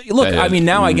just look. I mean,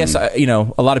 now I guess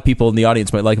a lot of people in the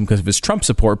audience might like him because of his Trump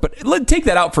support. But let's take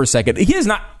that out for a second. He has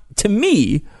not, to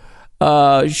me,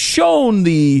 shown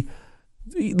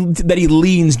that he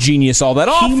leans genius all that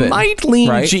often. He might lean.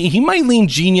 Right? He might lean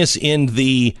genius in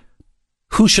the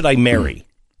 "who should I marry?"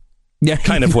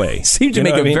 kind of way. Seemed to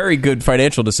make a very good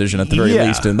financial decision at the very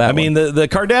least. In that, I mean, the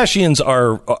Kardashians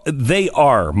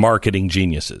are marketing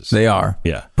geniuses. They are.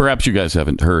 Yeah. Perhaps you guys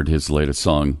haven't heard his latest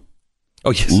song.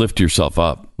 Oh yes, "Lift Yourself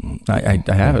Up." I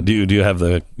haven't. Do you have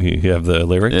the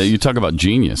lyrics? You talk about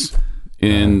genius.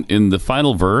 in the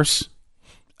final verse.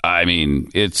 I mean,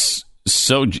 it's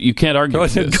so you can't argue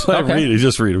with this. Go ahead, read it.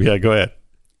 Just read it. Yeah, go ahead.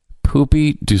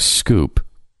 Poopy de scoop.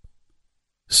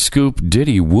 Scoop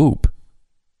diddy whoop.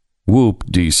 Whoop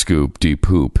de scoop de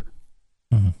poop.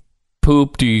 Mm-hmm.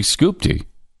 Poop de scoop de.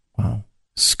 Wow.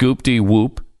 Scoop de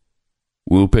whoop.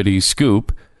 Whoopity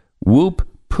scoop. Whoop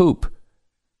poop.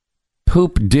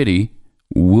 Poop diddy.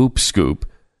 Whoop scoop.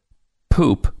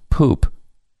 Poop poop.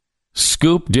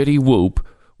 Scoop diddy whoop.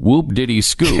 Whoop diddy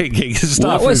scoop.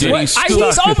 Stop. Whoop diddy scoop.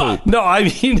 He's over. No, I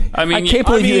mean, I can't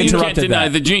believe you interrupted can't deny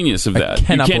that. the genius of that. I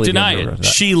cannot You can't believe deny you it. interrupted that.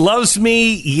 she loves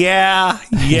me. Yeah.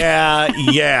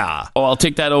 Oh, I'll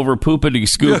take that over poopity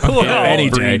scoop Any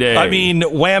every day. I mean,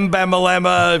 wham bam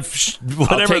lama,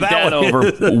 whatever I'll take that one over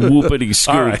is. whoopity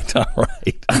scoop. All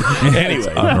right.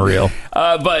 Anyway, Unreal.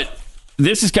 But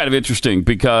this is kind of interesting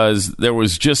because there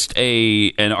was just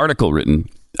an article written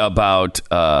about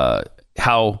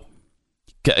how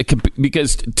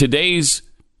because today's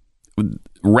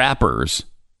rappers,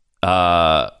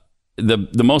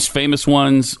 the most famous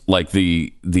ones, like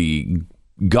the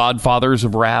godfathers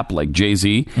of rap, like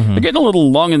Jay-Z, they're getting a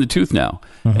little long in the tooth now.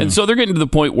 And so they're getting to the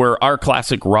point where our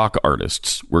classic rock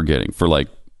artists we're getting for like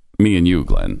me and you,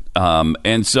 Glenn.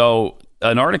 And so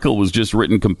an article was just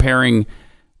written comparing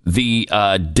the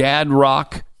dad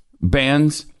rock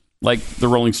bands, like the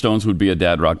Rolling Stones would be a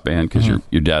dad rock band because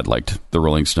your dad liked the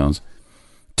Rolling Stones,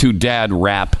 to dad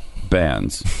rap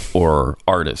bands or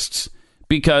artists,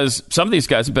 because some of these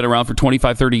guys have been around for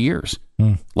 25, 30 years,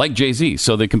 like Jay-Z.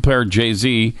 So they compare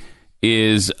Jay-Z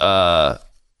is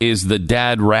the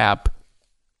dad rap,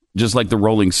 just like the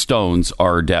Rolling Stones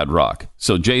are dad rock.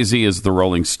 So Jay-Z is the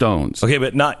Rolling Stones. okay,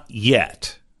 but not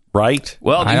yet, right?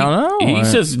 Well, I don't know. He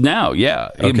says now, yeah.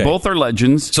 Okay. Both are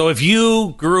legends. So if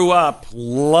you grew up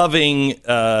loving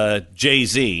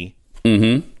Jay-Z,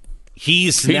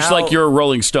 he's now, like your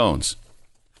Rolling Stones.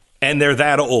 and they're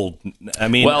that old. I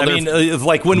mean, Well,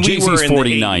 like when Jay-Z's we were in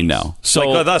 49 the 80s, now. So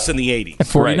like with us in the 80s.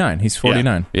 49. He's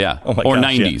 49. Yeah. Oh my or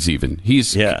gosh, 90s even.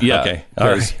 He's Okay. All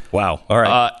right. Wow. All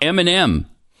right. Eminem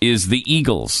is the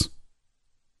Eagles.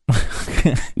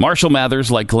 Marshall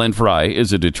Mathers, like Glenn Fry,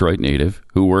 is a Detroit native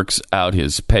who works out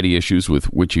his petty issues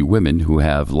with witchy women who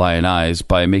have lion eyes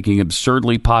by making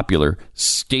absurdly popular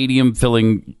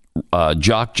stadium-filling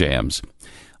jock jams.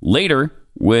 Later,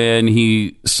 when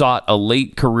he sought a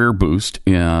late career boost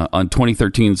on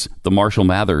 2013's The Marshall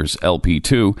Mathers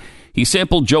LP2, he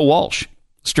sampled Joe Walsh,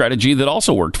 strategy that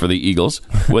also worked for the Eagles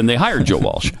when they hired Joe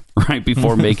Walsh right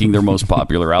before making their most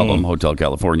popular album, Hotel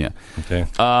California. Okay.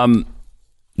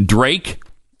 Drake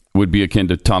would be akin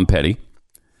to Tom Petty.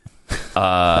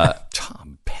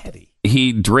 Tom Petty.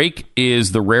 Drake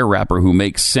is the rare rapper who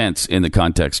makes sense in the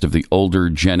context of the older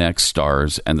Gen X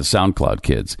stars and the SoundCloud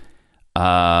kids.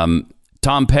 Tom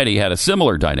Petty had a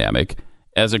similar dynamic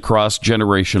as a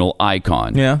cross-generational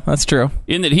icon. Yeah, that's true.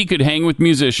 In that he could hang with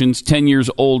musicians 10 years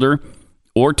older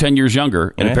or 10 years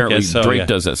younger, and apparently Drake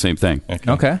does that same thing.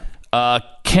 Okay.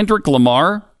 Kendrick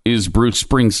Lamar is Bruce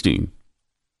Springsteen.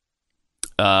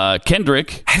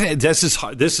 Kendrick, This is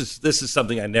hard. This is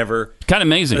something I never. kind of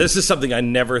amazing. This is something I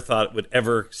never thought would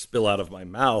ever spill out of my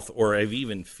mouth, or I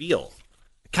even feel.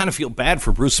 I kind of feel bad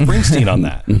for Bruce Springsteen on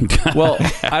that. Well,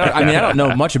 I don't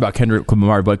know much about Kendrick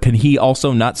Lamar, but can he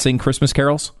also not sing Christmas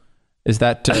carols? Is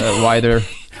that why they're...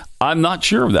 I'm not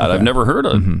sure of that. Okay. I've never heard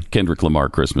a Kendrick Lamar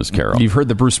Christmas Carol. You've heard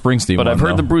the Bruce Springsteen one, but I've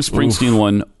heard though. the Bruce Springsteen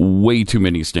one way too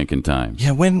many stinking times.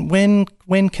 Yeah, when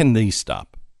can these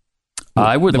stop?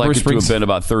 I would like Bruce it to have been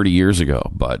about 30 years ago,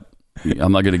 but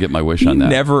I'm not going to get my wish on that.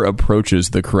 He never approaches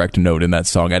the correct note in that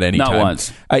song at any time. Not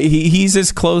once. He's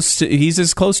as close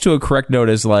to a correct note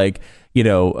as like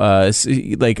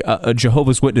a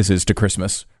Jehovah's Witnesses to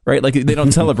Christmas, right? Like they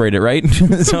don't celebrate it, right?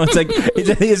 So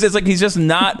it's like he's just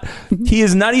not. He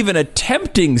is not even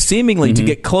attempting, seemingly, to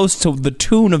get close to the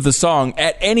tune of the song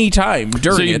at any time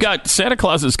during. So you've got Santa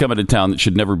Claus is coming to town that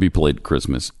should never be played at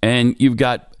Christmas, and you've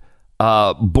got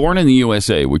Born in the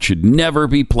USA, which should never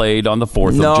be played on the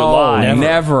 4th of July.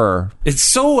 Never. It's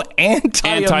so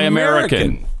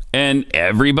anti-American. And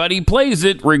everybody plays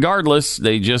it regardless.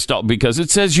 They just don't, because it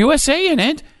says USA in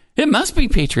it. It must be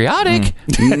patriotic.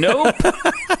 Nope.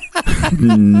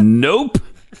 Nope.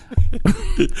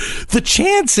 The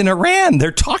chants in Iran,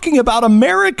 they're talking about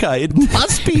America. It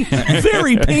must be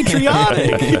very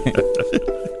patriotic.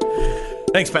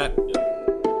 Thanks, Pat.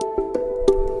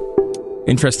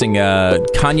 Interesting.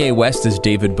 Kanye West as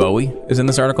David Bowie is in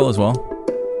this article as well,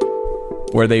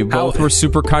 where they both were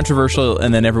super controversial,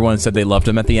 and then everyone said they loved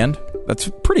him at the end. That's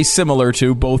pretty similar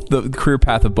to both the career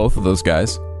path of both of those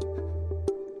guys.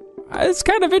 It's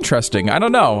kind of interesting. I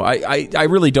don't know. I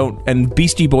really don't. And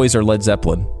Beastie Boys are Led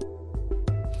Zeppelin.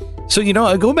 So,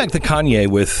 going back to Kanye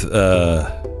with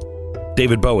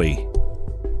David Bowie,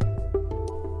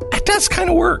 it does kind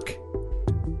of work.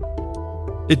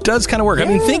 It does kind of work. Yeah. I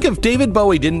mean, think if David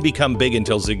Bowie didn't become big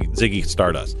until Ziggy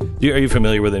Stardust. Are you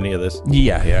familiar with any of this?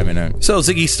 Yeah. I mean, so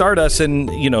Ziggy Stardust, and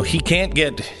he can't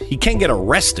get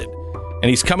arrested, and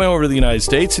he's coming over to the United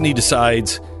States, and he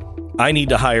decides, I need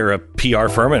to hire a PR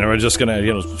firm, and we're just gonna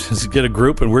get a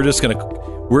group, and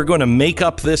we're going to make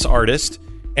up this artist,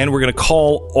 and we're going to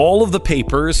call all of the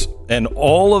papers and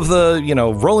all of the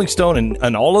Rolling Stone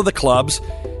and all of the clubs,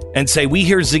 and say, we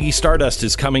hear Ziggy Stardust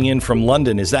is coming in from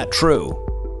London. Is that true?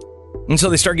 And so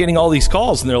they start getting all these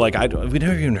calls, and they're like, we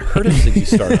never even heard of Ziggy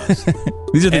Stardust.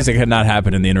 These are things that could not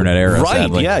happen in the internet era, right?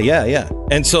 Sadly. Yeah.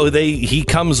 And so he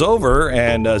comes over,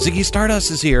 and Ziggy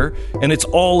Stardust is here, and it's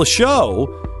all a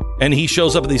show. And he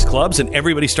shows up at these clubs, and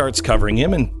everybody starts covering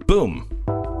him, and boom,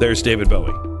 there's David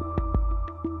Bowie.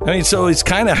 I mean, so it's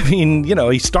kind of,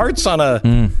 he starts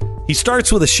on he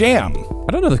starts with a sham.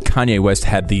 I don't know that Kanye West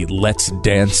had the Let's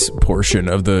Dance portion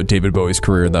of the David Bowie's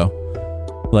career, though.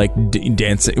 Like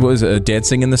dancing, it was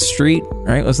Dancing in the Street,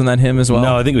 right? Wasn't that him as well?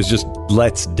 No, I think it was just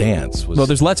Let's Dance.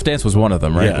 There's Let's Dance was one of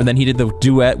them, right? Yeah. And then he did the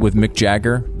duet with Mick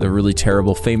Jagger, the really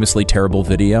famously terrible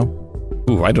video.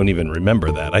 Ooh, I don't even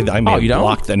remember that. I may have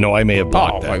blocked that. No, I may have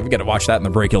blocked that. We've got to watch that in the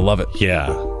break. You'll love it.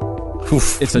 Yeah.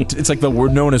 Oof. It's like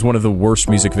known as one of the worst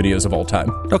music videos of all time.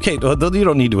 Okay, you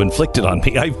don't need to inflict it on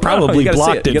me. I probably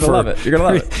blocked it. You're gonna love it. You're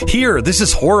gonna love it. Here, this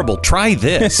is horrible. Try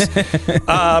this.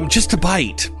 Just a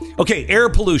bite. Okay, air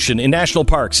pollution in national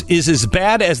parks is as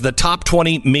bad as the top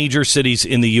 20 major cities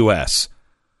in the U.S.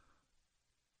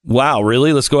 Wow,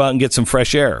 really? Let's go out and get some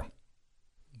fresh air.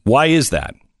 Why is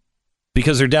that?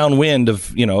 Because they're downwind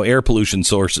of, air pollution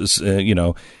sources,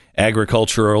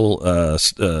 agricultural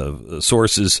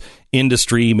sources,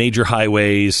 industry, major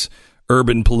highways,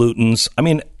 urban pollutants. I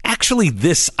mean, actually,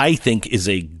 this, I think, is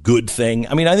a good thing.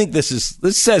 I mean, I think this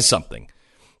says something,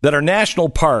 that our national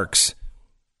parks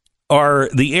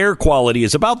the air quality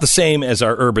is about the same as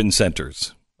our urban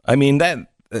centers. I mean,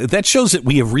 that shows that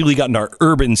we have really gotten our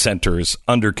urban centers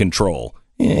under control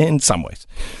in some ways.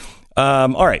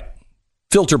 All right.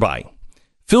 Filter By.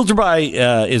 Filter By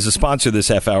is a sponsor of this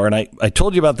half hour, and I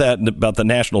told you about that, about the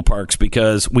national parks,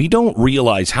 because we don't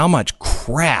realize how much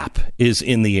crap is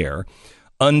in the air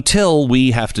until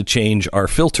we have to change our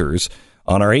filters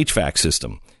on our HVAC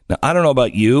system. Now, I don't know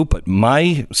about you, but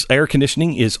my air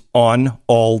conditioning is on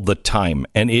all the time,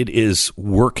 and it is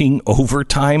working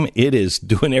overtime. It is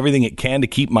doing everything it can to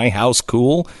keep my house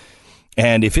cool,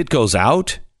 and if it goes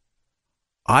out,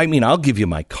 I'll give you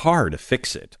my car to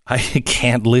fix it. I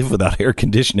can't live without air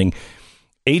conditioning.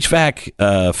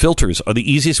 HVAC filters are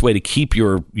the easiest way to keep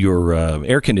your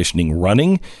air conditioning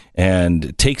running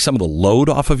and take some of the load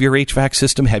off of your HVAC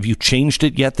system. Have you changed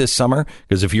it yet this summer?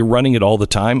 Because if you're running it all the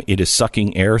time, it is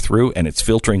sucking air through and it's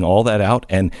filtering all that out.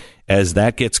 And as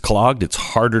that gets clogged, it's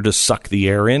harder to suck the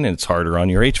air in, and it's harder on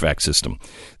your HVAC system.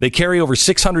 They carry over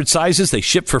 600 sizes. They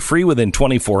ship for free within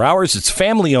 24 hours. It's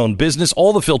family-owned business.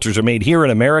 All the filters are made here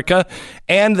in America,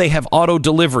 and they have auto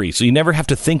delivery, so you never have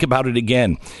to think about it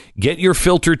again. Get your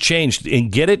filter changed,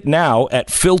 and get it now at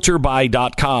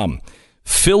filterbuy.com.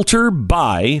 filterbuy.com.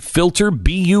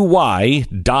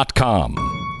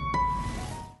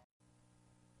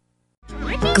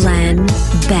 Glenn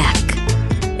Beck.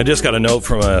 I just got a note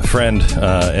from a friend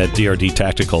at DRD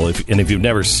Tactical. If you've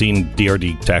never seen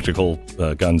DRD Tactical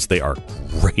guns, they are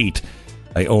great.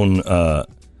 I own,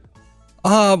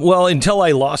 until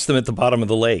I lost them at the bottom of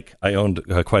the lake, I owned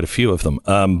quite a few of them.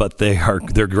 But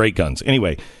they're great guns.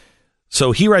 Anyway,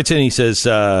 so he writes in, he says,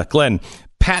 Glenn,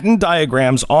 patent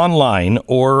diagrams online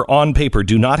or on paper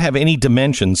do not have any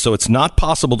dimensions, so it's not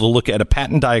possible to look at a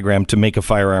patent diagram to make a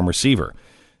firearm receiver.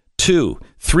 2,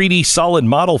 3D solid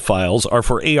model files are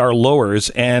for AR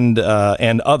lowers and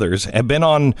others have been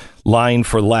online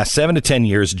for the last 7 to 10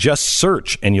 years. Just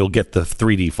search and you'll get the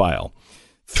 3D file.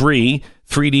 3,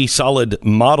 3D solid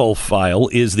model file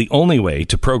is the only way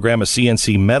to program a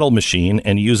CNC metal machine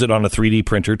and use it on a 3D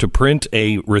printer to print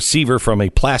a receiver from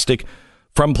plastic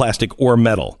or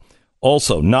metal.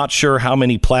 Also, not sure how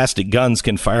many plastic guns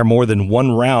can fire more than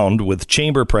one round with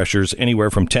chamber pressures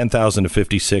anywhere from 10,000 to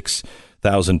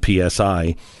 56,000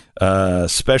 psi.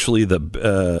 Especially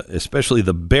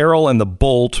the barrel and the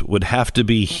bolt would have to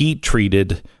be heat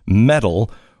treated metal,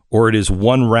 or it is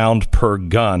one round per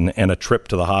gun and a trip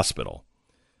to the hospital.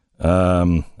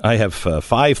 I have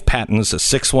 5 patents, a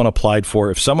 6th one applied for.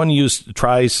 If someone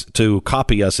tries to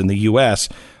copy us in the U.S.,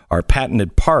 our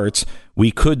patented parts,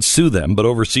 we could sue them, but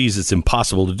overseas it's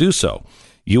impossible to do so.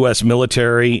 U.S.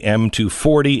 military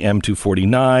M240,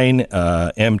 M249,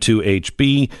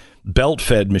 M2HB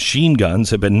belt-fed machine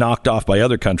guns have been knocked off by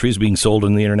other countries being sold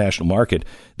in the international market.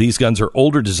 These guns are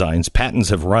older designs. Patents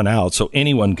have run out, so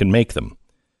anyone can make them.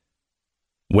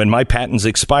 When my patents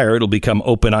expire, it'll become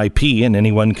open IP and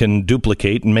anyone can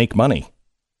duplicate and make money.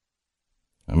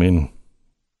 I mean,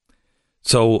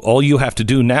 so all you have to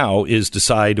do now is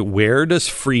decide, where does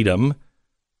freedom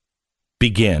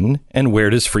begin and where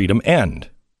does freedom end?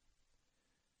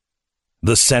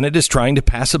 The Senate is trying to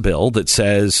pass a bill that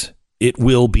says it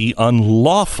will be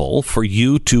unlawful for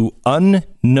you to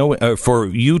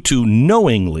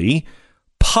knowingly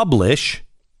publish,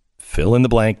 fill in the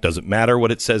blank, doesn't matter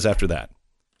what it says after that.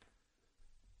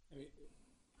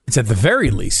 It's at the very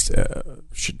least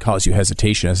should cause you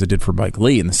hesitation, as it did for Mike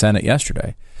Lee in the Senate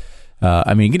yesterday.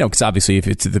 I mean, because obviously if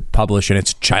it's the publish and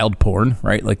it's child porn,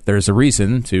 right? Like there's a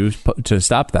reason to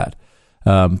stop that.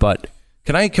 But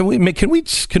can we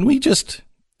just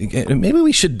maybe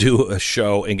we should do a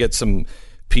show and get some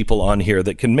people on here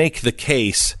that can make the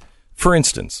case. For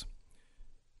instance,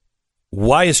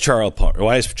 why is child porn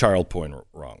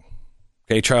wrong?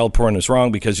 Okay, child porn is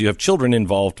wrong because you have children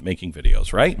involved making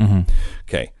videos, right? Mm-hmm.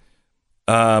 Okay.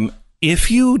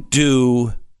 If you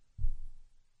do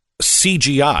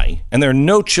CGI and there are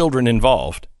no children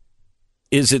involved,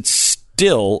 is it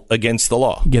still against the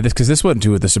law? Yeah, because this went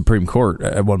to the Supreme Court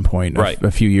at one point, right,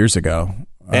 a few years ago.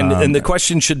 And the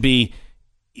question should be,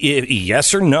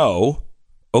 yes or no.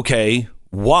 Okay,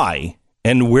 why?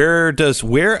 And where do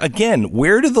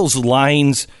those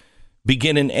lines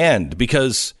begin and end?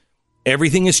 Because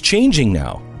everything is changing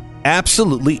now.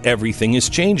 Absolutely everything is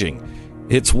changing.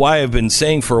 It's why I've been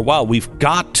saying for a while, we've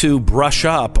got to brush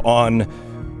up on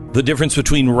the difference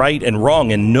between right and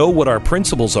wrong and know what our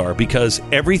principles are, because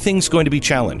everything's going to be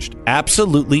challenged.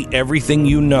 Absolutely everything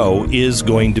you know is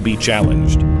going to be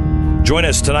challenged. Join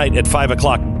us tonight at 5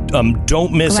 o'clock.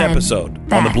 Don't miss Glenn episode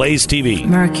Beck, on the Blaze TV.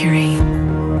 Mercury.